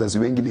wazazi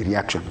wengi ni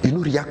reaction. You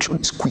know, reaction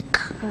is quick.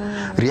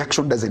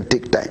 Reaction doesn't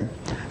take time.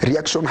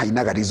 Reaction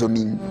hainaga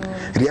reasoning.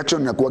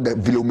 Reaction inakuwa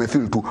vile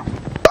umefeel tu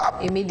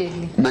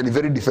immediately. Na ni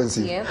very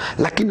defensive.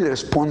 Lakini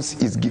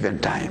response is given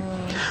time.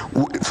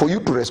 For you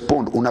to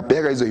respond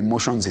unapeaga hizo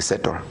emotions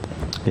settle.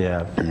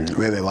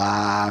 Wewe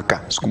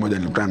waka. Siku moja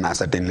nilikutana na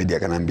certain lady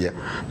akanambia,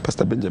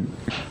 Pastor Benjamin,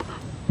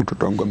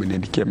 mtoto wangu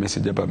ameniandikia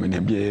message hapa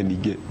ameniambia yeye ni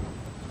gay.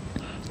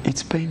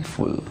 It's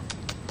painful.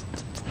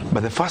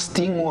 But the first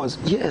thing was,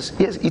 yes,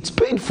 it's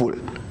painful,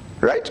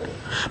 right?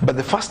 But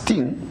the first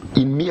thing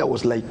in me, I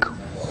was like,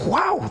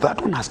 wow,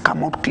 that one has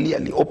come out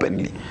clearly,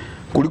 openly.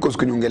 Kuliko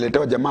siku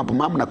nyongeletewa jamaa hapo,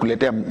 mama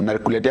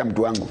nakuletea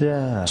mtu wangu.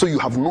 So you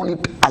have known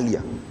it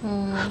earlier.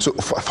 So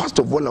first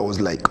of all, I was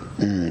like,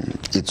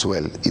 it's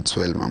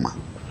well, mama.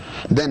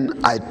 Then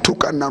I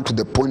took her now to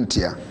the point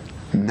here,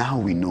 now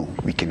we know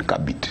we can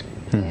curb it.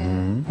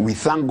 We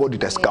thank God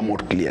it has come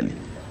out clearly.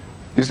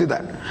 You see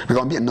that?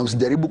 Nikamwambia na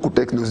usijaribu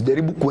kutext, na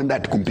usijaribu kuenda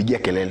ati kumpigia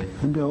kelele.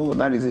 Nikamwambia oh,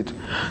 that is it.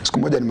 Siku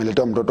moja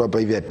nimeletea mtoto hapa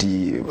hivi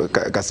ati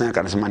kasema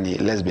kanasema ni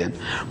lesbian.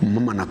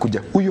 Mama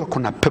anakuja, huyu ako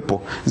na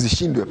pepo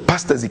zishindwe,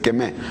 pasta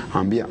zikemee.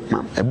 Nikamwambia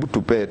mama, hebu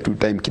tupe tu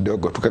time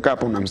kidogo. Tukakaa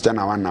hapo na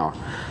msichana 1 hour.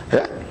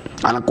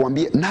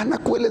 Anakuambia na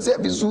anakuelezea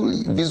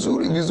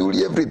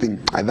vizuri everything.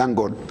 I thank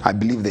God. I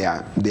believe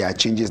there are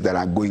changes that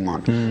are going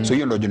on. So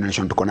hiyo ndio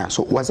generation tuko nayo.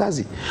 So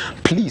wazazi,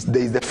 please,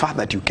 there is the far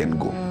that you can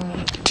go.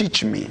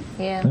 Teach me.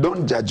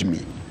 Don't judge me.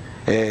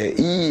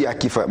 Hii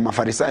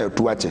mafarisayo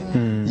tuache.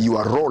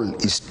 Your role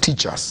is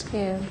teachers.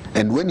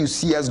 And when you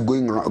see us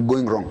going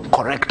wrong,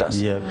 correct us.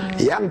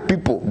 Young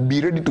people, be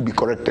ready to be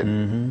corrected.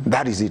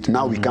 That is it.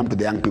 Now we come to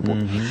the young people.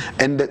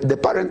 And the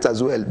parents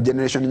as well,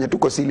 generation yenye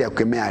tuko sili ya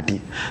kukemea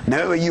ati na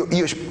wewe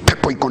hiyo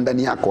pepo iko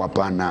ndani yako,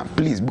 hapana.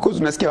 Please, because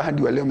unasikia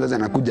hadi wa leo mzazi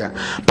anakuja,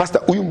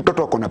 pastor huyu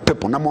mtoto ako na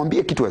pepo, na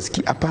mwambie kitu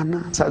asikie.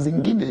 Hapana, saa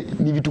zingine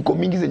ni vituko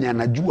mingi zenye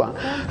anajua.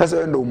 Sasa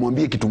wewe ndio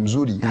umwambie kitu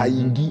mzuri,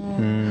 haingii.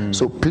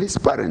 So please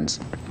parents,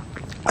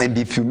 and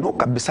if you know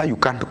kabisa you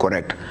can't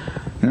correct,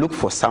 look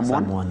for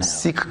someone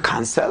seek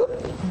counsel,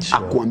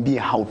 akuambie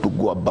how to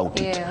go about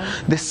it.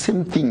 The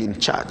same thing in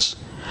church.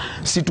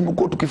 Si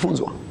tumekuwa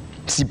tukifunzwa,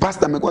 si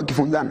pastor amekuwa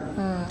akifunzana.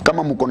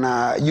 Kama mko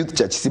na youth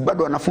church, si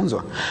bado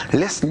wanafunzwa.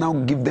 Let's now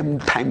give them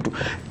time to,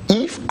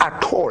 if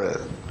at all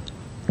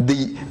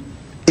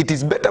it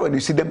is better when you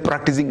see them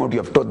practicing what you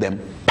have taught them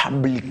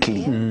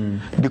publicly.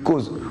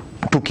 Because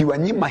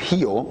tukiwanyima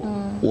hiyo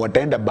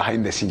wataenda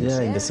behind the scenes.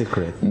 In the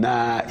secret.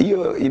 Na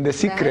hiyo in the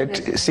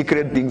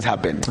secret things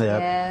happen.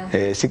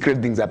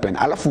 Secret things happen.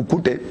 Alafu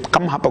ukute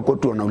kama hapa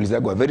kwetu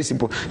wanaulizaga very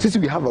simple. Sisi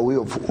we have a way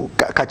of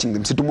catching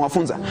them. Si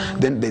tumwafunza.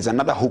 Then there's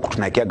another hook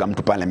tunaekeaga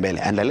mtu pale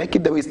mbele. And I like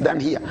it the way it's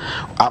done here.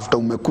 After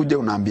umekuja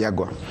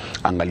unaambiagwa,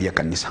 angalia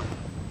kanisa.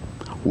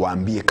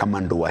 Waambie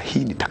kama ndoa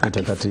hii ni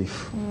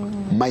takatifu.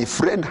 My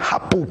friend,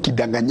 hapo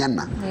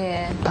ukidanganyana.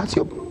 That's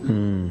your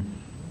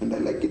and I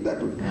like it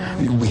that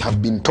way. We have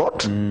been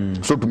taught.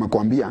 So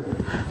tumekuambia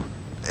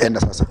enda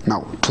sasa.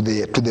 Now to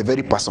the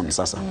very person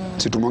sasa.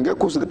 Si tumeongea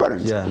kuhusu the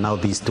parents. Now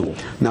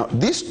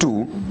these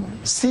two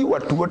si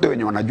watu wote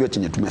wenye wanajua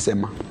chenye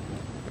tumesema.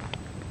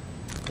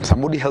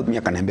 Somebody help me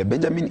akaniambia,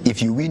 Benjamin,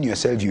 if you win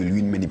yourself you will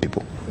win many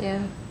people.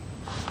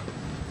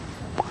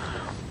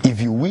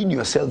 If you win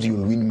yourself you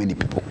will win many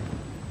people.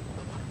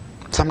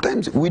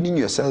 Sometimes winning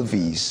yourself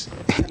is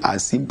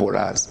as simple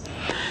as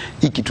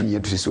hii kitu ni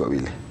yetu sisi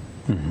wawili.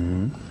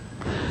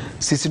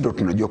 Sisi ndo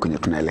tunajua kwenye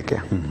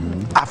tunaelekea.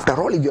 After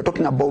all, if you're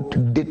talking about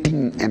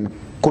dating and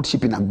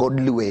courtship in a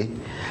godly way,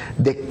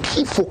 the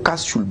key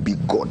focus should be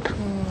God,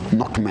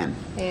 not man.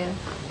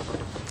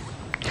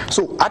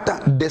 So hata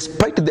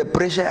despite the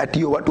pressure at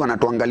hiyo watu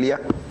wanatuangalia,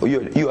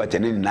 hiyo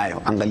achaneni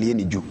nayo,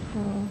 angalieni juu.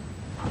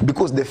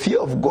 Because the fear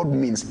of God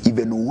means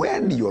even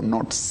when you're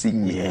not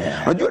seeing me.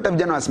 Unajua hata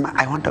vijana wasema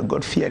I want a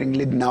God fearing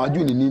lady, na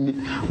wajui ni nini.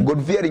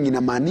 God fearing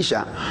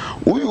inamaanisha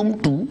huyu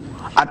mtu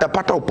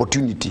atapata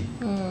opportunity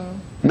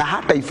na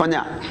hata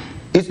ifanya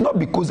It's not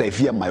because I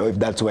fear my wife,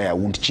 that's why I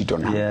won't cheat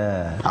on her.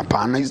 Yeah.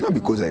 Hapana, it's not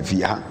because I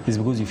fear her. It's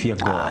because you fear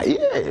God.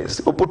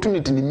 Yes.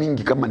 Opportunity ni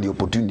mingi kama ni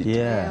opportunity.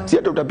 Yeah. Si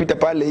hata utapita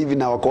pale hivi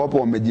na wako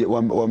hapo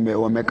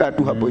wamekaa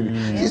tu hapo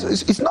hivi.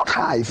 It's not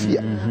her I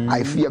fear.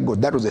 I fear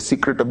God. That was the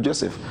secret of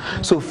Joseph.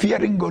 So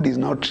fearing God is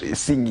not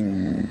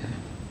singing.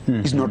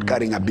 It's not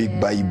carrying a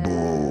big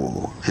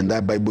Bible, and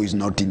that Bible is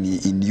not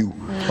in you.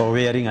 Or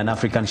wearing an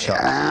African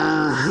shirt.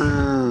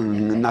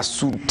 Na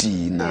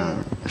suti na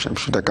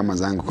shamshuta kama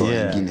zangu kwa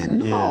wengine.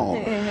 No.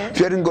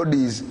 Fearing God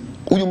is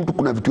huyu mtu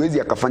kuna vitu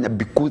wezi akafanya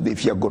because they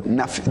fear God.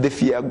 Na the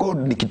fear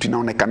God ni kitu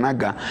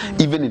inaonekanaga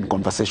even in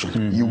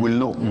conversation. You will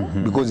know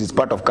because it's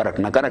part of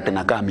character. Na character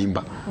inakaa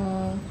mimba.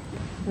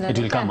 It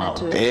will come out.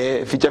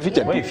 Ficha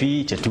tu. Why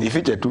ficha tu?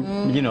 Ficha tu.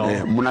 You know.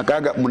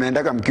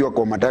 Mnaendaga mkiwa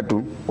kwa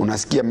matatu,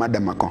 unasikia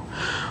madam ako.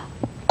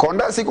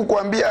 Konda siku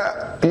kuambia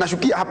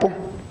nashukia hapo.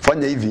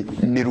 Fanya hivi,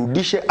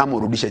 nirudishe ama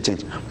urudishe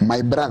change.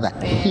 My brother,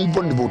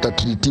 hivyo ndivyo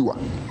utatritiwa.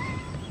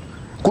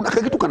 Kuna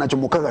kitu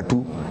kanachomokaga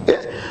tu.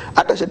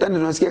 Hata shetani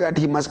tunasikia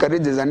ati he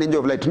masquerades as an angel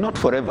of light, not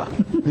forever.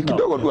 Ni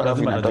kidogo tu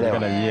alafu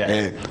inatolewa.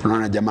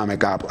 Unaona jamaa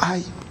amekaa hapo.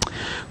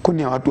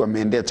 Kuna watu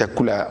wameendea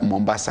chakula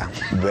Mombasa.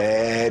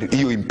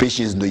 Hiyo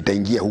impatience ndio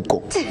itaingia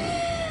huko.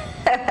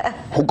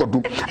 Huko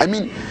tu. I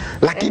mean,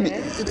 lakini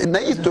na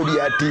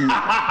historia ati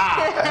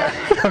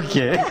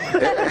okay.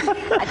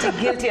 Ati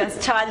guilty as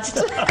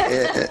charged.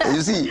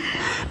 You see,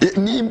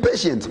 ni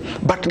impatient,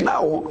 but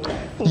now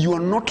you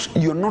are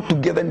not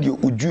together ndio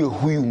ujue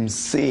huyu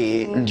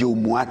msee ndio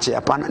muache.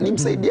 Hapana, ni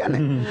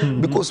msaidiane.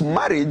 Because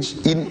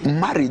in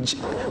marriage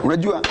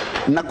unajua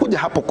nakuja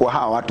hapo kwa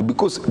hawa watu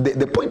because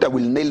the point I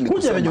will nail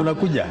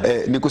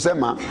ni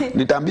kusema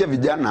nitaambia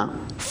vijana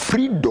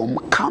freedom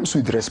comes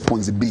with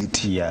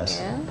responsibility.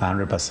 Yes.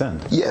 100%.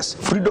 Yes,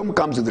 freedom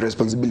comes with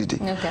responsibility.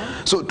 Okay.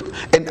 So,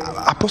 and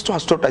Apostle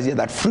has taught us here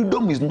that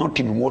freedom is not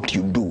in what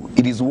you do;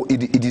 it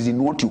is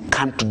in what you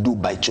can't do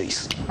by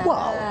choice.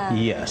 Wow.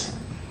 Yes.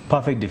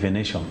 Perfect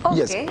definition. Okay.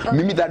 Yes.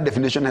 Mimi that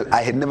definition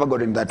I had never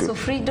gotten that way. So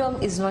freedom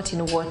is not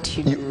in what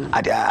you do.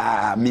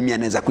 Mimi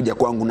anaweza kuja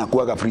kwangu na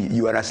kuwaga free.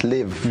 You are a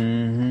slave.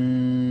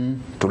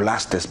 To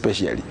lust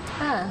especially.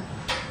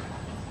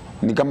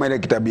 Ni kama ile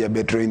kitabu ya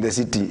Betrayal in the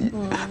City.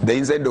 The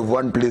inside of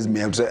one place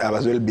may as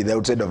well be the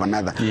outside of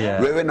another.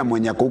 Wewe na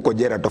mwenye huko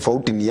jera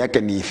tofauti ni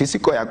yake ni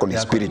physical, yako ni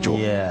spiritual.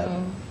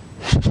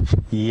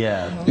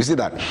 You see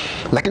that?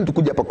 Lakini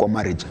tukuja hapa kwa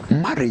marriage.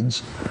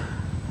 Marriage,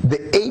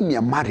 the aim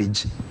ya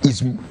marriage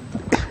is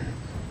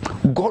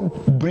God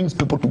brings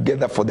people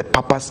together for the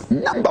purpose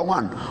number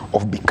one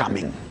of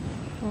becoming.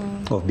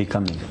 Of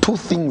becoming. Two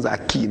things are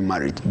key in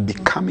marriage: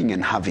 becoming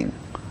and having.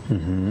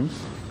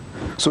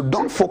 So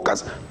don't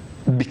focus.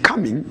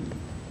 Becoming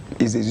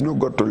is, you know,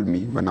 God told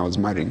me when I was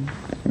marrying,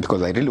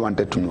 because I really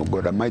wanted to know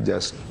God, am I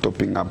just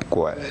topping up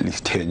kwa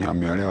list yenye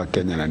ameolewa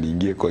Kenya na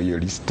niingie kwa hiyo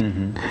list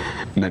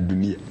na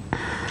dunia?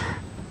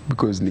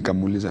 Because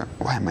nikamuuliza,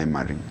 why am I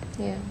marrying?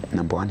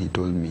 Number one, he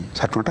told me,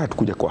 sasa tunataka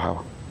tukuja kwa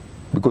hawa.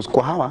 Because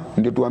kwa hawa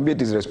ndio tuambie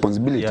it is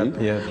responsibility.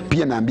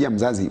 Pia naambia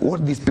mzazi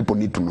what these people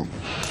need to know.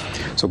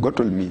 So God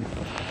told me,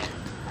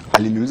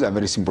 aliniuliza a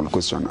very simple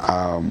question.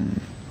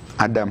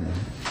 Adam,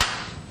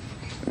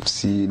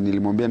 si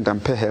nilimwambia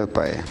nitampe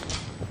helper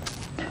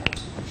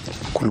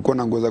kulikuwa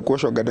na nguo za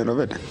kuoshwa Garden of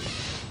Eden?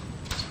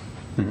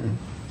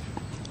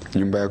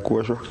 Nyumba ya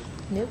kuoshwa?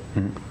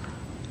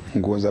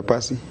 Nguo za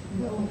pasi?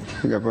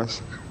 Piga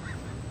pasi?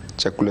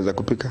 Chakula za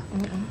kupika?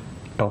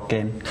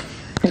 Token?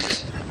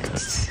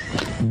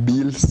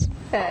 Bills?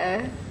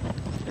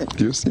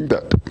 Do you see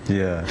that?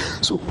 Yeah.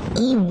 So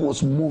he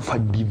was more of a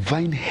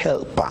divine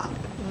helper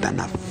than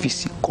a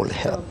physical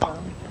helper.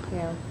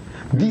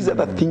 These are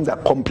the things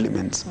that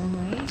compliments.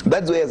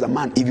 That's why as a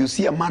man, if you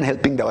see a man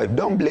helping the wife,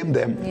 don't blame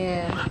them.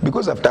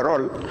 Because after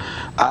all,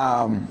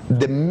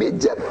 the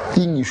major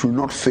thing you should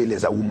not fail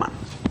as a woman.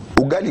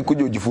 Ugali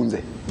kuja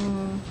ujifunze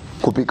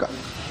kupika.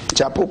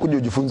 Chapo kuja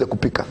ujifunze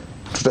kupika.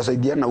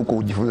 Tutasaidiana huko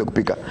ujifunze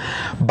kupika.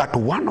 But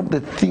one of the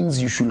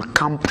things you should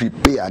come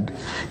prepared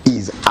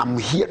is, I'm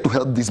here to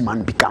help this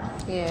man become.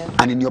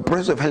 And in your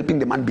process of helping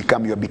the man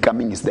become, your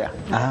becoming is there.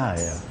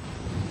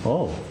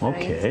 Oh,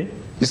 okay.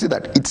 You see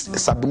that?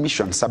 It's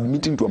submission,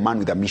 submitting to a man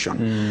with a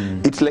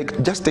mission. It's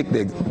like, just take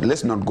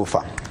let's not go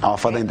far. Our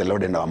father in the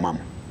Lord and our mom.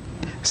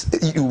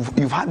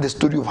 You've heard the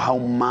story of how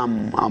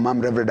our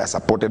mom Reverend has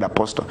supported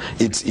Apostle.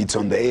 It's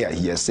on the air.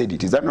 He has said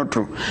it. Is that not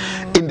true?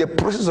 In the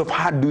process of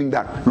her doing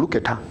that, look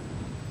at her.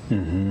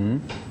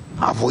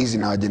 Our voice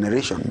in our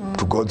generation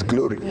to God's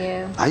glory.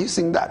 Are you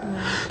seeing that?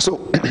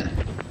 So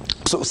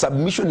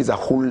submission is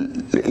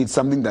it's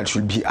something that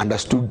should be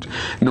understood.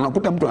 Na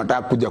unakuta mtu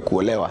anataka kuja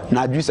kuolewa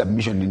na ajui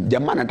submission ni.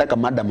 Jamaa anataka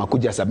madam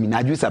akuja submit na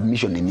ajui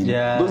submission ni nini.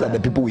 Those are the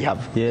people we have.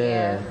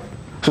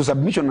 So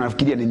submission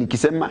nafikiria ni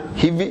nikisema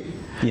hivi,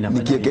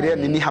 nikiekelea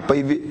nini hapa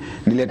hivi,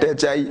 niletee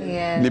chai,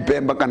 nipe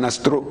mpaka na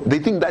straw. They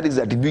think that is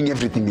doing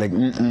everything like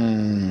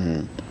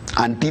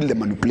until the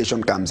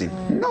manipulation comes in.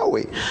 No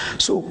way.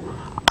 So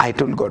I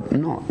told God,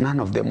 no, none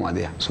of them were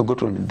there. So God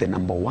told me, the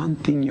number one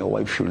thing your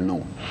wife should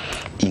know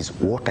is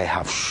what I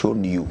have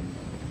shown you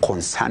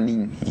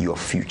concerning your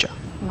future.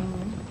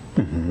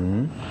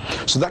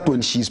 So that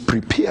when she's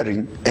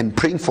preparing and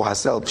praying for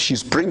herself,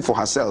 she's praying for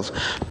herself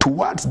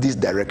towards this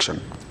direction.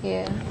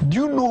 Yeah. Do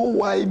you know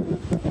why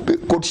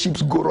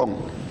courtships go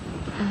wrong?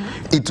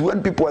 It's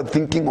when people are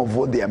thinking of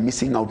what they are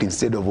missing out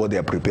instead of what they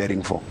are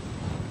preparing for.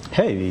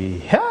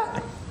 Hey,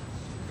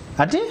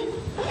 Ati?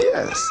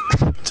 Yes.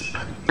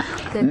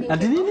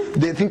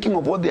 They're thinking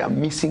of what they are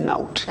missing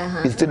out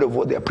instead of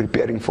what they are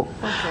preparing for.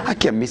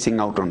 Okay. I'm missing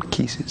out on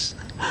kisses.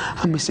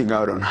 I'm missing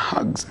out on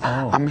hugs.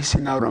 I'm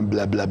missing out on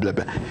blah, blah, blah,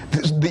 blah.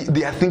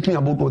 They are thinking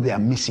about what they are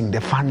missing,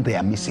 the fun they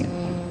are missing.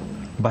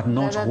 But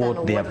not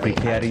what they are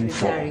preparing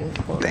for.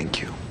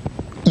 Thank you.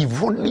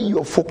 If only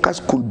your focus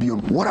could be on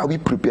what are we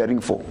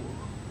preparing for?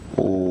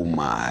 Oh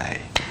my.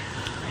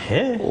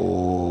 Hey.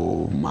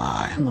 Oh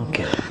my.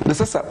 Okay. Now,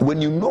 sasa,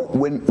 when you know,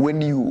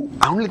 when you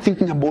are only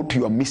thinking about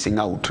you are missing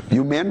out,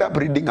 you may end up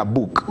reading a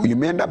book, you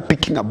may end up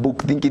picking a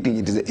book thinking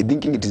it is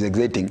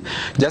exciting,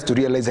 just to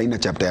realize haina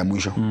chapter ya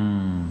mwisho.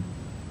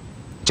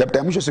 Chapter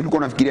ya mwisho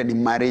silikuwa nafikiria ni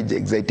marriage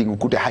exciting,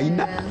 ukute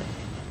haina.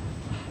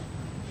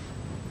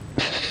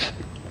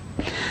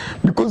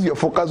 Because your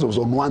focus was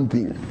on one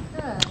thing,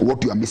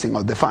 what you are missing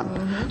out, the fun.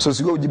 So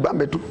siwe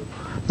ujibambe tu.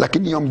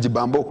 Lakini hiyo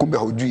mjibambo kumbe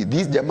hujui.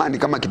 This jamani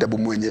kama kitabu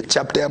mwenye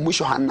chapter ya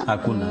mwisho hana.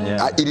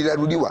 Hakuna.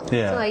 Ilirudiwa.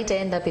 So haita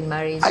end up in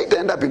marriage. Haita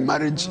end up in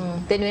marriage.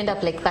 Then you end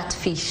up like that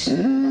fish.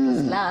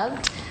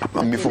 Loved.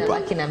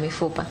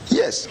 Mifupa.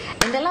 Yes.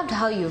 And I loved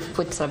how you've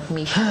put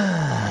submission.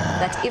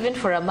 That even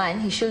for a man,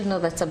 he should know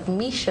that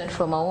submission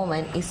from a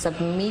woman is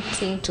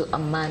submitting to a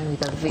man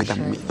with a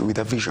vision. With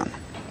a vision.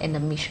 And a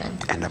mission.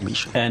 And a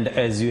mission. And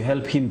as you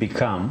help him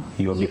become,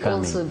 you're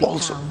becoming.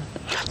 Also.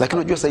 Like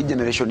unajua sasa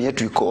generation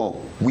yetu iko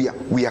we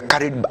are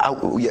carried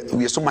we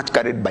are so much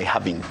carried by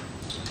having.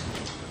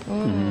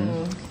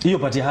 Hiyo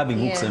pati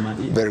having kusema.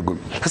 Very good.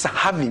 Sasa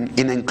having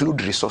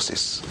include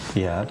resources.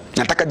 Yeah.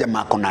 Nataka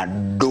jamaa kona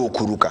do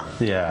kuruka.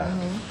 Yeah.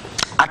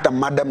 Hata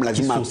madam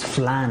lazima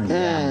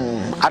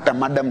hata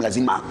madam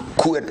lazima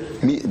kuwe,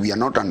 we are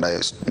not under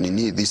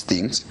these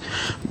things,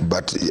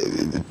 but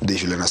they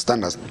should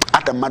understand us.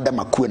 Hata madam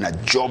akuwe na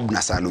job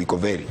na salo iko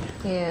very.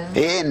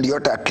 Ndio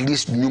at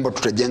least nyumba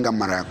tutajenga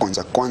mara ya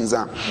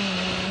kwanza.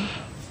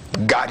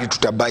 Gari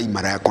tutabai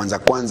mara ya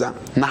kwanza.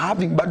 Na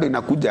having bado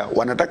inakuja,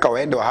 wanataka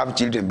waende wa have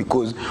children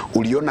because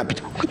uliona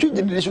picha. Unajua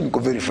generation iko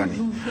very funny.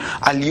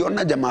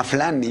 Aliona jamaa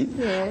fulani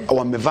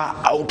wamevaa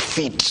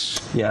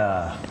outfit.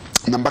 Yeah.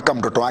 Na mpaka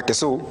mtoto wake,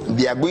 so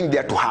they are going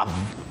there to have.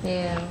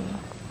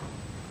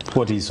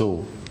 What is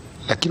so?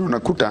 Lakini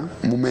unakuta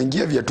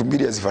mumeingia viatu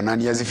mbili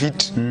hazifanani,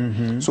 hazifit.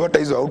 So hata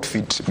hizo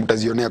outfit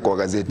mtazionea kwa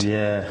gazeti.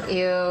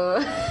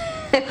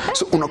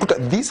 So unakuta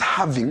this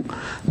having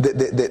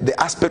the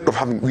aspect of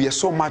having, we are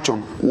so much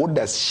on what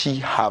does she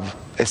have,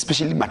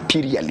 especially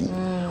materially.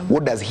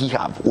 What does he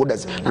have? What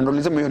does na ndio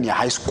lazima hiyo ni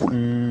high school.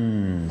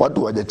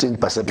 Watu waja change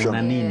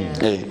perception.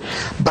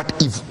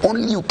 But if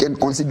only you can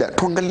consider,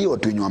 tuangalie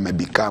watu wenye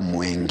wamebecome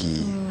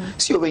wengi.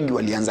 Sio wengi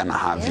walianza na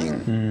having.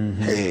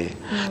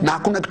 Na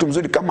hakuna kitu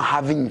mzuri kama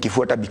having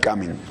ikifuata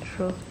becoming.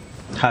 True.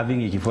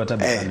 Having ikifuata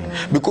becoming.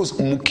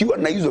 Because mkiwa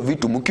na hizo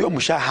vitu, mkiwa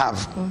msha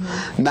have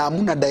na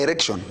hamuna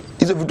direction,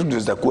 hizo vitu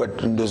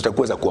ndio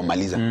zitakuwa za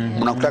kuamaliza.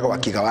 Mnakutaka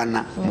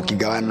wakigawana,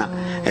 mkigawana.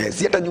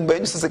 Si hata nyumba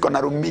yenu sasa iko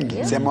na room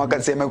mingi.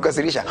 Sema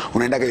ukasirisha,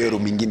 unaenda kwa hiyo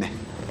room nyingine.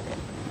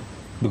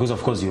 Because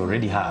of course you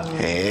already have.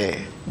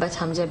 But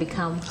hamja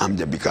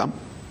become.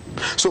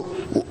 So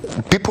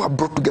people are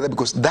brought together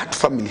because that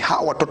family,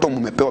 how watoto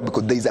mumepewa,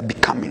 because there is a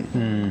becoming.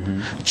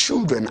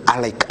 Children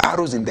are like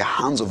arrows in the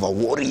hands of a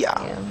warrior.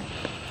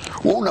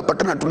 Wewe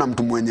unapatana tu na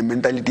mtu mwenye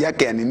mentality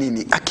yake ya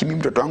nini, akimi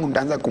mtoto wangu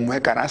nitaanza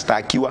kumweka rasta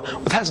akiwa,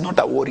 that's not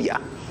a warrior.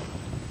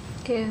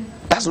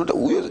 That's not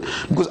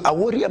because a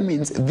warrior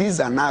means this is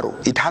an arrow,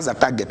 it has a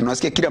target.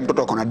 Unasikia kila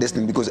mtoto ako na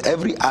destiny because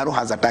every arrow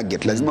has a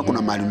target. Lazima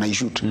kuna mahali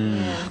unaishoot.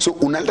 So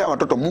unaleta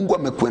watoto, Mungu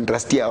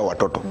amekuentrustia hao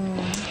watoto.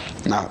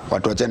 Na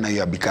watu wachana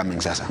hiyo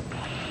becoming sasa.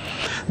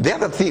 The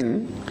other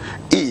thing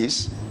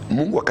is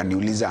Mungu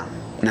akaniuliza,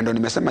 na ndo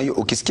nimesema hiyo,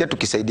 ukisikia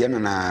tukisaidiana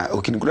na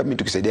ukinikuta mimi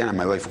tukisaidiana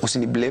na my wife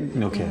usini blame.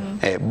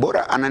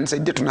 Bora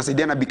ananisaidia,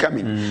 tunasaidiana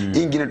becoming. Hii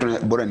nyingine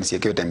bora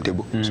nisiwekee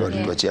timetable. So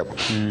tuachie hapo.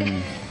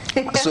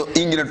 So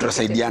ingine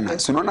tunasaidiana.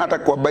 So unaona hata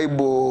kwa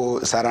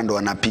Bible Sara ndo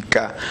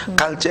anapika.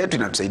 Culture yetu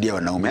inatusaidia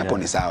wanaume, hapo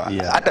ni sawa.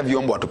 Hata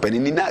vyombo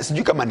hatupendi.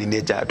 Sijui kama ni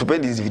nature.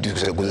 Tupendi hizi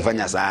vitu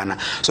kuzifanya sana.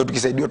 So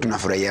tukisaidiwa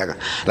tunafurahiaga.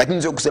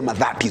 Lakini sio kusema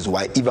that is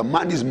why if a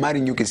man is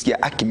marrying you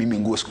kisikia aki mimi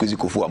nguo siku hizi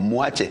kufua,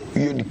 muache.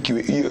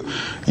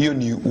 Hiyo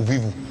ni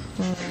uvivu.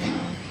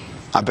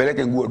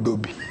 Apeleke nguo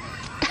dobi.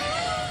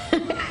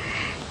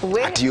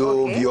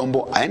 Atio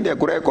vyombo aende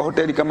akurae kwa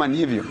hoteli kama ni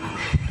hivyo.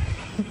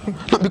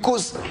 No,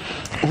 because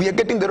we are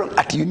getting the wrong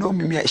at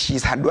mimi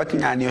she's hard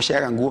working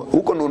anioshaka nguo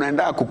huko ndo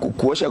unaenda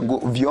kuosha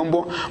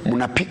vyombo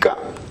mnapika.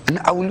 And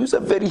I will use a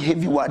very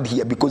heavy word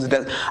here because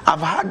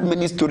I've heard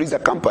many stories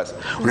at campus.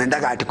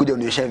 Unaenda ati kuja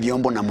uniosha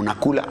vyombo na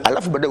mnakula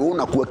alafu baadaye wewe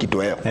unakuwa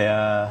kitoweo.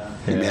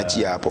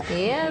 Nimeachia hapo.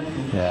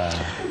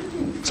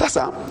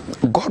 Sasa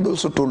God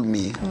also told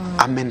me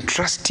I'm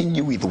entrusting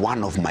you with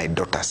one of my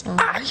daughters.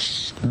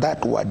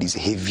 That word is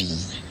heavy.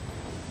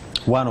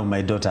 One of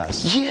my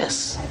daughters.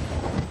 Yes.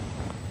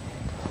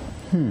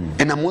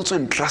 And I'm also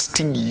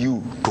entrusting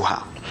you to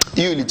her.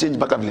 You will change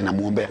back vile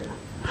namuombea.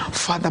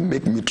 Father,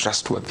 make me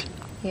trustworthy.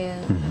 Yeah.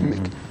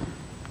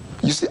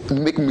 You see,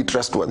 make me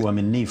trustworthy.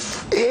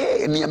 Uaminifu.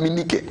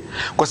 Niaminike.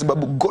 Kwa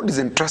sababu God is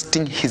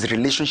entrusting his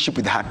relationship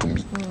with her to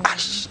me.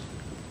 Ash.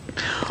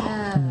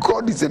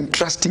 God is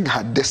entrusting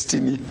her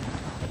destiny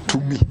to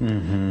me.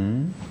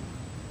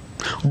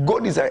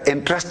 God is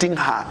entrusting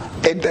her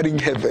entering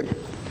heaven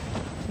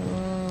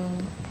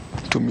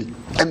to me.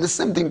 And the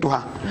same thing to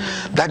her.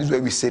 That is why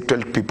we say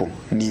 12 people.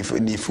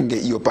 Nifunge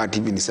hiyo part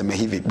hivi niseme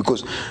hivi.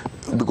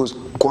 Because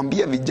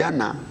kuambia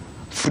vijana,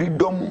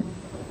 freedom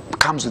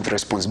comes with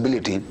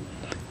responsibility.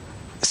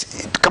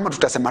 Kama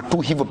tutasema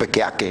tu hivyo peke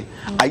yake,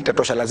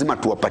 haitatosha, lazima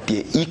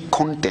tuwapatie hii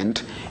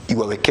content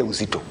iwaweke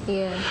uzito.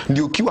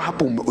 Ndio ukiwa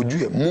hapo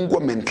ujue Mungu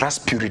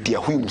amentrust purity ya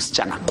huyu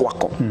msichana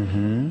kwako.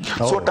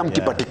 So hata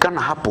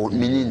mkipatikana hapo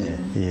ni nyinyi.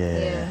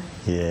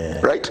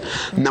 Right?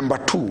 Number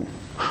 2,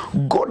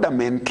 God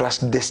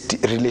amentrust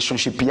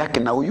relationship yake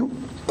na huyu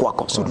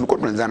kwako. So tulikuwa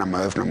tunaanza na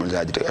wife na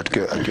mzaji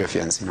akiwa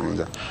fiancé na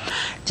mzaji.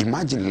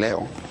 Imagine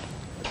leo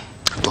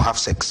to have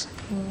sex.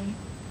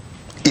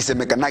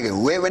 Isemekanage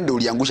wewe ndio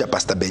uliangusha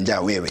Pastor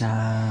Benja wewe.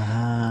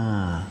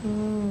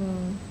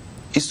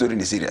 History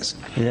ni serious.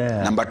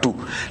 Number 2,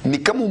 ni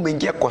kama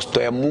umeingia kwa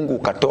store ya Mungu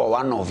ukatoa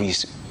one of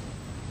his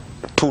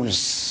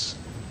tools.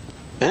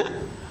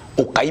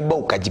 Ukaiba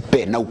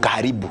ukajipe na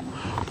ukaharibu.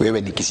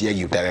 Wewe ni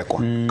kisiagi utawekwa.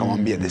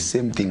 Kamwambia the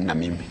same thing na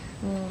mimi.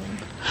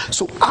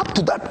 So up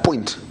to that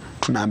point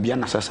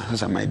tunaambiana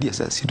sasa my dear,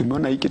 sasa si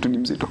tumeona hiki tu ni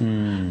mzito.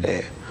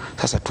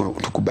 Sasa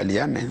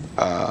tukubaliane,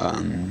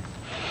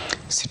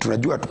 si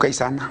tunajua tukai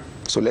sana,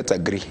 so let's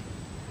agree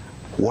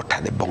what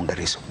are the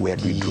boundaries, where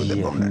do we draw the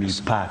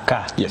boundaries.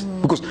 Mipaka. Yes,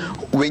 because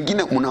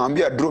wengine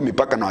mnawaambia draw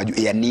mipaka na wajua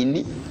ya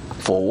nini,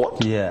 for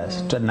what.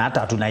 Yes, na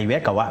hata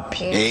tunaiweka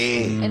wapi.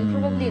 And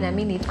probably in a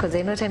minute, because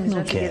I know time is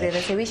not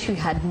together. I wish we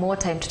had more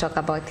time to talk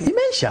about this.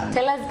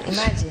 Tell us,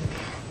 imagine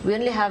we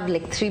only have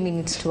like 3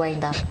 minutes to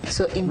wind up.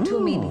 So in 2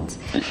 minutes,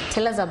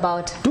 tell us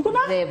about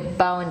the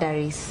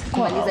boundaries.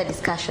 Kumaliza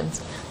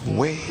discussions.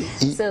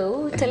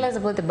 So tell us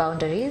about the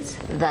boundaries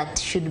that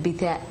should be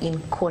there in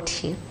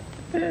courtship.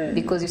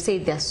 Because you say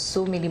there are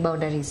so many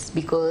boundaries.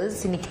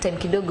 Because in time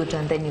kidogo tu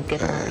and then you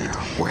get married.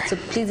 So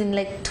please in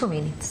like 2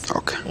 minutes.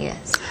 Okay.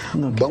 Yes.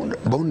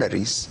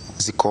 Boundaries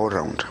ziko all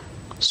around.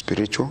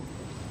 Spiritual,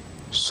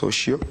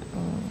 social,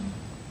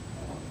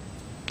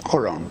 all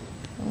around.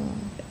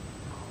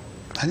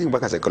 I think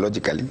mpaka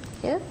psychologically.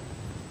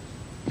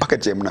 Mpaka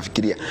je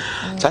mnafikiria.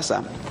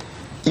 Sasa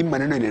hii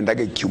maneno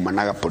inaendaga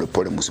ikiumanaga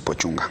polepole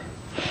msipochunga.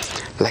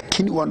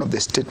 Lakini one of the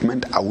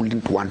statement I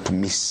wouldn't want to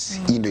miss,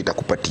 hii ndio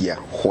itakupatia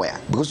where.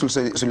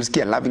 Because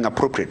tulisikia loving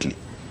appropriately.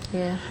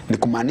 Ni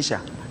kumaanisha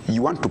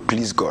you want to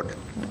please God.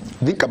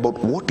 Think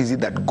about what is it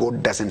that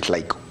God doesn't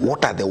like.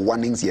 What are the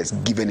warnings he has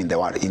given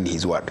in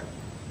his word.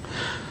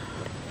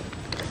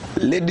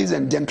 Ladies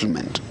and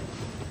gentlemen,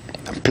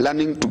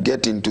 planning to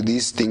get into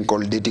this thing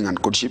called dating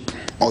and courtship,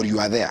 or you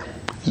are there,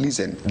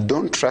 listen,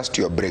 don't trust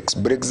your brakes.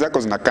 Brakes zako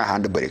zinakaa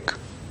handbrake.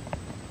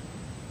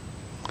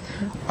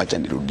 Wacha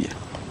nirudie.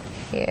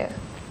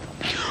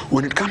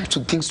 When it comes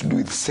to things to do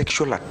with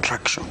sexual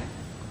attraction,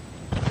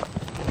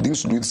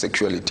 things to do with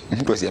sexuality,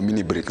 mtu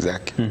asiamini brake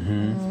zake.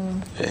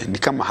 Ni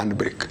kama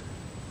handbrake.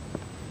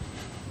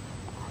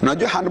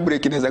 Unajua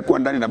handbrake inaweza kuwa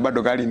ndani na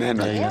bado gari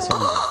inaenda.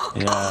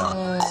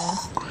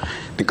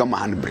 Ni kama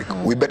handbrake.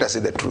 We better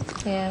say the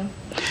truth.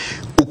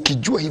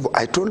 Ukijua hivyo,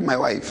 I told my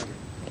wife,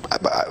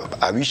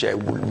 I wish I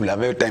would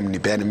have time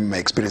nipeane my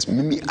experience.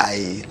 Mimi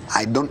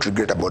I don't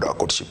regret about our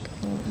courtship.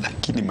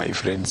 Lakini my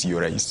friends,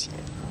 you're rahisi.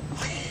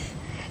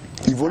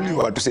 If only you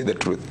were to say the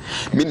truth.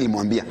 Mimi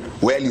nilimwambia,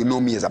 well, you know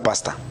me as a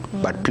pastor,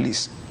 but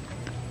please,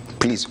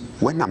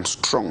 when I'm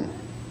strong,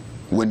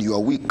 when you are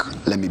weak,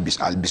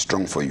 I'll be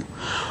strong for you.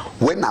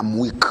 When I'm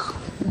weak,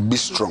 be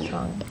strong.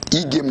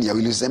 Hii game ni ya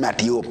wili useme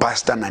ati yo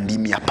pastor na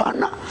ndimi,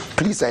 hapana.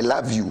 Please, I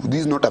love you.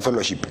 This is not a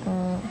fellowship.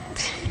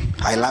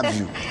 I love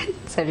you.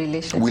 It's a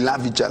relationship. We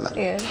love each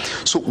other.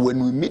 So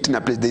when we meet in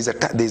a place, there's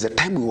a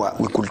time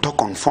we could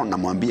talk on phone.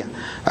 Namwambia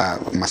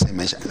Masai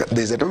Maisha.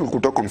 There's a time we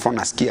could talk on phone.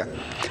 Nasikia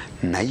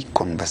na hii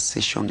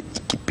conversation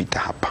ikipita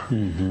hapa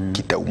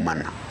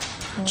kitaumana.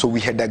 So we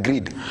had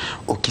agreed,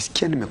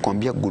 ukisikia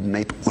nimekwambia good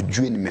night,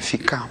 ujue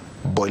nimefika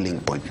boiling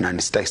point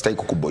na sitaki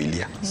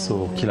kukuboilia.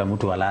 So kila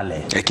mtu alale.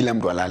 Kila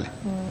mtu alale.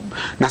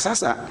 Na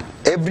sasa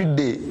every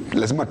day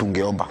lazima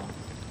tungeomba.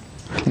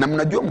 Na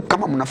mnajua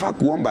kama mnafaa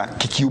kuomba,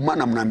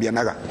 kikiumana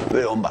mnaambianaga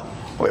wewe omba,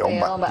 wewe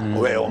omba,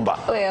 wewe omba,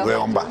 wewe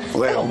omba,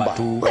 wewe omba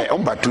tu,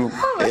 omba tu,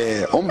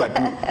 omba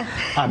tu.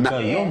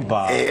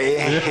 Akaomba.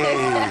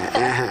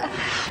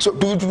 So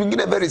vitu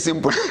vingine very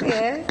simple.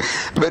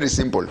 Very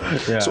simple.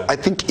 So I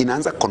think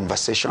inaanza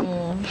conversation,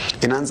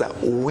 inaanza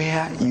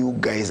where you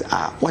guys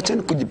are.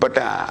 Wachani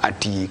kujipata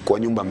ati kwa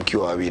nyumba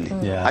mkiwa wawili.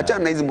 Acha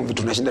na hizi movie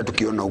tunashinda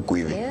tukiona huku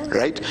hivi,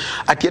 right?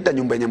 Ati hata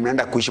nyumba yenye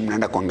mnaenda kuishi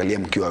mnaenda kuangalia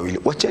mkiwa wawili.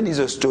 Wachani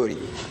hizo story.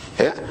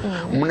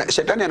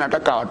 Shetani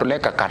anataka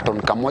awatoleka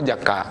carton kamoja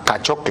ka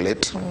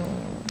chocolate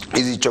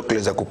hizi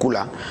chocolate za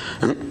kukula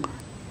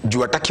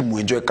juu hataki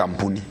muenjoy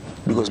kampuni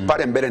because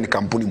pale mbele ni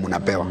kampuni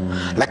mnapewa,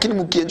 lakini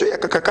mkienjoy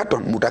akakakatwa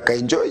mtaka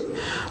enjoy,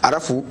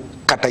 alafu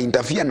kata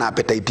interfere na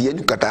appetite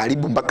yenu,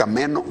 kataharibu mpaka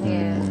meno.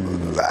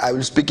 I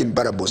will speak in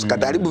parables.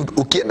 Kataharibu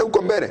ukienda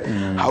huko mbele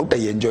hauta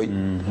enjoy.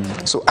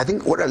 So I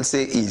think what I'll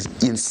say is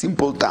in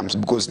simple terms,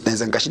 because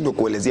naweza nikashindwa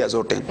kuelezea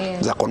zote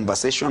za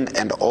conversation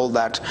and all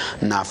that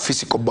na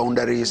physical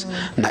boundaries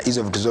na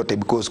hizo vitu zote,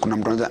 because kuna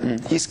mtu anaanza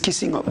he's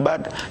kissing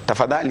but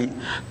tafadhali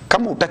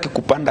kama utaki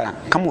kupanda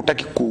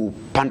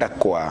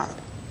kwa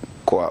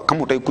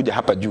kama utaki kuja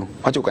hapa juu,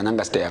 acha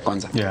ukanyanga stair ya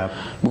kwanza.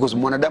 Because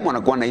mwanadamu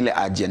anakuwa na ile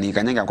urge ni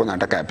kanyanga kwanza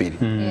anataka ya pili.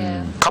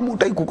 Kama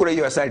utaki kukula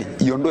hiyo asali,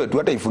 iondoe tu,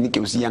 hata ifunike,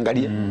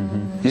 usiangalie.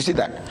 You see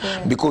that?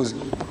 Because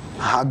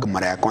hug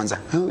mara ya kwanza,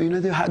 you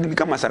know, the hug ni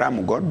kama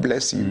salamu, God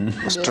bless you.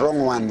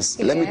 Strong ones,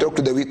 let me talk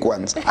to the weak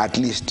ones at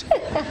least.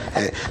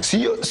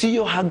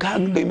 Sio hug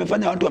ndio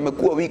imefanya watu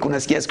wamekuwa weak.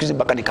 Unasikia siku hizi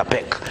mpaka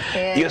nikapeka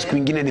hiyo. Siku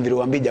nyingine ni vile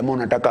waambie jamaa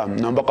unataka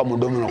naomba kama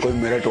mdomo na kwa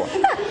imeletwa.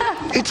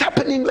 It's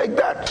happening like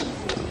that.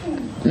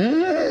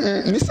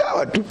 Ni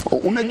sawa tu,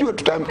 unajua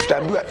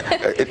tutaambiwa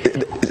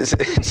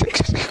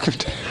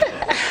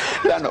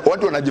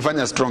watu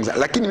wanajifanya strong,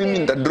 lakini mimi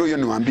nitadraw hiyo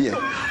niwaambie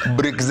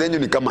break zenyu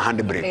ni kama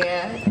handbrake.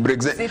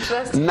 Break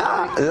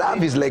na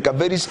love is like a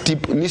very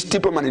steep, ni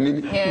steep ama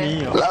nini?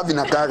 Love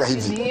inakaaga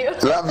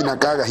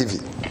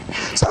hivi.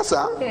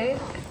 Sasa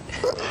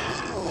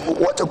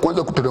wacha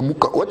kuanza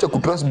kuteremuka, wacha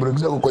kutrust break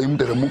zako kwa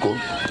mteremko,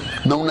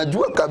 na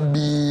unajua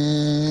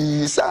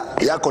kabisa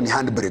yako ni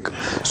handbrake.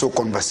 So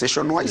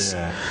conversation wise,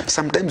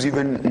 sometimes you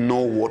even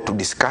know what to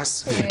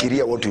discuss.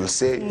 Fikiria what you'll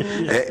say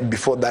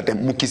before that.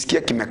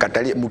 Mkisikia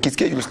kimekatalia,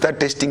 mkisikia you start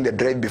testing the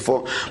drive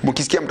before.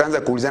 Mkisikia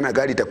mtaanza kuulizana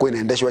gari itakuwa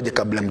inaendeshwa aje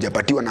kabla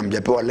mjapatiwa na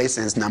mjapewa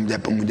license na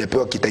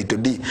mjapewa title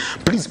D.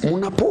 Please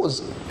muna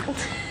pause.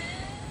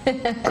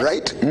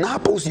 Right? Na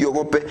hapo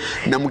usiogope,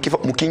 na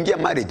mkiingia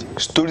marriage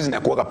stories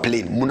zinakuwa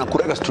plain,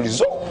 mnakuraga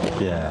stories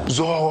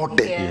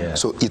zote.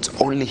 So it's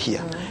only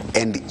here,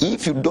 and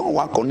if you don't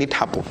work on it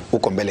hapo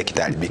uko mbele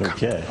kitaharibika.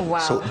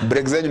 So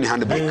break zenyu ni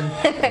handbrake.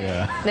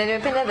 Na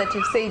nimependa that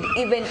you said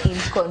even in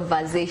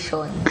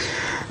conversation,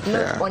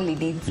 not only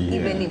deeds,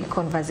 even in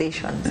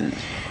conversations.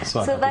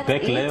 So that's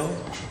it.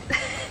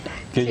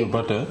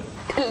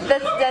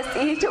 That's just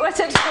it. What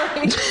a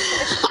story.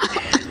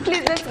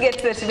 Please let's get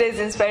to today's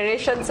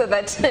inspiration so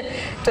that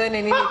Tony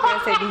and Nini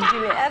said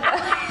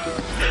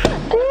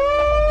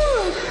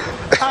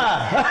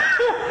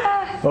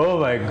Oh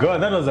my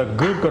God, that was a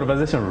good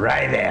conversation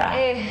right there.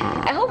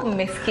 I hope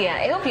mmesikia.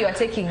 I hope you are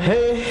taking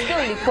notes.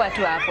 Ulikuwa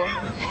tu hapo.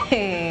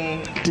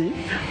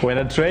 When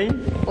a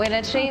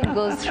train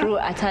goes through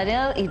a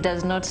tunnel, it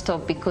does not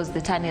stop because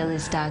the tunnel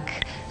is dark.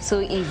 So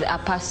is a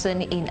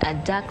person in a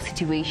dark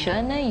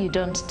situation, you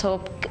don't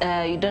stop.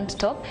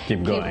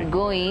 Keep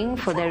going,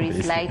 for there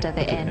is light at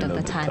the end of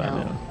the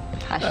tunnel.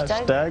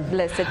 Hashtag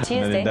Blessed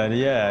Tuesday.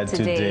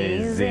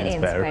 Today's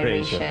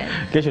inspiration.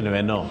 Kesho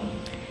nimeno.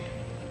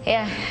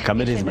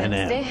 Kamili is my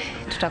name.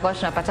 Tutakuwa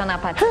tunapatana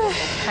hapa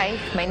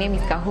 5. My name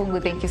is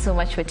Kahungu. Thank you so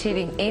much for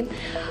tuning in.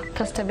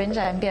 Pastor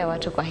Benja, ambia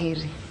watu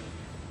kwaheri.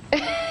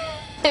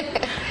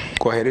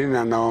 Kwaheri,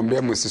 na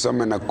nawaambia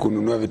msisome na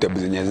kununua vitabu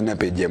zenye hazina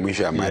peji ya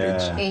mwisho ya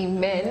marriage.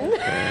 Amen.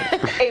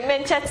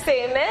 Amen, church,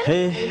 say amen.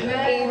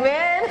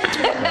 Amen.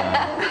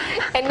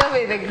 And now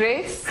may the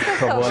grace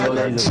of our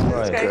Lord Jesus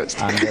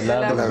Christ and the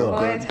love of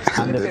God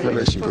and the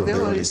fellowship of the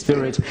Holy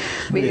Spirit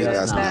be with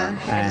us now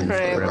and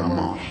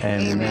forevermore.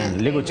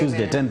 Amen. Legal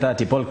Tuesday,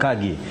 10:30, Paul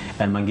Kagi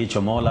and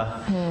Mangicho Mola.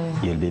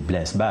 You'll be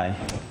blessed. Bye.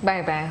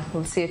 Bye-bye.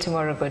 We'll see you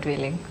tomorrow, God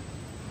willing.